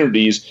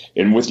communities,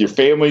 and with your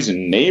families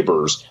and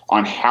neighbors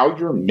on how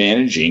you're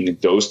managing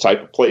those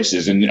type of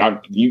places. And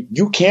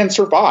you can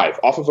survive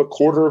off of a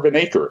quarter of an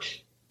acre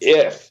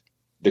if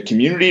the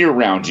community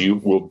around you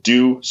will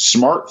do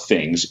smart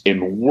things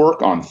and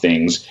work on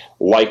things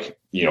like,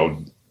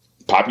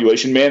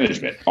 population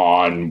management,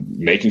 on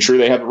making sure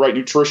they have the right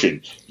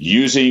nutrition,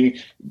 using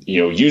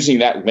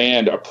that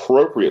land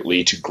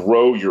appropriately to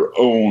grow your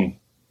own,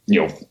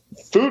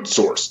 food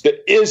source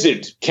that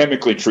isn't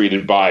chemically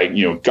treated by,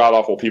 god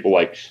awful people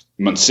like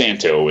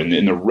Monsanto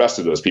and the rest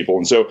of those people.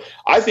 And so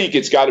I think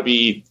it's got to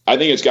be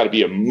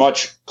a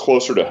much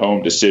closer to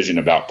home decision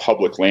about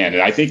public land.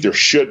 And I think there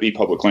should be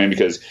public land,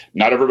 because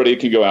not everybody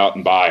can go out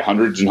and buy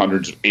hundreds and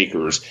hundreds of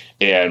acres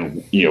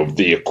and,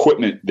 the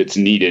equipment that's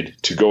needed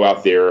to go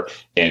out there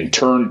and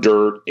turn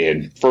dirt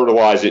and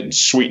fertilize it and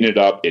sweeten it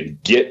up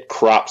and get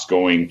crops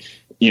going.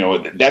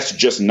 That's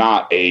just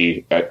not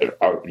a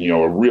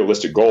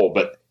realistic goal.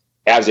 But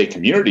as a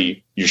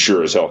community, you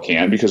sure as hell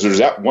can, because there's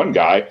that one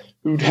guy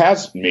who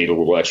has made a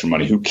little extra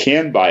money, who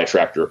can buy a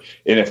tractor.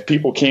 And if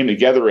people came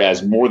together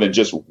as more than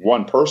just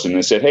one person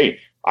and said, hey,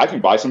 I can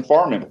buy some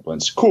farm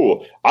implements.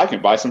 Cool. I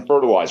can buy some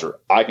fertilizer.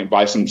 I can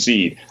buy some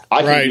seed.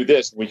 I can do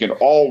this. We can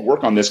all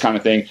work on this kind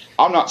of thing.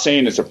 I'm not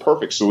saying it's a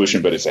perfect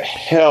solution, but it's a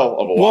hell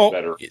of a lot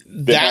better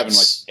than having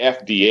like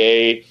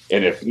FDA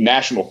and a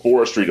National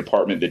Forestry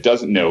Department that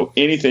doesn't know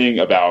anything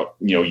about,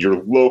 your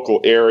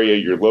local area,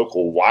 your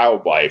local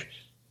wildlife.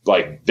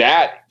 Like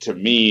that, to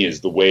me, is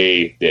the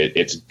way that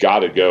it's got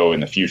to go in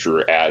the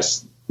future.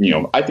 As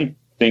I think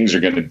things are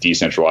going to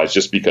decentralize,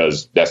 just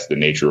because that's the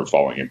nature of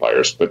falling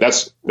empires. But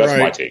that's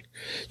my take.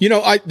 You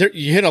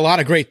hit a lot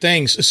of great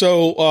things.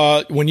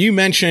 So when you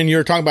mentioned,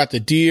 you're talking about the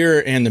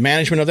deer and the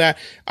management of that,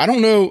 I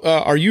don't know,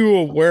 are you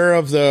aware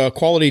of the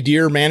Quality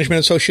Deer Management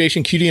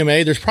Association,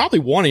 QDMA? There's probably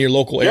one in your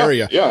local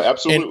area. Yeah,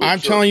 absolutely. And I'm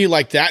telling you,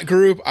 like that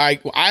group, they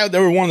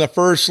were one of the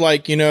first,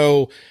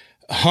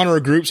 hunter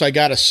groups I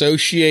got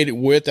associated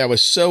with. I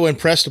was so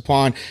impressed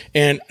upon.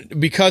 And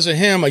because of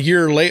him, a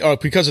year later,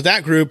 because of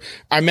that group,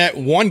 I met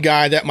one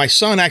guy that my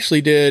son actually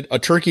did a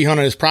turkey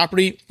hunt on his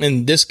property.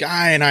 And this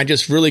guy and I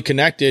just really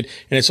connected,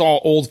 and it's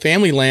all old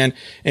family land.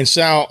 And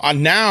so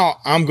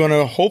now I'm going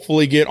to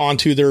hopefully get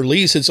onto their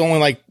lease. It's only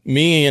like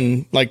me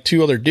and like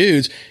two other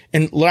dudes.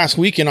 And last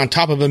weekend, on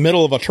top of the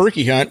middle of a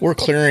turkey hunt, we're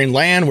clearing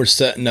land, we're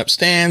setting up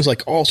stands,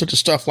 like all sorts of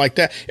stuff like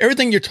that.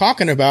 Everything you're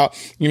talking about,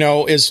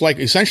 is like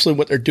essentially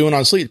what they're doing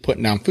on Sleep,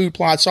 putting down food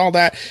plots, all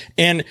that.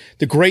 And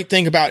the great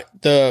thing about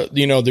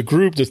the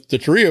group, the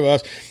three of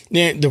us,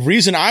 the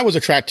reason I was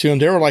attracted to them,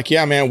 they were like,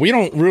 yeah, man, we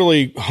don't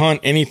really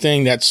hunt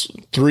anything that's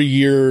 3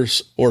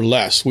 years or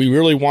less. We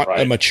really want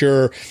a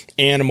mature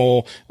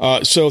animal.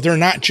 So they're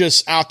not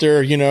just out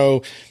there,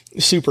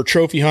 super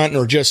trophy hunting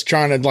or just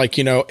trying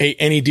to hey,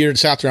 any deer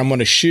that's out there, I'm going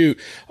to shoot.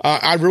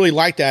 I really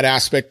like that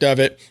aspect of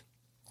it.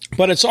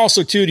 But it's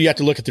also too, you have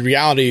to look at the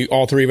reality.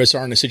 All three of us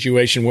are in a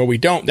situation where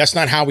that's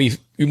not how we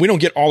don't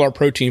get all our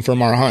protein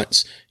from our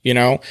hunts,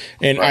 and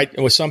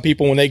with some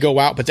people when they go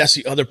out, but that's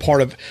the other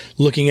part of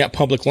looking at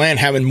public land,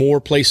 having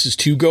more places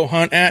to go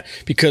hunt at,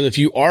 because if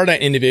you are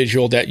that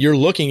individual that you're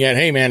looking at,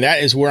 hey man,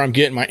 that is where I'm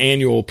getting my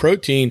annual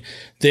protein,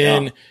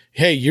 then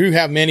hey, you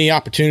have many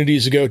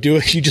opportunities to go do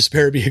it. You just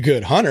better be a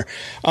good hunter.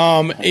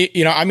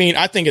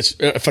 I think it's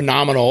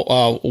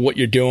phenomenal, what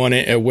you're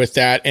doing with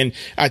that. And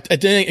I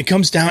think it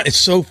comes down, it's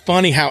so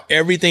funny how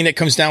everything that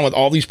comes down with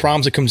all these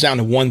problems, it comes down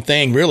to one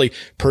thing, really,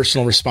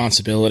 personal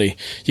responsibility.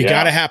 You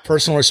got to have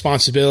personal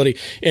responsibility.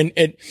 And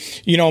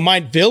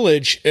my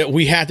village,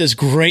 we had this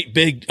great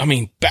big,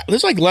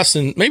 there's like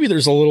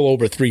there's a little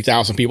over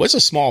 3,000 people. It's a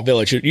small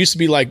village. It used to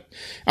be like,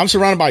 I'm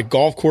surrounded by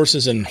golf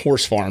courses and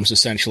horse farms,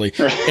 essentially.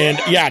 And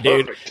yeah,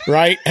 dude. Perfect.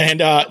 Right.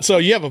 And so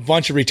you have a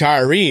bunch of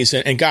retirees,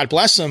 and God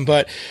bless them.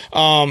 But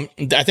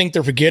I think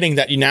they're forgetting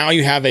that now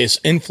you have an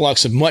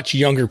influx of much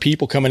younger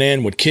people coming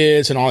in with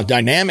kids, and all the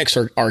dynamics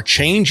are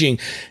changing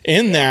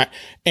in that.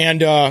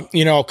 And,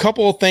 a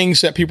couple of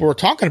things that people were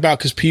talking about,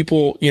 because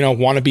people,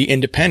 want to be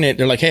independent.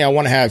 They're like, hey, I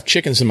want to have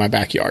chickens in my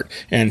backyard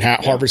and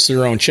harvest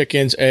their own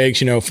chickens, eggs,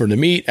 for the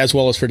meat as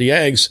well as for the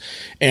eggs.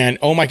 And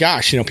oh my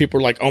gosh, people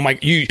are like, oh my,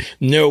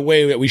 no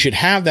way that we should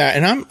have that.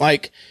 And I'm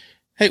like,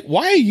 hey,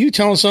 why are you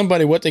telling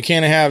somebody what they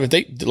can't have?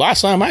 If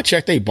last time I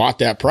checked, they bought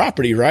that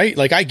property, right?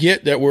 Like, I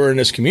get that we're in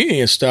this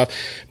community and stuff,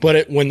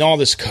 but when all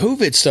this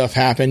COVID stuff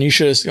happened, you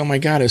should have, oh my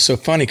God, it's so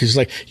funny. Cause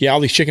like, all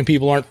these chicken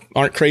people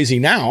aren't crazy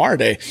now, are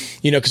they?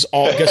 Cause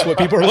guess what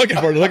people are looking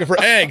for? They're looking for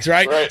eggs,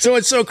 right? So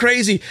it's so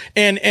crazy.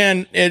 And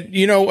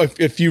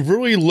if you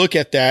really look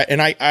at that,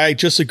 and I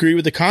just agree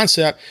with the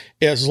concept,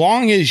 as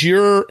long as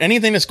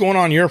anything that's going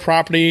on your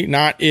property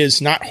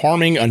is not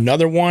harming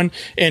another one,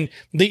 and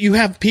that you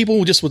have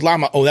people just with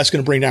llama, that's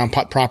going to bring down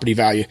property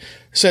value.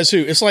 Says who?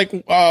 It's like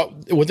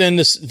within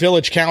this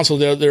village council,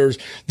 there's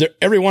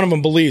every one of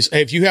them believes,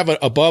 hey, if you have an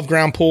above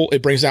ground pool,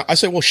 it brings down. I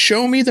said, well,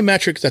 show me the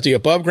metrics that the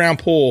above ground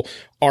pool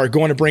are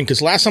going to bring.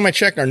 Because last time I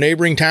checked, our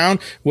neighboring town,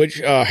 which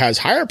has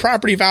higher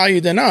property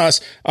value than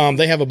us,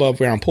 they have above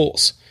ground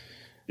pools.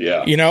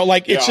 Yeah.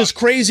 It's just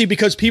crazy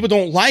because people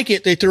don't like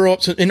it. They throw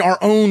up in our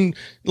own,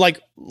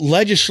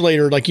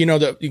 legislator,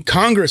 the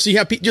Congress, you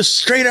have just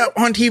straight up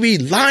on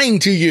TV lying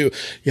to you.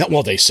 Yeah.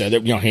 Well, they said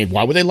that, hey,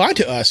 why would they lie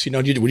to us?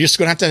 We're just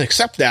going to have to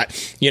accept that,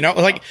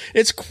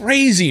 it's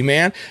crazy,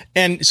 man.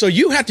 And so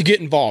you have to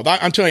get involved.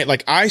 I'm telling you,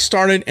 I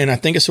started, and I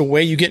think it's a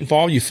way you get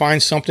involved. You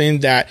find something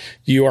that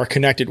you are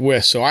connected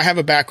with. So I have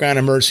a background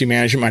in emergency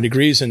management. My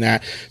degree's in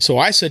that. So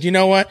I said, you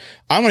know what?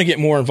 I'm going to get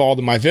more involved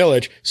in my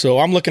village. So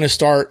I'm looking to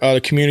start a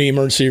community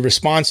emergency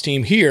response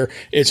team here.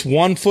 It's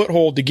one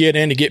foothold to get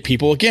in, to get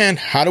people. Again,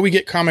 how do we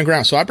get common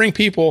ground? So I bring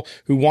people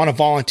who want to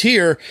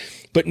volunteer,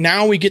 but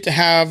now we get to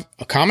have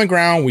a common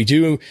ground. We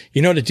do,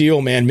 the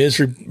deal, man.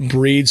 Misery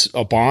breeds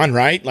a bond,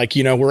 right?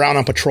 We're out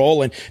on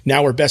patrol, and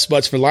now we're best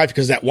buds for life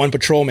because that one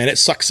patrol, man, it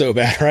sucks so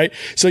bad, right?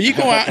 So you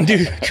go out and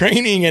do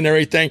training and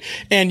everything,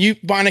 and you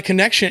find a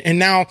connection. And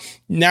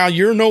now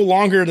you're no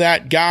longer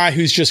that guy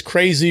who's just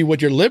crazy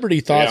with your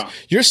liberty thoughts. Yeah.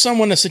 You're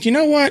someone that said, you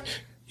know what?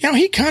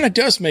 He kind of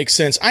does make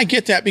sense. I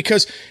get that,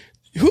 because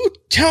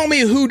tell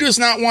me who does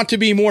not want to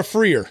be more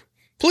freer?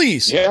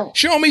 Please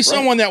show me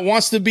someone that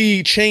wants to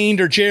be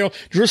chained or jailed.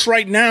 Just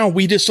right now,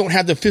 we just don't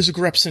have the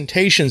physical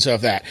representations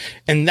of that.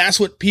 And that's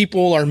what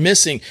people are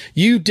missing.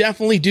 You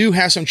definitely do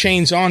have some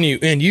chains on you,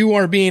 and you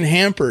are being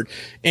hampered.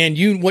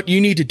 And what you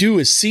need to do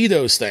is see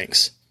those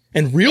things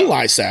and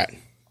realize that.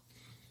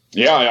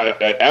 Yeah,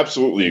 I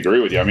absolutely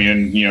agree with you. I mean,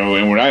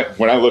 and when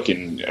I look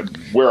in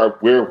where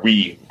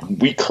we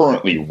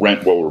currently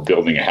rent while we're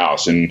building a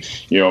house, and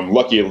I'm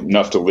lucky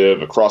enough to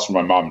live across from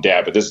my mom and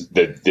dad, but this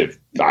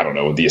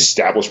the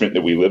establishment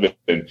that we live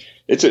in,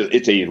 it's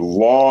a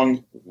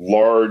long,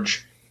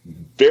 large,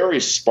 very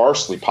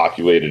sparsely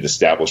populated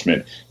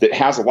establishment that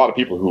has a lot of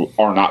people who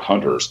are not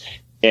hunters.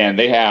 And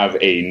they have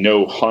a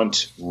no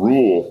hunt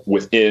rule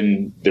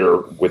within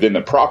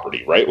the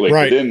property, right?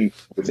 Within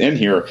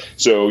here.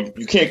 So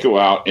you can't go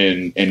out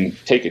and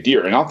take a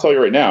deer. And I'll tell you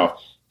right now,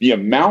 the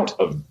amount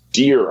of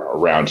deer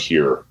around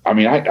here, I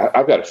mean,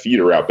 I've got a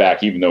feeder out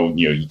back, even though,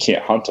 you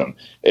can't hunt them.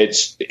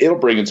 It'll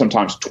bring in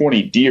sometimes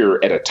 20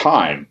 deer at a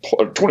time,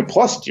 20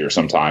 plus deer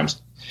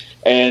sometimes.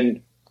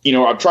 And,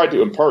 I've tried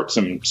to impart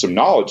some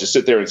knowledge, to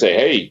sit there and say,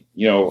 hey,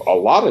 a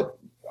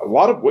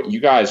lot of what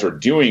you guys are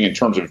doing in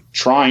terms of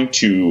trying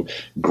to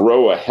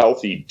grow a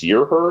healthy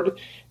deer herd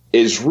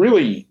is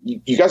really,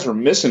 you guys are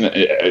missing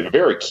a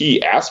very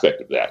key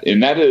aspect of that.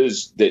 And that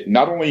is that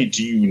not only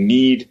do you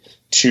need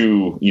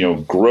to,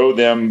 grow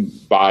them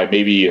by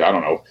maybe, I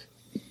don't know,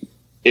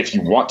 if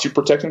you want to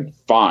protect them,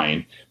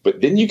 fine.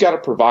 But then you got to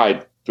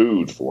provide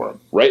food for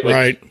them, right?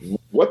 Right.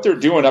 What they're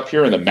doing up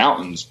here in the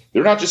mountains,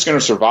 they're not just going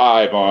to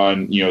survive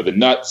on, the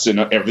nuts and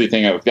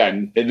everything like that.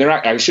 And they're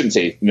not, I shouldn't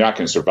say they're not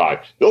going to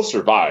survive. They'll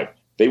survive.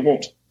 They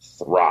won't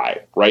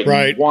thrive, right?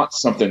 Right. You want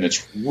something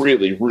that's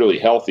really, really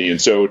healthy.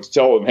 And so to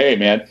tell them, hey,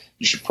 man,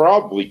 you should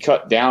probably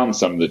cut down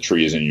some of the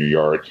trees in your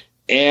yard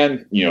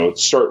and,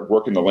 start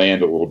working the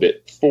land a little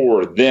bit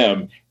for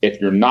them. If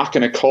you're not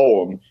going to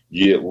cull them,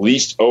 you at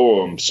least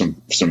owe them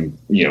some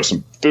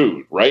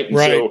food, right? And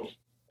right. So,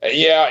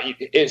 yeah,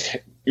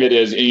 it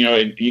is.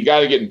 You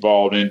got to get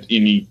involved, and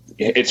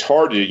it's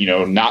hard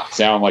to not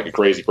sound like a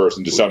crazy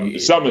person to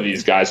some of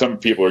these guys. Some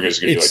people are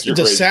just going to be like, "You're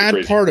the crazy." Sad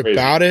crazy, part crazy.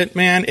 about it,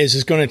 man, is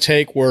it's going to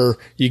take where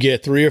you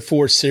get 3 or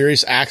 4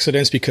 serious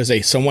accidents because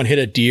someone hit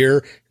a deer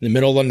in the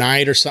middle of the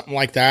night or something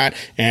like that,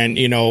 and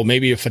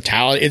maybe a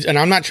fatality. And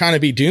I'm not trying to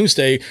be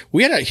doomsday.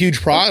 We had a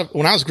huge problem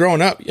when I was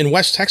growing up in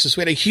West Texas.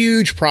 We had a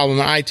huge problem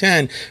on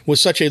I-10 with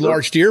such a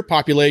large deer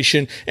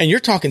population, and you're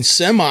talking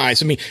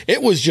semis. I mean,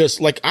 it was just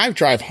like I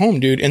drive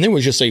home, dude, and there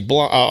was just a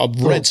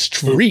red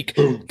streak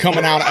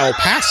coming out of El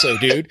Paso,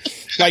 dude.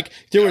 Like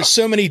there were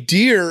so many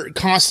deer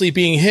constantly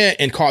being hit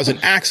and causing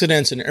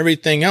accidents and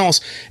everything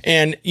else.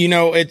 And,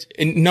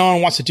 and no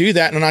one wants to do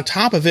that. And on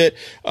top of it,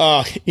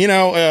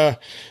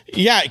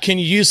 yeah, can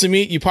you use the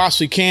meat? You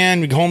possibly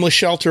can, homeless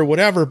shelter,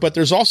 whatever. But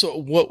there's also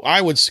what I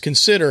would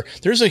consider,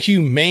 there's a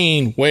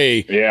humane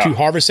way to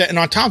harvest that. And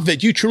on top of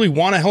it, you truly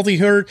want a healthy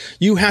herd,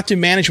 you have to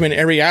manage them in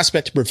every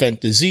aspect to prevent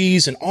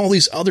disease and all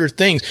these other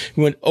things.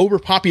 When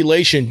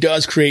overpopulation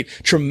does create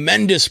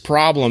tremendous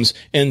problems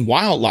in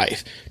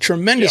wildlife,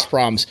 tremendous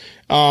problems.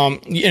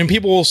 And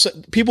people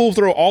will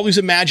throw all these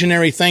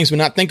imaginary things but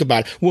not think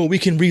about it. Well, we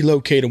can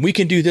relocate them. We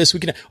can do this.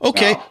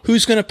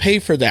 Who's going to pay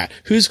for that?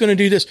 Who's going to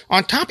do this?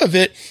 On top of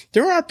it,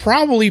 there are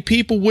probably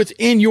people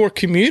within your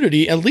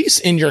community, at least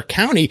in your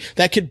county,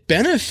 that could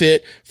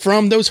benefit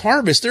from those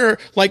harvests. They're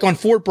like on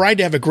Fort Bragg,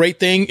 they have a great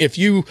thing. If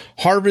you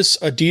harvest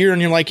a deer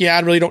and you're like, yeah, I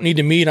really don't need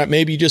the meat.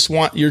 Maybe you just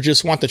want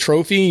the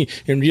trophy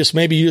and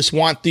maybe you just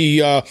want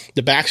the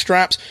back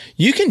straps.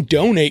 You can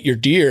donate your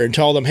deer and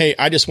tell them, hey,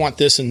 I just want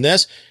this and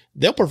this.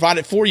 They'll provide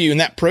it for you,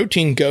 and that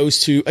protein goes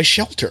to a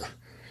shelter.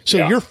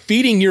 So you're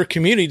feeding your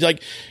community.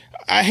 Like,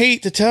 I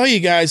hate to tell you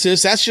guys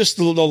this, that's just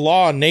the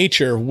law of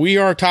nature. We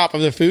are top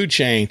of the food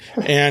chain.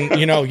 And,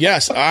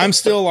 yes, I'm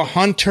still a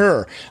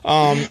hunter.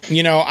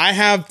 I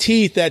have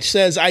teeth that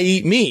says I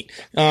eat meat.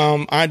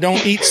 I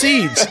don't eat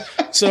seeds.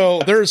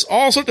 So there's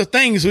all sorts of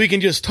things we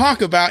can just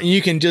talk about, and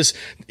you can just,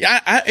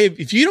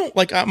 if you don't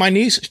like, my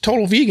niece is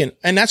total vegan,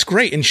 and that's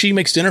great. And she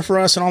makes dinner for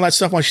us and all that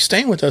stuff while she's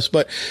staying with us.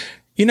 But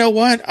you know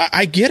what?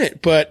 I get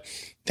it, but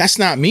that's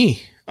not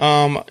me.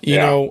 The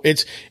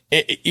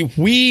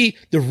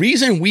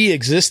reason we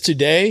exist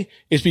today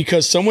is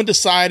because someone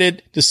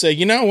decided to say,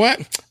 you know what?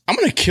 I'm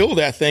going to kill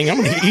that thing. I'm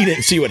going to eat it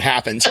and see what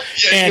happens.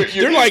 And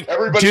they're like,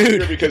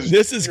 dude,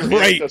 this is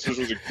great. This was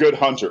a good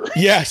hunter.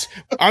 Yes.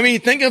 I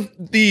mean, think of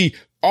you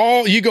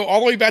go all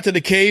the way back to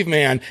the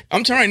caveman.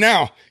 I'm telling you right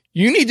now,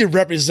 you need to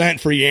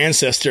represent for your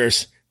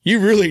ancestors. You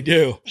really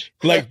do.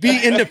 Like,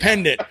 be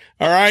independent.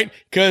 All right.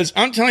 Cause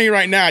I'm telling you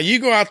right now, you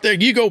go out there,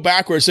 you go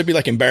backwards, it'd be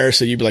like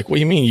embarrassing. You'd be like, what do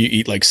you mean you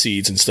eat like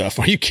seeds and stuff?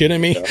 Are you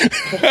kidding me?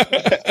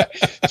 Yeah.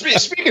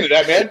 Speaking of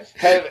that, man,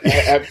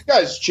 have you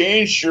guys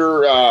changed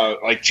your,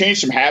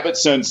 changed some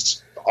habits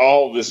since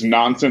all this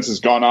nonsense has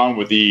gone on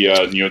with the,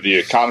 the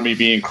economy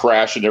being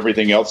crashed and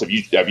everything else? Have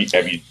you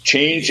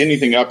changed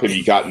anything up? Have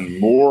you gotten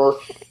more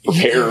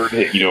prepared?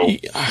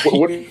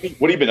 What have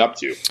you been up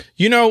to?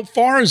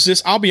 Far as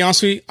this, I'll be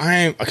honest with you,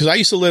 because I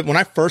used to live, when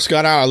I first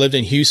got out, I lived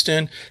in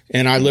Houston,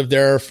 and I lived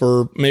there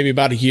for maybe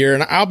about a year.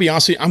 And I'll be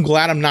honest with you, I'm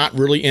glad I'm not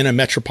really in a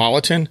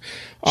metropolitan,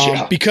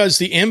 because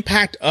the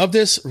impact of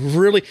this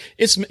really,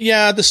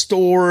 the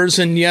stores,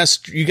 and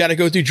yes, you got to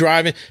go through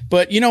driving.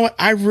 But you know what?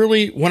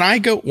 When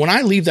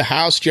I leave the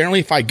house,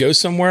 generally, if I go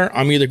somewhere,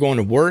 I'm either going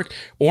to work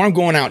or I'm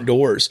going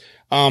outdoors.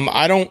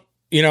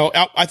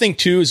 I think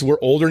too is we're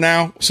older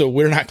now, so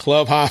we're not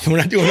club hopping. We're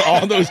not doing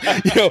all those,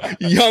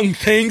 young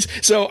things.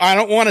 So I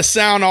don't want to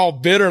sound all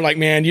bitter like,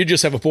 man, you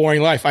just have a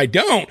boring life. I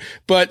don't,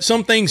 but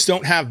some things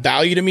don't have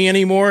value to me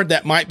anymore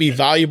that might be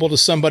valuable to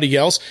somebody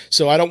else.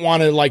 So I don't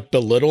want to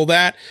belittle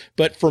that.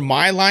 But for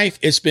my life,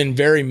 it's been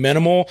very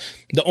minimal.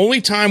 The only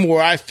time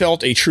where I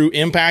felt a true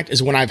impact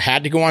is when I've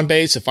had to go on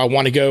base. If I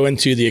want to go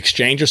into the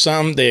exchange or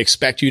something, they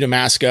expect you to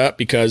mask up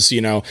because,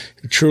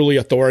 truly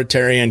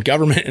authoritarian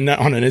government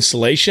on an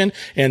installation,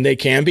 and they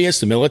can be, it's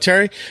the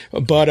military.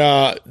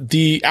 But,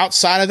 the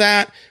outside of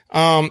that,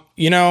 I'm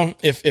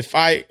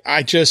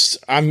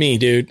me,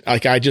 dude.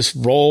 Like, I just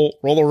roll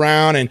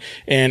around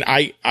and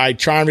I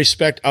try and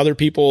respect other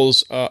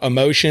people's,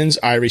 emotions.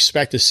 I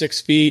respect the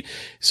 6 feet.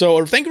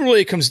 So I think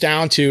really it comes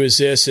down to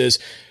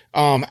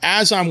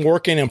as I'm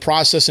working and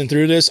processing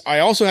through this, I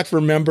also have to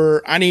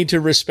remember I need to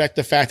respect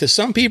the fact that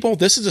some people,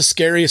 this is the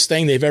scariest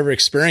thing they've ever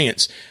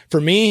experienced.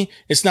 For me,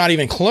 it's not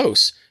even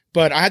close.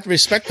 But I have to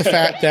respect the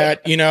fact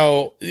that,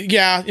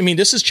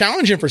 this is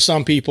challenging for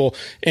some people.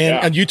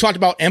 And you talked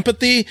about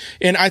empathy,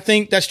 and I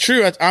think that's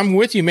true. I'm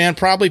with you, man.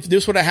 Probably if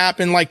this would have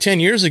happened 10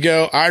 years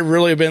ago, I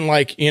really have been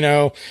like,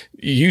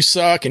 you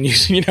suck, and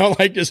just all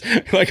that.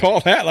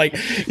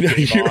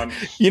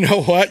 You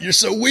know what? You're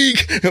so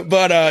weak.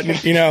 But,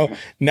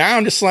 now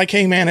I'm just like,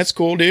 hey, man, that's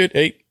cool, dude.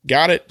 Hey,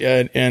 got it.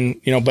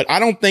 But I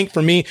don't think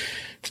for me,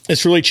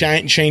 it's really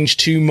changed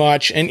too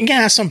much. And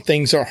some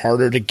things are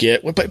harder to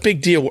get, but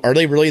big deal. Are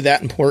they really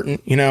that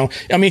important?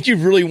 If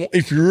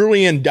you're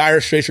really in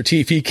dire straits for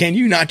TP, can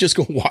you not just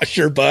go wash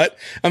your butt?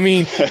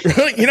 Really,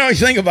 you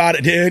think about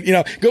it, dude,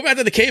 go back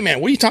to the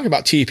caveman. What are you talking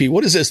about, TP?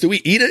 What is this? Do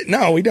we eat it?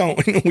 No, we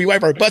don't. We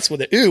wipe our butts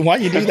with it. Ooh, why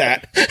do you do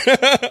that?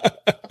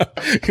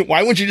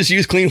 Why wouldn't you just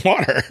use clean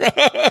water?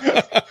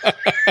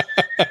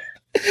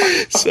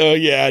 So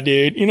yeah,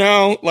 dude,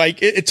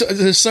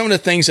 there's some of the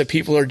things that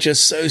people are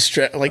just so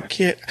stressed.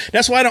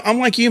 That's why I'm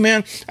like you,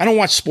 man. I don't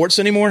watch sports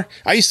anymore.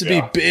 I used to be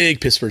a big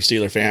Pittsburgh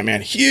Steelers fan,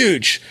 man.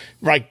 Huge,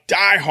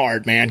 die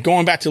hard, man.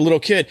 Going back to a little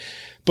kid.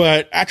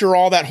 But after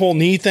all that whole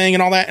knee thing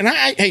and all that, and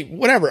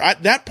whatever.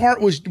 That part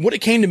was what it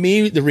came to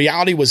me. The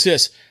reality was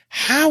this: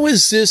 how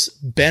is this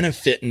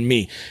benefiting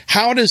me?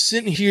 How does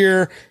sitting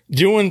here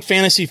doing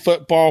fantasy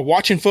football,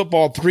 watching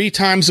football 3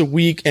 times a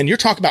week, and you're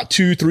talking about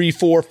 2, 3,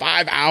 4,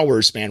 5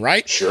 hours, man,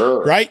 right?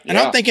 Sure. Right. And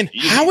I'm thinking,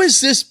 how is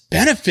this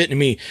benefiting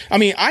me? I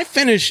mean, I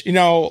finished,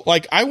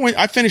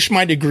 I finished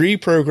my degree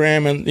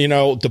program and,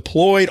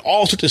 deployed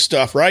all sorts of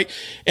stuff. Right.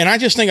 And I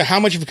just think of how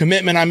much of a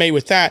commitment I made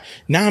with that.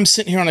 Now I'm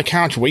sitting here on the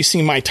couch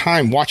wasting my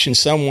time watching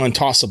someone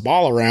toss a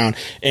ball around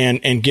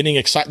and getting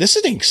excited. This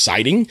isn't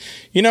exciting.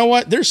 You know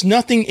what? There's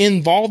nothing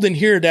involved in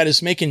here that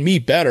is making me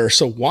better.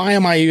 So why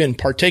am I even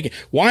partaking?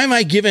 Why am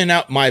I giving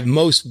out my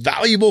most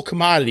valuable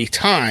commodity,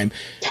 time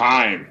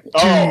to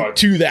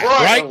that?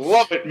 Right? I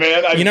love it,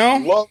 man. I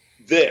love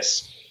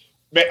this.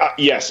 Man,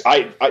 yes,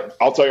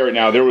 I'll tell you right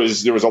now. There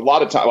was a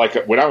lot of time.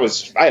 Like when I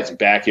had some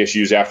back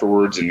issues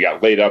afterwards, and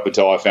got laid up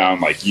until I found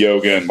like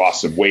yoga and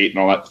lost some weight and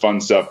all that fun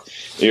stuff.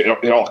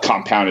 It all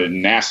compounded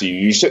and nasty.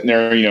 And you're sitting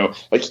there,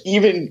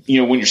 even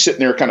when you're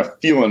sitting there, kind of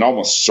feeling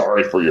almost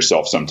sorry for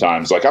yourself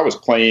sometimes. Like I was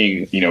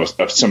playing,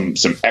 some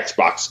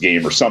Xbox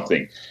game or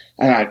something,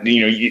 and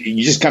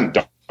you just kind of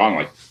dawn on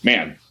like,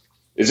 man,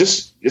 is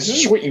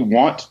this what you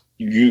want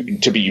you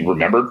to be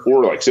remembered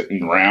for? Like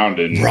sitting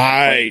around and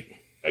right.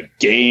 A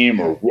game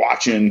or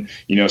watching,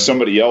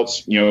 somebody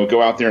else,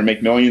 go out there and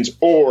make millions,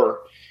 or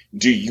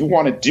do you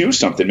want to do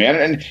something,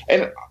 man?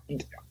 And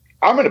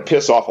I'm going to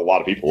piss off a lot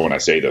of people when I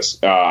say this.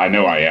 I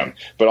know I am,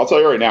 but I'll tell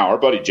you right now, our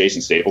buddy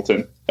Jason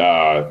Stapleton,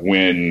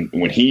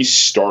 when he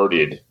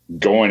started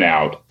going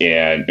out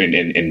and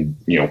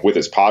with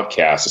his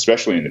podcast,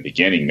 especially in the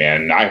beginning,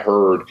 man, and I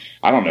heard,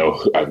 I don't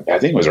know, I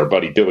think it was our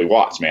buddy Billy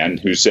Watts, man,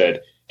 who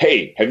said,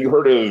 hey, have you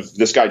heard of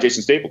this guy,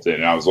 Jason Stapleton?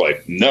 And I was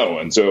like, no.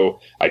 And so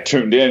I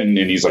tuned in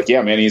and he's like,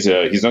 yeah, man, he's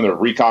another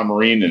recon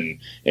Marine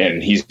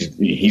and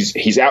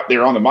he's out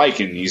there on the mic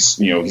and he's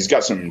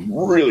got some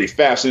really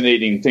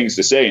fascinating things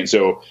to say. And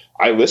so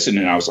I listened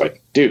and I was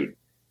like, dude,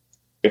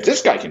 if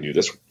this guy can do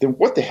this, then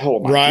what the hell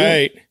am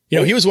I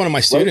doing? He was one of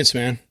my students,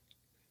 man.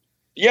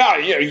 Yeah.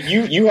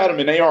 You had him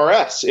in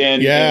ARS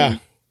and yeah.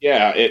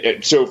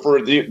 So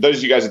for those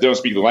of you guys that don't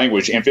speak the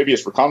language,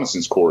 amphibious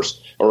reconnaissance course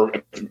or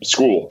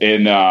school,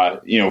 and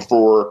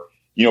for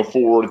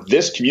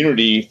this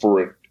community,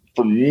 for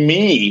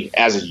me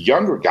as a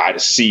younger guy to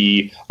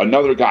see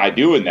another guy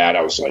doing that,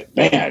 I was like,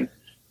 man,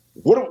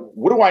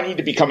 what do I need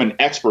to become an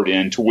expert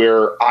in to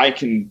where I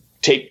can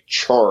take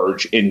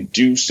charge and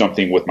do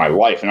something with my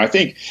life? And I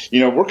think,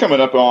 we're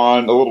coming up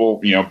on a little,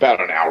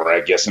 about an hour,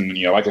 I guess. And,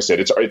 like I said,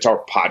 it's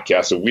our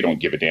podcast, so we don't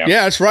give a damn.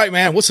 Yeah, that's right,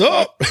 man. What's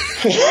up?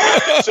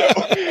 So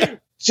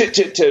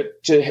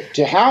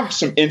to have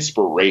some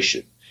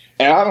inspiration.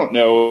 And I don't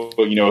know,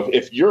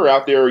 if you're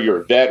out there,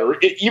 you're a vet, or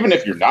even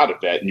if you're not a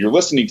vet and you're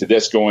listening to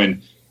this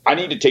going, I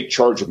need to take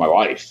charge of my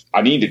life.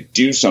 I need to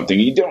do something.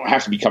 You don't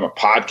have to become a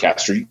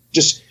podcaster. You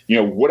just,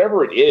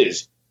 whatever it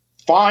is,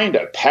 find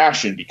a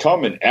passion,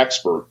 become an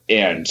expert,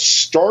 and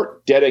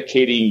start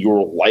dedicating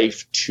your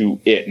life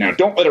to it. Now,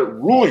 don't let it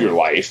rule your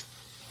life,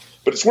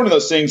 but it's one of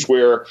those things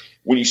where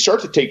when you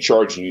start to take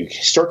charge and you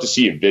start to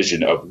see a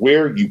vision of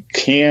where you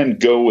can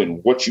go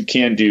and what you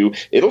can do,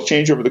 it'll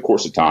change over the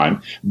course of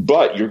time,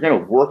 but you're going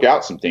to work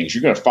out some things.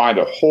 You're going to find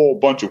a whole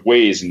bunch of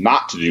ways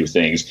not to do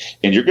things,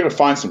 and you're going to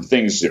find some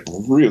things that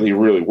really,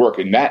 really work.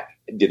 And that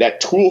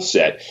tool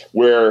set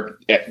where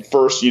at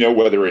first,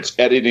 whether it's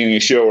editing a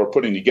show or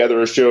putting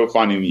together a show,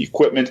 finding the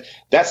equipment,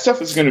 that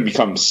stuff is going to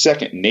become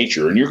second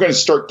nature. And you're going to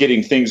start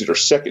getting things that are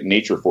second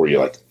nature for you,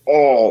 like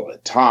all the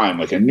time,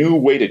 like a new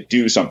way to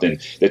do something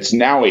that's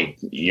now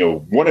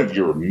one of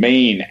your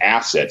main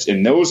assets.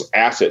 And those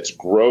assets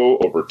grow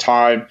over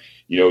time.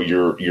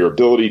 Your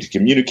ability to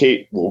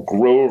communicate will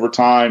grow over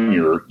time.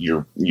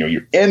 Your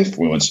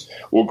influence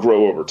will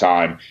grow over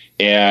time.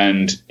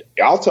 And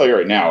I'll tell you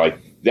right now, like,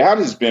 that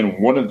has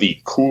been one of the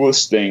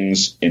coolest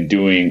things in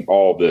doing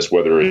all this,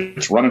 whether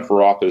it's running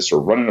for office or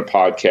running a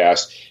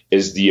podcast,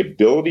 is the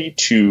ability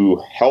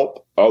to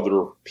help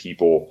other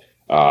people,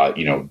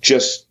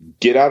 just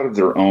get out of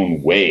their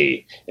own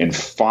way and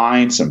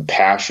find some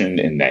passion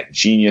and that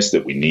genius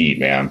that we need,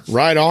 man.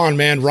 Right on,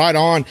 man. Right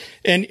on.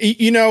 And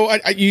you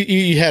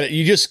had it.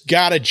 You just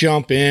got to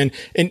jump in.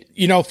 And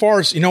as far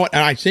as and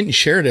I didn't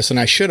share this, and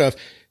I should have.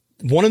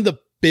 One of the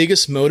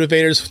biggest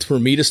motivators for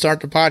me to start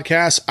the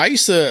podcast, I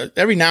used to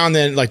every now and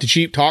then, like the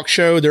Jeep Talk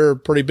Show, they're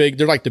pretty big.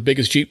 They're like the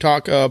biggest Jeep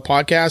Talk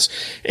podcast.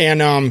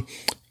 And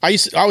I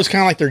was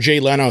kind of like their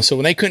Jay Leno. So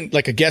when they couldn't,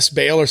 like a guest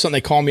bail or something,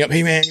 they call me up.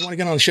 Hey man, you want to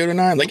get on the show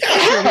tonight? I'm like, yeah,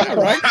 sure,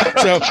 whatever, right?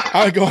 So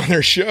I would go on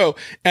their show.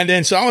 And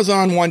then, so I was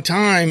on one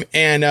time,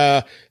 and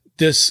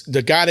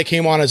the guy that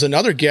came on as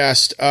another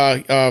guest,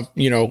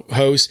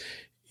 host,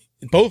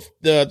 both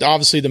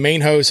obviously the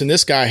main host and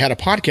this guy had a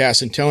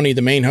podcast, and Tony,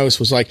 the main host,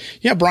 was like,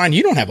 yeah, Brian,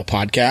 you don't have a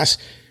podcast.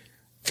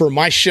 For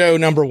my show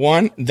number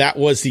 1, that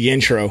was the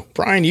intro.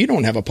 Brian, you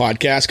don't have a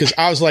podcast. Cause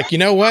I was like, you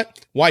know what?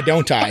 Why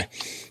don't I?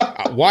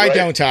 Why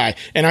don't I?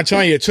 And I'm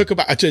telling you, it took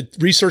to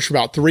research for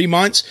about 3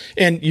 months.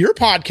 And your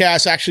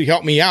podcast actually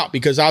helped me out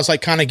because I was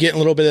like kind of getting a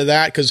little bit of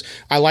that because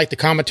I like the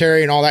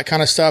commentary and all that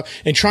kind of stuff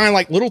and trying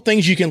like little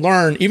things you can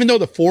learn. Even though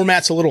the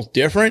format's a little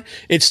different,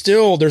 it's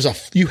still,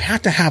 you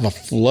have to have a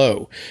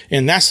flow,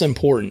 and that's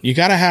important. You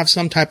got to have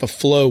some type of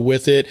flow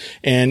with it.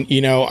 And,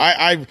 you know,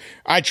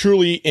 I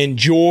truly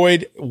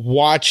enjoyed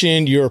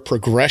watching your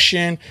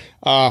progression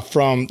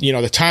from, you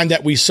know, the time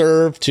that we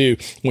served to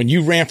when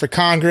you ran for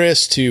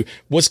Congress to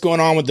what's going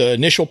on with the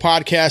initial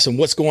podcast and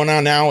what's going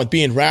on now with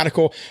being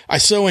radical. I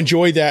so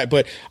enjoyed that.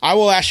 But I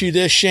will ask you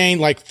this, Shane,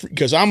 like,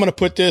 because I'm going to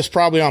put this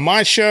probably on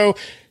my show.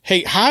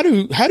 Hey, how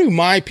do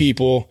my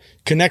people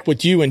connect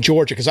with you in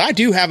Georgia? Because I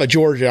do have a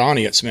Georgia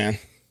audience, man.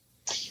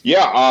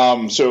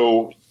 Yeah.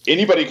 So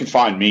anybody can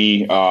find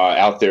me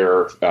out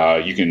there.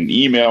 You can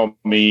email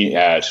me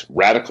at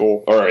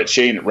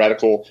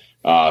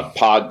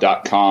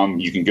Shane@radical.pod.com.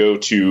 You can go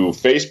to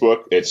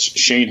Facebook. It's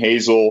Shane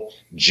Hazel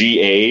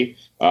GA.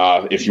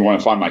 If you want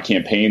to find my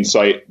campaign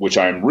site, which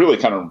I'm really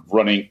kind of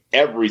running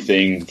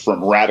everything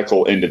from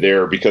Radical into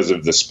there because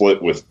of the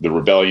split with the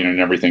rebellion and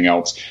everything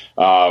else.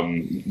 What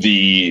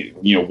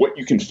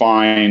you can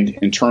find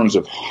in terms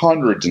of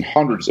hundreds and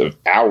hundreds of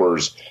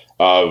hours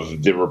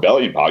of the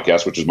Rebellion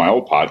podcast, which is my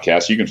old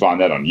podcast. You can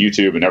find that on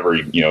YouTube and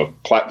every,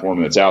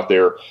 platform that's out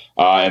there.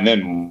 And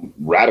then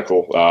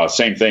Radical,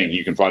 same thing.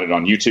 You can find it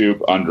on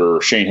YouTube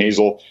under Shane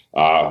Hazel.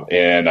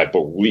 And I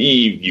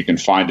believe you can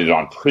find it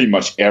on pretty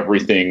much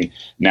everything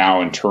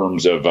now in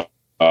terms of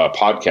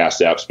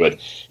podcast apps. But,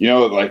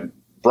 like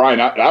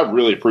Brian, I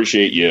really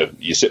appreciate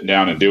you sitting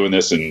down and doing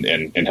this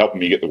and helping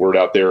me get the word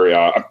out there.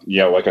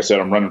 Like I said,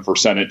 I'm running for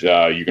Senate.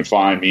 You can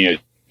find me at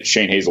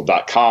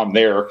ShaneHazel.com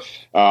there.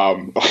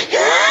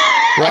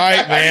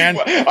 Right, man.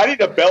 I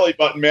need a belly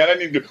button, man. I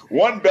need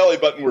one belly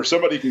button where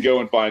somebody can go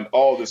and find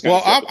all this kind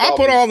of stuff. I'll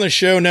put all the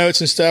show notes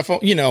and stuff.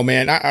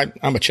 Man,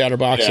 I'm a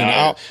chatterbox,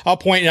 and I'll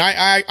point. And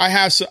I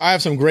have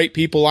some great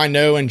people I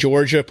know in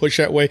Georgia push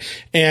that way.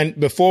 And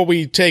before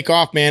we take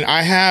off, man,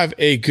 I have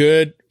a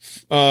good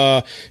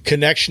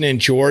connection in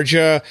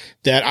Georgia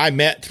that I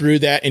met through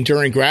that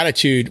Enduring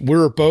Gratitude. We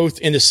were both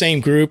in the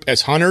same group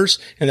as hunters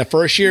in the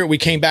first year. We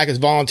came back as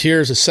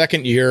volunteers the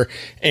second year,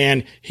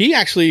 and he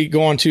actually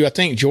going to, I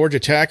think, Georgia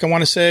Tech, I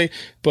want to say,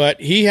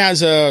 but he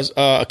has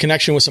a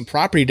connection with some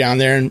property down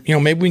there, and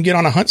maybe we can get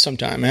on a hunt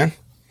sometime, man.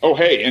 Oh,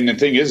 hey, and the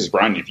thing is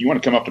Brian, if you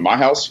want to come up to my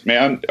house,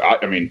 man,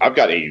 I've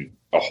got a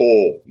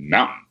whole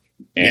mountain,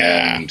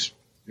 and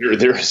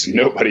there is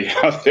nobody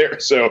out there.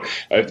 So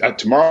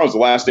tomorrow's the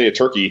last day of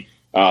turkey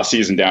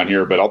season down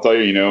here, but I'll tell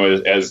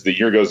you, as the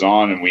year goes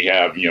on and we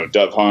have,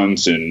 dove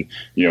hunts and,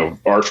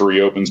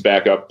 archery opens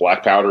back up,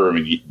 black powder,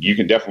 you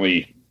can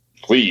definitely,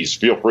 please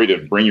feel free to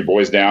bring your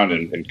boys down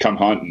and come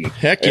hunt. And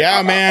heck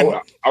yeah,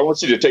 man. I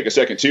want you to take a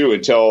second too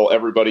and tell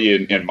everybody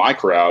in my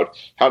crowd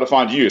how to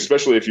find you,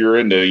 especially if you're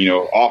into,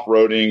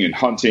 off-roading and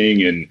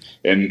hunting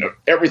and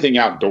everything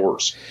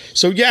outdoors.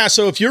 So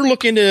if you're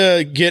looking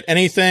to get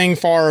anything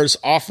far as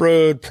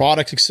off-road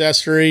product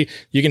accessory,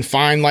 you can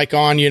find like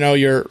on,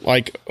 your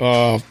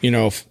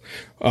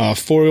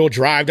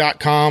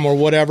fourwheeldrive.com or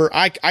whatever.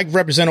 I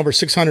represent over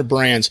 600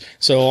 brands.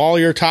 So all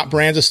your top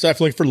brands of stuff,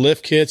 looking for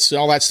lift kits,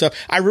 all that stuff.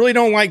 I really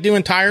don't like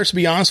doing tires, to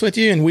be honest with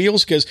you, and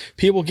wheels, because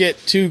people get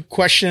too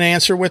question and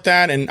answer with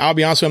that. And I'll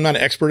be honest with you, I'm not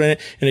an expert in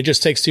it, and it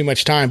just takes too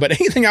much time. But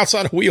anything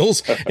outside of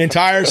wheels and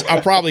tires,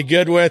 I'm probably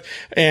good with.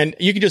 And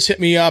you can just hit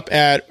me up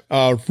at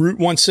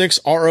Route16,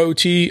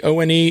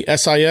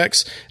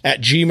 ROTONESIX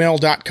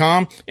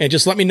 @gmail.com. And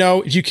just let me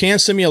know if you can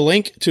send me a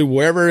link to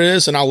wherever it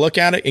is, and I'll look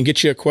at it and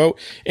get you a quote.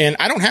 And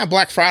I don't have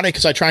Black Friday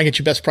because I try and get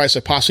you best price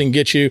I possibly can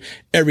get you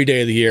every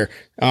day of the year.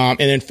 And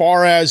then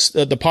far as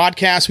the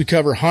podcast, we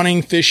cover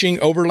hunting, fishing,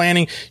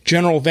 overlanding,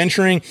 general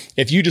venturing.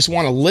 If you just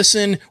want to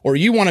listen or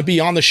you want to be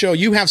on the show,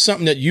 you have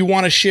something that you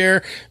want to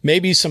share,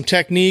 maybe some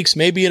techniques,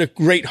 maybe a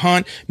great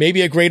hunt,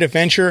 maybe a great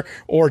adventure,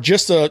 or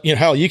just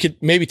hell, you could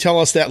maybe tell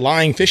us that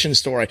lying fishing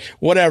story,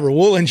 whatever.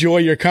 We'll enjoy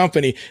your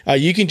company.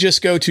 You can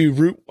just go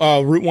to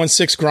Route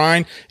 16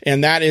 Grind,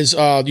 and that is,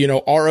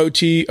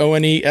 ROTONESIX.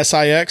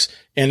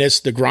 And it's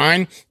the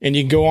grind, and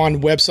you can go on the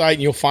website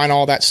and you'll find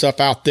all that stuff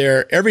out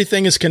there.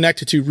 Everything is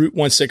connected to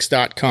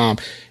Route16.com.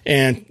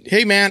 And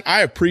hey, man,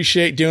 I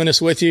appreciate doing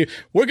this with you.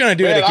 We're going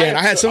to do it again.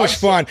 I had so much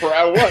fun.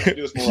 I want to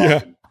do this more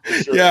often.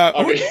 Sure.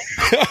 Yeah. We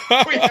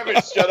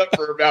haven't shut up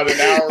for about an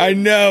hour. I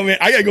know, man.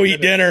 I got to go eat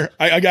dinner.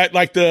 I got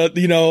like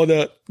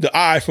the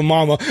eye from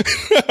mama.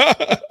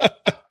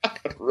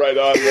 Right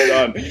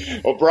on.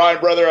 Well,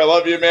 Brian, brother, I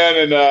love you, man.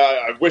 And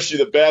I wish you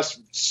the best.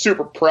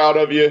 Super proud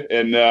of you.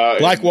 And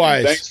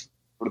likewise.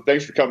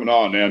 Thanks for coming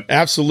on, man.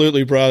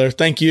 Absolutely, brother.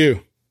 Thank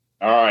you.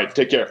 All right.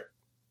 Take care.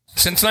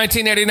 Since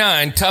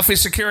 1989, Tuffy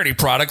Security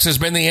Products has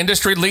been the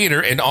industry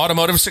leader in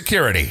automotive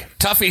security.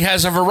 Tuffy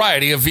has a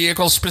variety of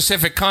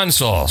vehicle-specific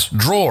consoles,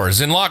 drawers,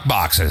 and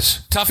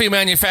lockboxes. Tuffy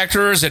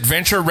manufactures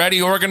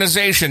adventure-ready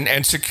organization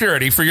and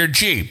security for your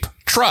Jeep,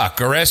 truck,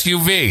 or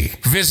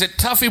SUV. Visit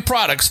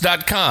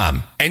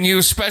TuffyProducts.com and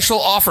use special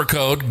offer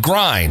code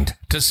GRIND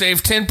to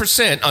save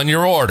 10% on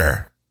your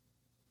order.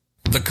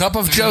 The Cup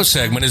of Joe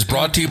segment is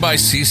brought to you by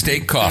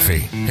C-State Coffee.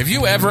 Have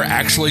you ever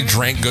actually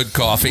drank good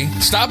coffee?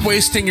 Stop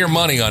wasting your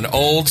money on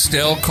old,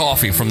 stale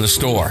coffee from the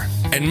store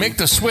and make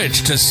the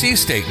switch to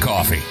C-State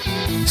Coffee.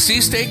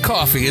 C-State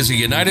Coffee is a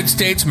United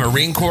States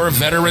Marine Corps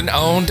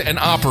veteran-owned and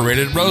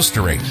operated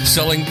roastery,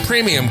 selling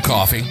premium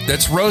coffee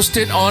that's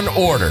roasted on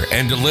order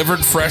and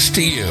delivered fresh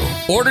to you.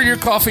 Order your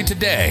coffee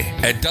today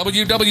at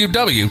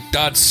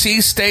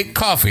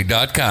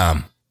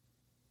www.cstatecoffee.com.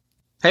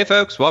 Hey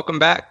folks, welcome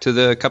back to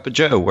the Cup of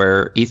Joe,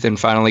 where Ethan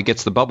finally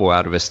gets the bubble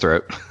out of his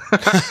throat.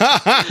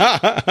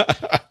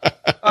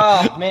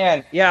 Oh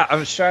man, yeah, I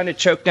was trying to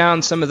choke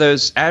down some of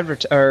those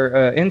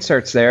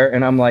inserts there,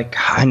 and I'm like,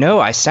 I know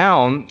I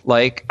sound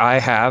like I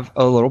have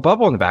a little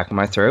bubble in the back of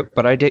my throat,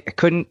 but I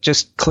couldn't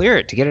just clear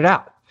it to get it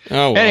out.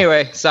 Oh, well.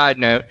 Anyway, side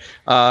note,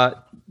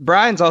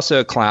 Brian's also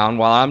a clown.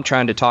 While I'm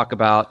trying to talk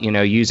about,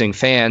 using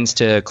fans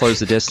to close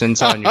the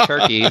distance on your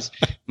turkeys,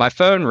 my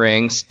phone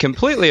rings,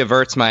 completely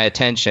averts my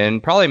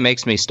attention, probably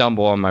makes me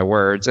stumble on my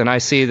words. And I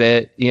see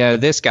that,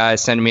 this guy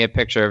is sending me a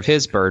picture of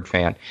his bird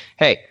fan.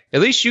 Hey,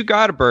 at least you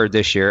got a bird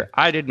this year.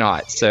 I did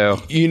not.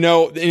 So,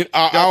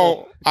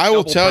 I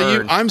will tell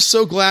you, I'm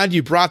so glad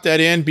you brought that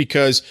in,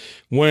 because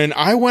when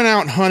I went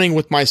out hunting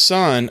with my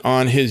son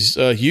on his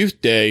youth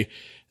day,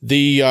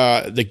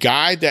 the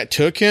guide that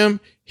took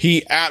him,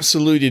 he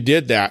absolutely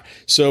did that.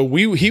 So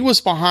he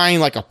was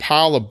behind like a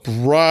pile of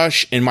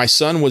brush, and my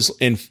son was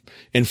in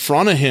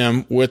front of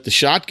him with the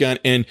shotgun.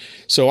 And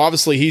so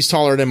obviously he's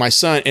taller than my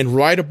son, and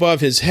right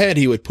above his head,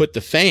 he would put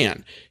the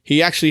fan.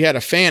 He actually had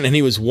a fan, and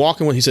he was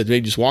walking with, he said,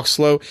 "Hey, just walk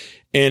slow."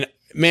 And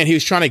man, he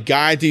was trying to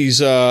guide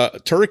these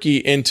turkey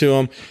into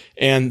them,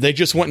 and they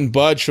just wouldn't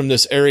budge from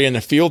this area in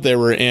the field they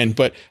were in.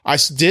 But I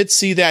did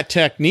see that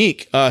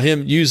technique,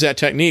 him use that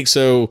technique.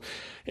 So,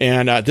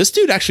 and this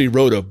dude actually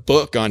wrote a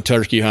book on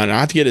turkey hunting. I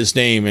have to get his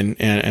name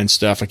and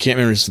stuff. I can't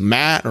remember, it's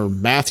Matt or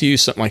Matthew,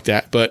 something like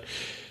that. But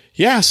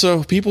yeah,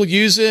 so people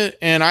use it,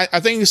 and I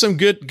think there's some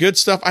good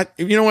stuff.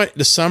 You know what?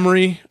 The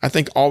summary, I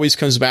think, always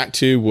comes back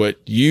to what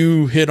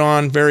you hit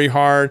on very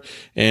hard,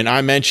 and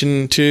I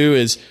mentioned too,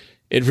 is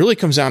it really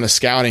comes down to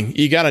scouting.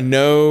 You got to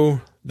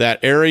know that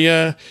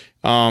area.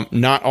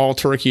 Not all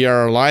turkey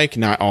are alike.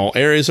 Not all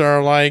areas are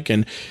alike.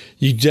 And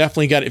you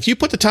definitely got, if you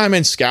put the time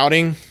in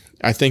scouting,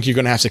 I think you're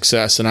going to have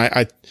success. And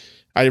I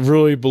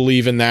really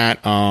believe in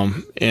that.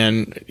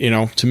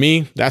 And to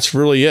me, that's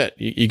really it.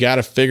 You got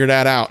to figure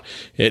that out.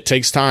 It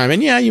takes time,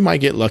 and yeah, you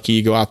might get lucky.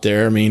 You go out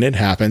there. I mean, it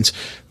happens,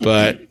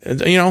 but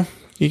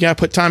you got to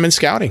put time in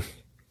scouting.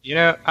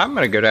 I'm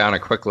going to go down a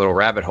quick little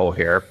rabbit hole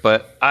here,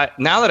 but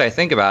now that I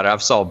think about it,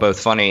 I've saw both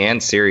funny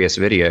and serious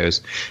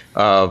videos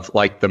of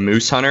like the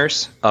moose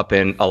hunters up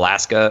in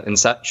Alaska and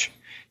such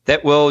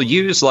that will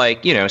use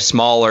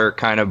smaller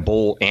kind of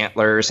bull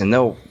antlers, and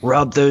they'll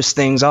rub those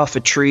things off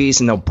of trees,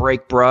 and they'll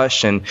break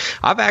brush. And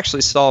I've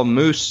actually saw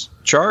moose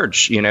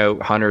charge,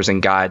 hunters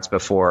and guides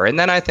before. And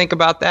then I think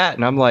about that,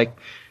 and I'm like,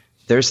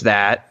 there's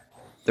that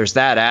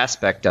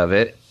aspect of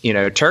it.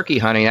 Turkey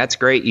hunting, that's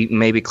great. You can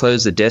maybe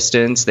close the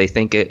distance. They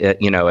think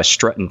a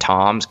strutting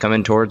tom's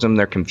coming towards them.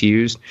 They're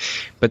confused.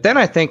 But then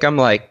I think, I'm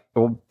like,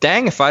 well,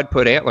 dang, if I'd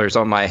put antlers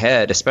on my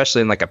head,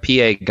 especially in like a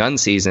PA gun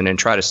season, and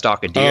try to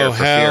stalk a deer for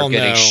fear of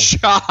getting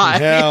shot.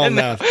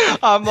 No.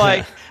 I'm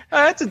like,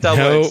 that's a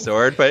double-edged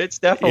sword, but it's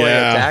definitely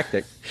a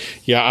tactic.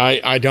 Yeah,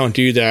 I don't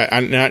do that.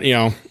 I'm not,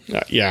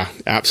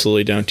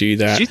 absolutely don't do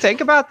that. Did you think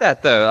about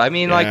that though? I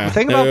mean,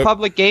 think about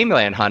public game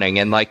land hunting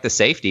and like the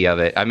safety of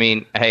it. I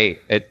mean, hey,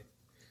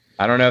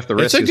 I don't know if the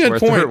risk is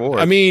worth the reward.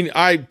 I mean,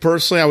 I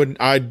personally,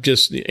 I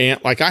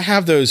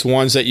have those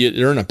ones that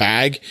they're in a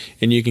bag,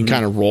 and you can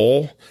kind of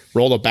roll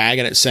the bag,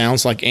 and it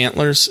sounds like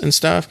antlers and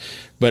stuff.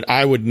 But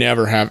I would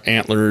never have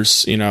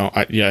antlers.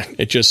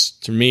 It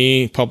just, to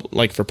me,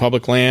 for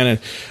public land, and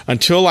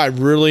until I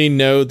really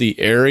know the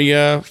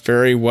area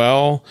very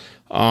well,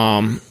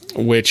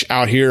 which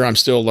out here I'm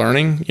still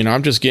learning.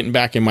 I'm just getting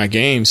back in my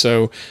game,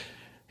 so.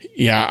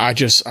 Yeah, I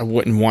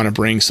wouldn't want to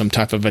bring some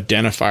type of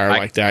identifier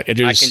like that.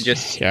 I can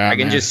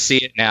just see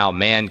it now.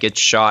 Man gets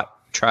shot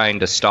trying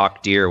to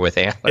stalk deer with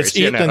antlers.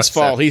 It's Ethan's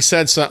fault. He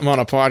said something on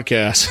a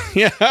podcast.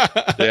 Yeah.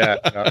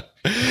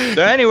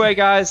 So anyway,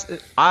 guys,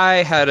 I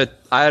had a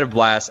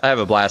blast. I have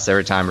a blast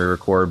every time we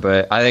record,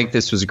 but I think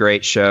this was a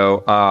great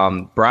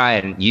show.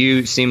 Brian,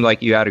 you seemed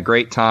like you had a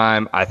great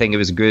time. I think it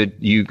was good.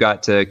 You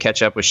got to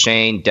catch up with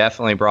Shane.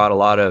 Definitely brought a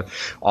lot of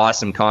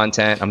awesome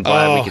content. I'm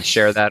glad we could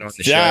share that on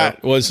the show.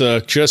 That was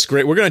just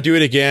great. We're going to do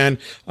it again.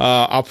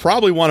 I'll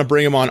probably want to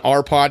bring him on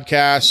our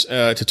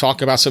podcast to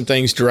talk about some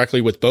things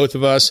directly with both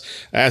of us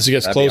as it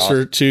gets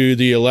closer to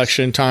the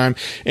election time.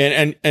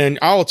 And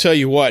I'll tell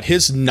you what,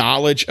 his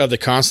knowledge of the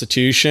Constitution,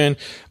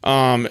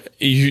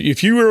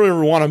 if you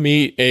really want to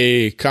meet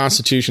a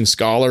Constitution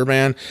scholar,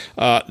 man,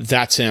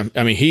 that's him.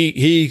 I mean,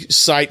 he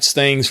cites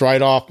things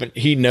right off, but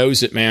he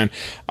knows it, man.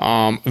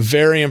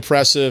 Very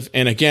impressive.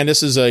 And again,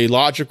 this is a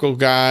logical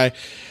guy.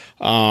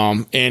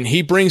 And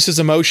he brings his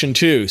emotion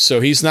too. So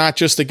he's not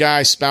just a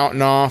guy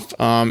spouting off.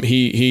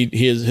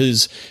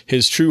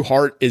 His true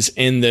heart is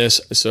in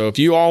this. So if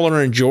you all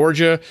are in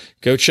Georgia,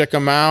 go check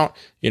him out.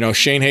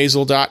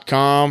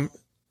 ShaneHazel.com.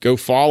 Go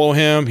follow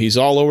him. He's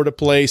all over the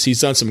place.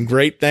 He's done some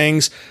great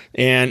things,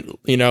 and,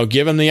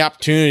 give him the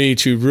opportunity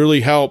to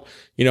really help,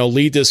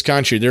 lead this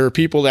country. There are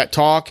people that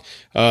talk,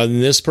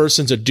 and this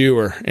person's a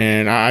doer,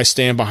 and I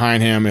stand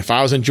behind him. If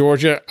I was in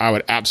Georgia, I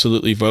would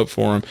absolutely vote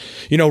for him.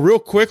 Real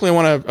quickly, I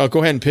want to go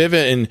ahead and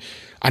pivot, and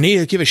I need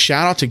to give a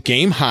shout out to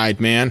Gamehide,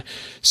 man.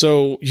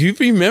 So you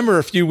remember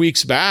a few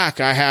weeks back,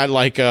 I had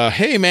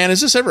hey man,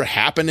 has this ever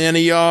happened to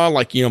any of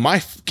y'all? My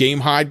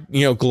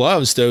Gamehide,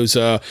 gloves, those,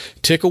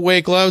 tick away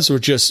gloves were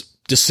just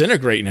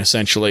disintegrating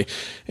essentially.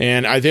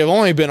 And they've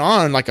only been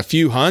on a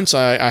few hunts.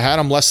 I had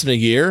them less than a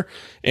year,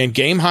 and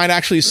Gamehide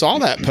actually saw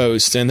that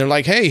post, and they're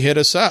like, hey, hit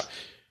us up.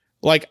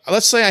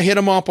 Let's say I hit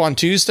them up on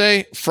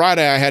Tuesday,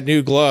 Friday, I had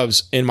new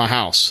gloves in my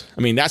house.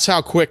 I mean, that's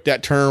how quick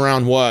that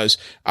turnaround was.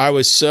 I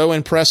was so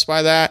impressed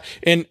by that.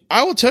 And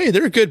I will tell you,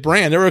 they're a good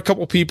brand. There were a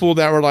couple people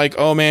that were like,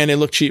 oh man, they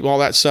look cheap, all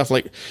that stuff.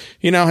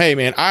 Hey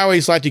man, I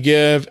always like to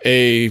give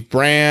a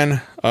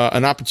brand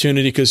an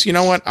opportunity, because you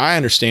know what? I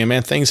understand,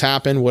 man. Things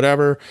happen,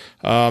 whatever.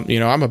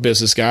 I'm a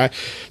business guy,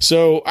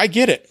 so I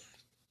get it.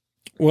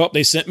 Well,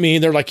 they sent me,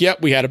 they're like,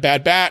 yep, we had a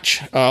bad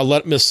batch.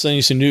 Let us send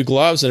you some new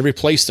gloves, and I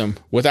replaced them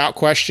without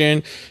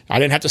question. I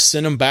didn't have to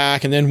send them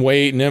back and then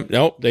wait. And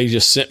nope, they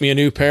just sent me a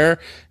new pair,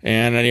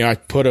 and I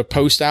put a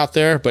post out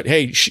there. But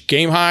hey,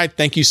 Gamehide,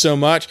 thank you so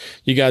much.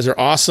 You guys are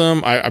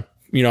awesome. I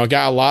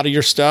got a lot of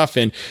your stuff,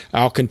 and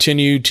I'll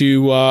continue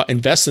to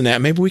invest in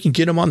that. Maybe we can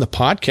get them on the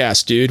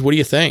podcast, dude. What do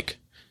you think?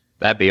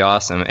 That'd be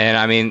awesome. And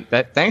I mean,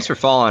 thanks for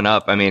following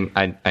up. I mean,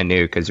 I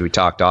knew because we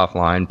talked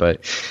offline,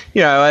 but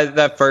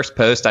that first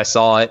post, I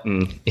saw it,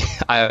 and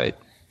I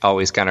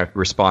always kind of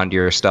respond to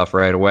your stuff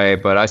right away,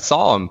 but I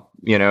saw them,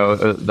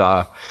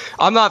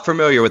 I'm not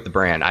familiar with the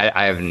brand.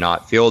 I have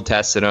not field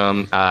tested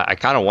them. I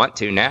kind of want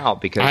to now,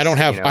 because I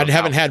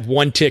haven't had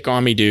one tick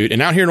on me, dude.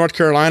 And out here in North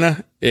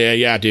Carolina,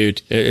 yeah,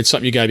 dude, it's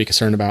something you gotta be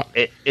concerned about.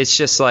 It's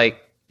just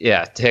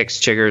ticks,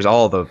 chiggers,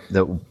 all the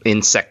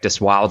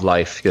insectous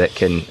wildlife that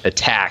can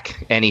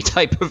attack any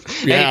type of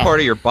any part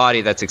of your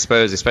body that's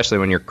exposed, especially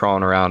when you're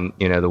crawling around,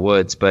 the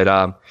woods.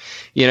 But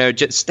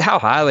just how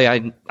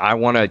highly I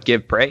want to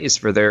give praise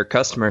for their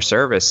customer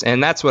service,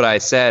 and that's what I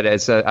said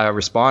as I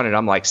responded.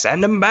 I'm like,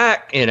 send them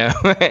back,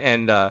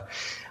 and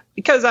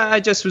because I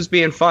just was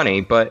being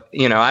funny, but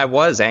I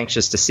was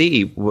anxious to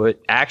see what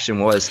action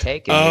was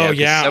taken. Oh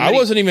yeah, I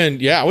wasn't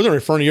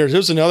referring to yours.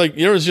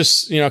 There was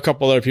just a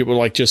couple other people,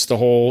 like just the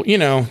whole,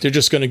 they're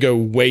just going to go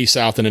way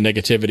south into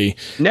negativity.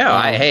 No,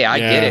 I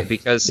get it,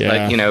 because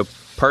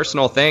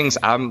personal things,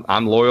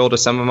 I'm loyal to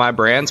some of my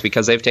brands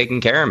because they've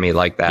taken care of me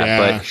like that.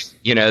 Yeah.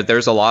 But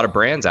there's a lot of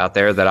brands out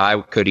there that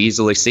I could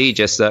easily see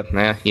just that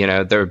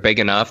they're big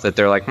enough that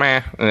they're like,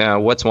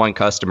 what's one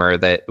customer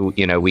that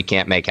we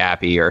can't make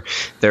happy, or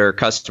their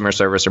customer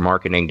service or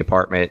marketing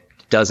department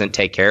doesn't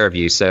take care of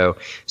you. So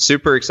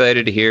super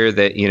excited to hear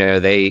that,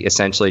 they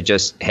essentially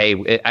just,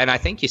 and I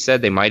think you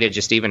said they might have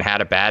just even had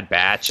a bad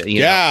batch. Put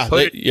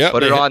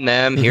it on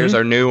them. Mm-hmm. Here's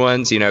our new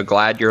ones.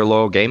 Glad you're a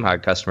loyal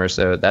Gamehide customer.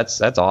 So that's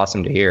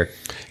awesome to hear.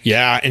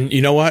 Yeah. And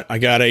you know what? I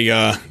got a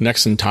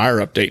Nexen tire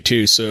update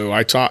too. So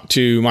I talked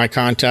to my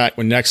contact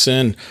with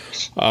Nexen.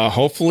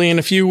 Hopefully in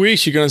a few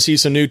weeks, you're going to see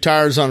some new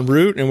tires on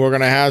route, and we're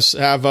going to have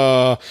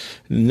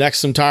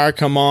Nexen Tire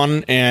come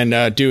on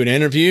and do an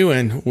interview,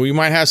 and we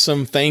might have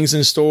some things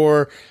in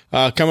store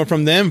coming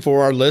from them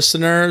for our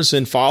listeners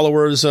and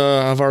followers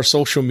of our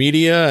social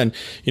media. And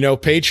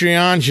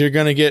Patreons, you're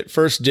going to get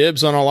first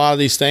dibs on a lot of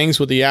these things,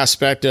 with the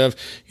aspect of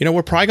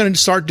we're probably going to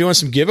start doing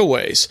some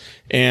giveaways.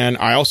 And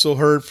I also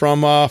heard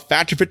from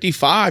Factor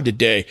 55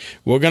 today.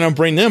 We're going to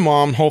bring them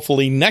on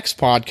hopefully next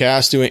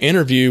podcast, do an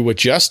interview with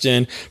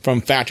Justin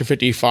from Factor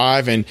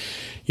 55, and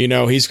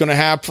he's going to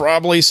have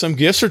probably some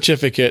gift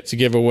certificate to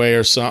give away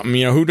or something.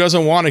 Who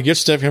doesn't want a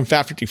gift certificate from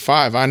Fat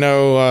 55? I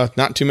know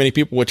not too many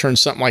people would turn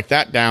something like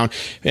that down.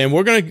 And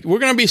we're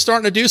gonna be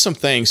starting to do some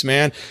things,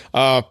 man.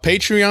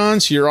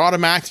 Patreons, you're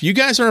automatic. You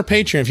guys are a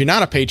Patreon. If you're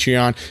not a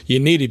Patreon, you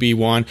need to be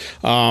one.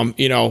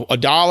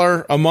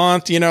 $1 a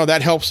month,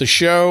 that helps the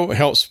show.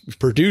 It helps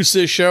produce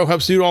this show,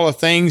 helps do all the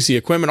things, the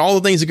equipment, all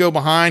the things that go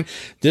behind.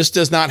 This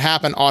does not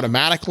happen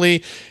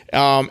automatically.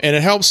 And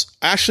it helps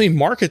actually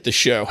market the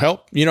show,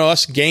 help,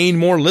 us gain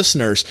more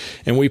listeners.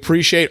 And we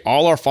appreciate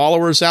all our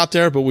followers out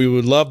there, but we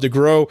would love to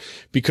grow,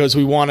 because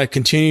we want to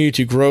continue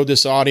to grow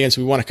this audience.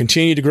 We want to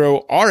continue to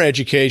grow our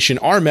education,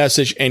 our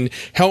message, and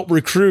help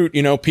recruit,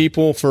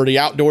 people for the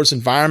outdoors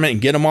environment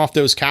and get them off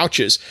those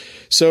couches.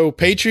 So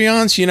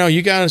Patreons,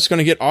 you guys are going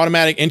to get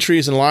automatic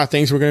entries in a lot of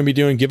things. We're going to be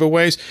doing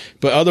giveaways,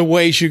 but other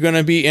ways you're going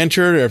to be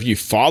entered, or if you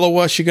follow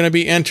us, you're going to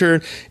be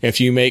entered.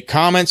 If you make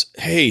comments,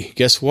 hey,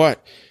 guess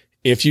what?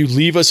 If you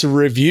leave us a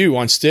review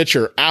on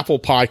Stitcher, Apple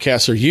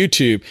Podcasts, or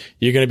YouTube,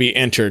 you're going to be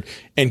entered.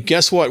 And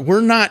guess what?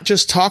 We're not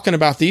just talking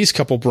about these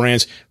couple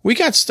brands. We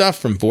got stuff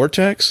from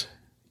Vortex,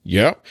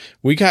 Yep.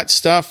 We got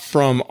stuff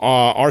from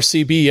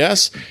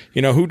RCBS.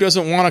 You know, who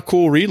doesn't want a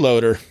cool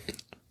reloader?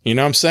 You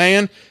know what I'm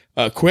saying?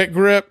 A quick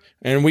grip.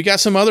 And we got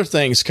some other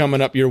things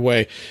coming up your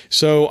way.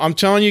 So I'm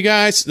telling you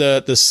guys,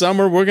 the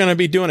summer, we're going to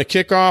be doing a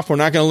kickoff. We're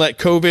not going to let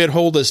COVID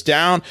hold us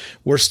down.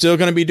 We're still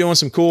going to be doing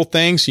some cool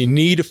things. You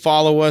need to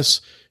follow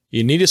us.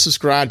 You need to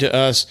subscribe to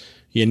us.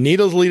 You need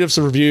to leave us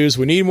some reviews.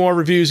 We need more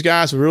reviews,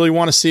 guys. We really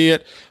want to see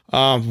it. We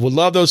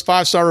love those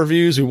 5-star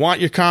reviews. We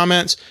want your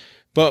comments.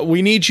 But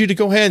we need you to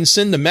go ahead and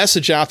send the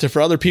message out there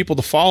for other people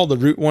to follow the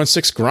Route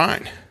 16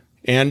 grind.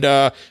 And,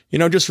 you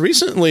know, just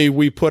recently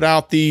we put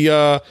out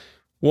the,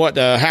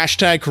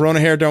 hashtag Corona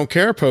Hair Don't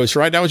Care post,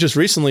 right? That was just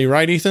recently,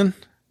 right, Ethan?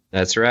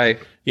 That's right.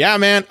 Yeah,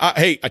 man.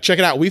 Hey, check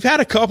it out. We've had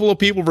a couple of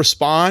people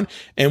respond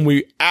and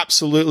we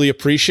absolutely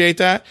appreciate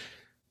that.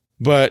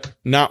 But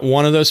not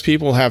one of those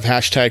people have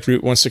hashtag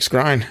Route 16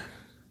 grind.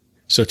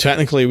 So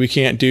technically we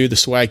can't do the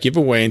swag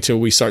giveaway until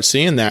we start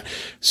seeing that.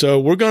 So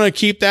we're going to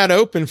keep that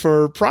open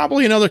for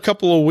probably another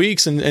couple of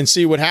weeks and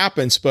see what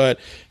happens. But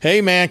hey,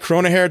 man,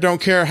 Corona Hair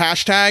Don't Care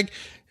hashtag.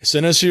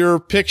 Send us your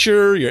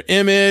picture, your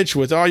image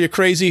with all your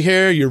crazy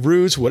hair, your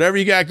roots, whatever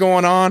you got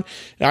going on.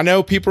 I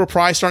know people are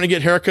probably starting to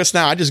get haircuts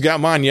now. I just got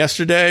mine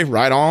yesterday,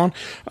 right on.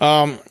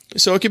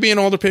 So it could be an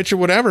older picture,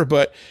 whatever,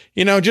 but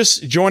you know,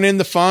 just join in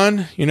the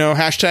fun, you know,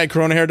 hashtag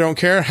Corona Hair Don't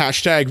Care,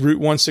 hashtag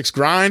Route 16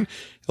 grind.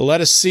 Let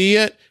us see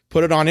it.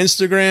 Put it on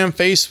Instagram,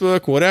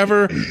 Facebook,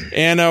 whatever.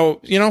 And,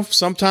 you know,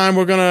 sometime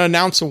we're going to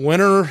announce a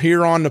winner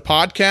here on the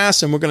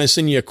podcast and we're going to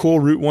send you a cool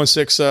Route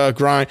 16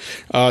 grind,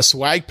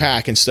 swag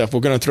pack and stuff.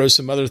 We're going to throw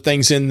some other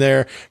things in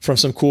there from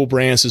some cool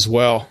brands as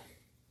well.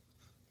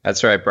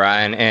 That's right,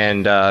 Brian.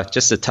 And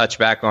just to touch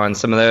back on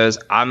some of those,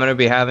 I'm going to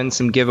be having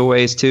some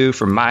giveaways too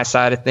from my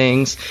side of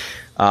things.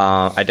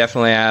 I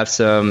definitely have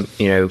some,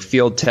 you know,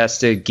 field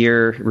tested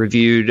gear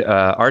reviewed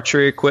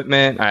archery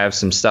equipment. I have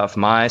some stuff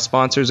my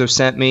sponsors have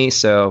sent me.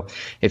 So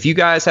if you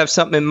guys have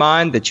something in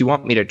mind that you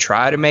want me to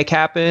try to make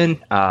happen,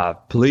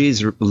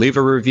 please leave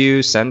a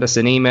review, send us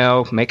an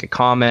email, make a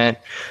comment.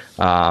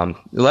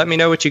 Let me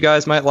know what you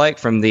guys might like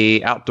from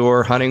the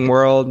outdoor hunting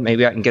world.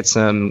 Maybe I can get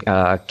some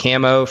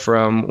camo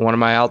from one of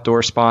my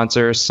outdoor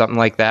sponsors, something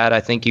like that. I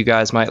think you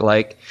guys might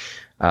like.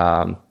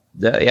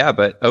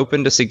 But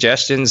open to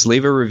suggestions,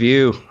 leave a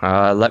review,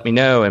 let me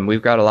know. And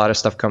we've got a lot of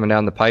stuff coming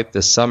down the pipe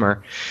this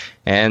summer.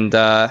 And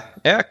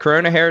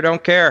Corona Hair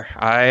Don't Care.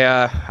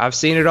 I've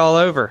seen it all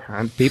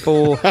over.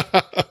 People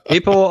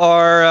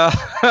are,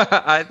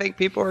 I think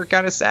people are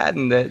kind of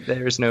saddened that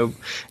there's no,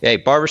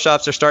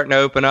 barbershops are starting to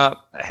open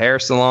up, hair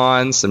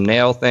salons, some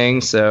nail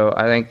things. So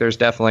I think there's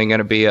definitely going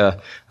to be a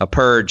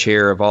purge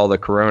here of all the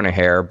Corona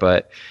hair,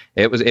 but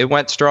it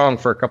went strong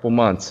for a couple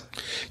months.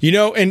 You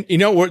know,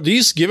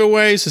 these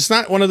giveaways, it's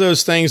not one of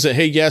those things that,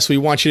 hey, yes, we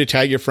want you to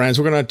tag your friends.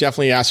 We're going to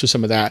definitely ask for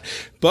some of that.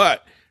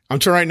 But I'm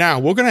telling you right now,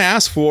 we're going to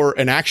ask for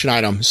an action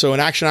item. So an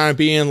action item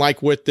being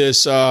like with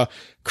this,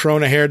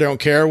 Corona Hair Don't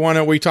Care one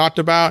that we talked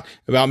about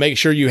making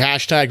sure you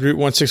hashtag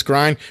Route 16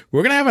 grind.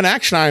 We're going to have an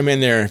action item in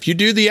there. If you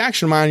do the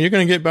action item, you're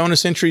going to get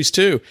bonus entries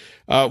too.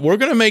 We're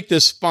going to make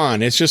this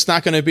fun. It's just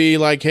not going to be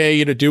like, hey,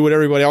 you to do what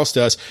everybody else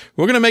does.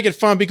 We're going to make it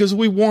fun because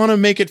we want to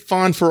make it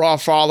fun for our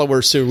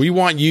followers too. We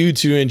want you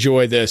to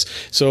enjoy this.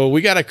 So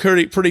we got a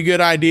pretty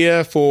good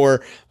idea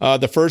for,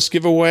 the first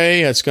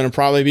giveaway. It's going to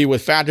probably be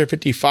with Factor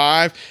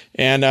 55.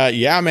 And,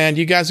 man,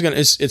 you guys are going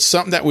to, it's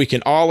something that we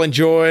can all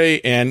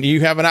enjoy and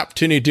you have an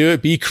opportunity to do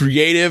it. Be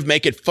creative,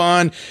 make it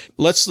fun.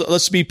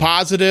 Let's be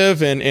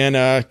positive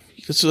and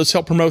let's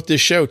help promote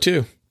this show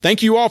too.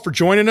 Thank you all for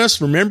joining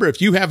us. Remember,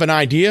 if you have an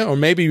idea or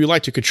maybe you'd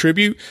like to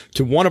contribute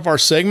to one of our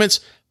segments,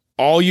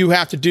 all you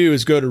have to do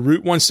is go to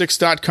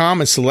route16.com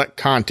and select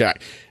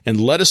contact and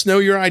let us know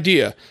your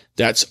idea.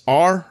 That's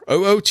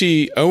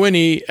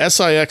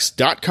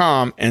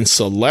ROOTONESIX.com and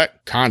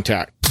select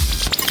contact.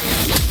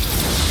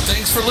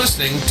 Thanks for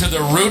listening to the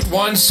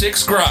Route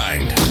 16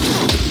 Grind.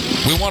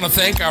 We want to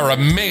thank our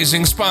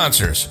amazing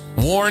sponsors,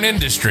 Warren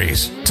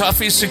Industries,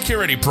 Tuffy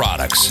Security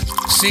Products,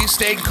 Sea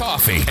State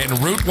Coffee, and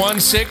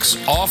Route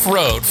 16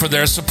 Off-Road for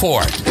their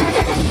support.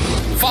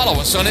 Follow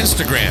us on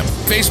Instagram,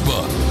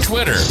 Facebook,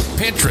 Twitter,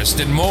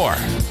 Pinterest, and more.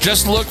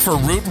 Just look for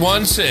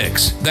Route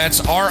 16.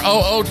 That's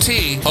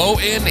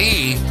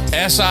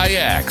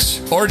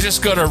ROOTONESIX. Or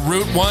just go to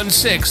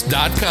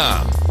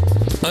route16.com.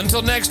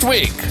 Until next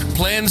week,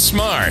 plan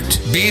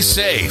smart, be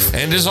safe,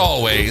 and as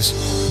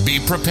always, be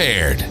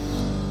prepared.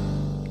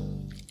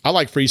 I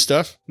like free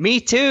stuff. Me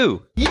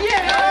too. Yeah!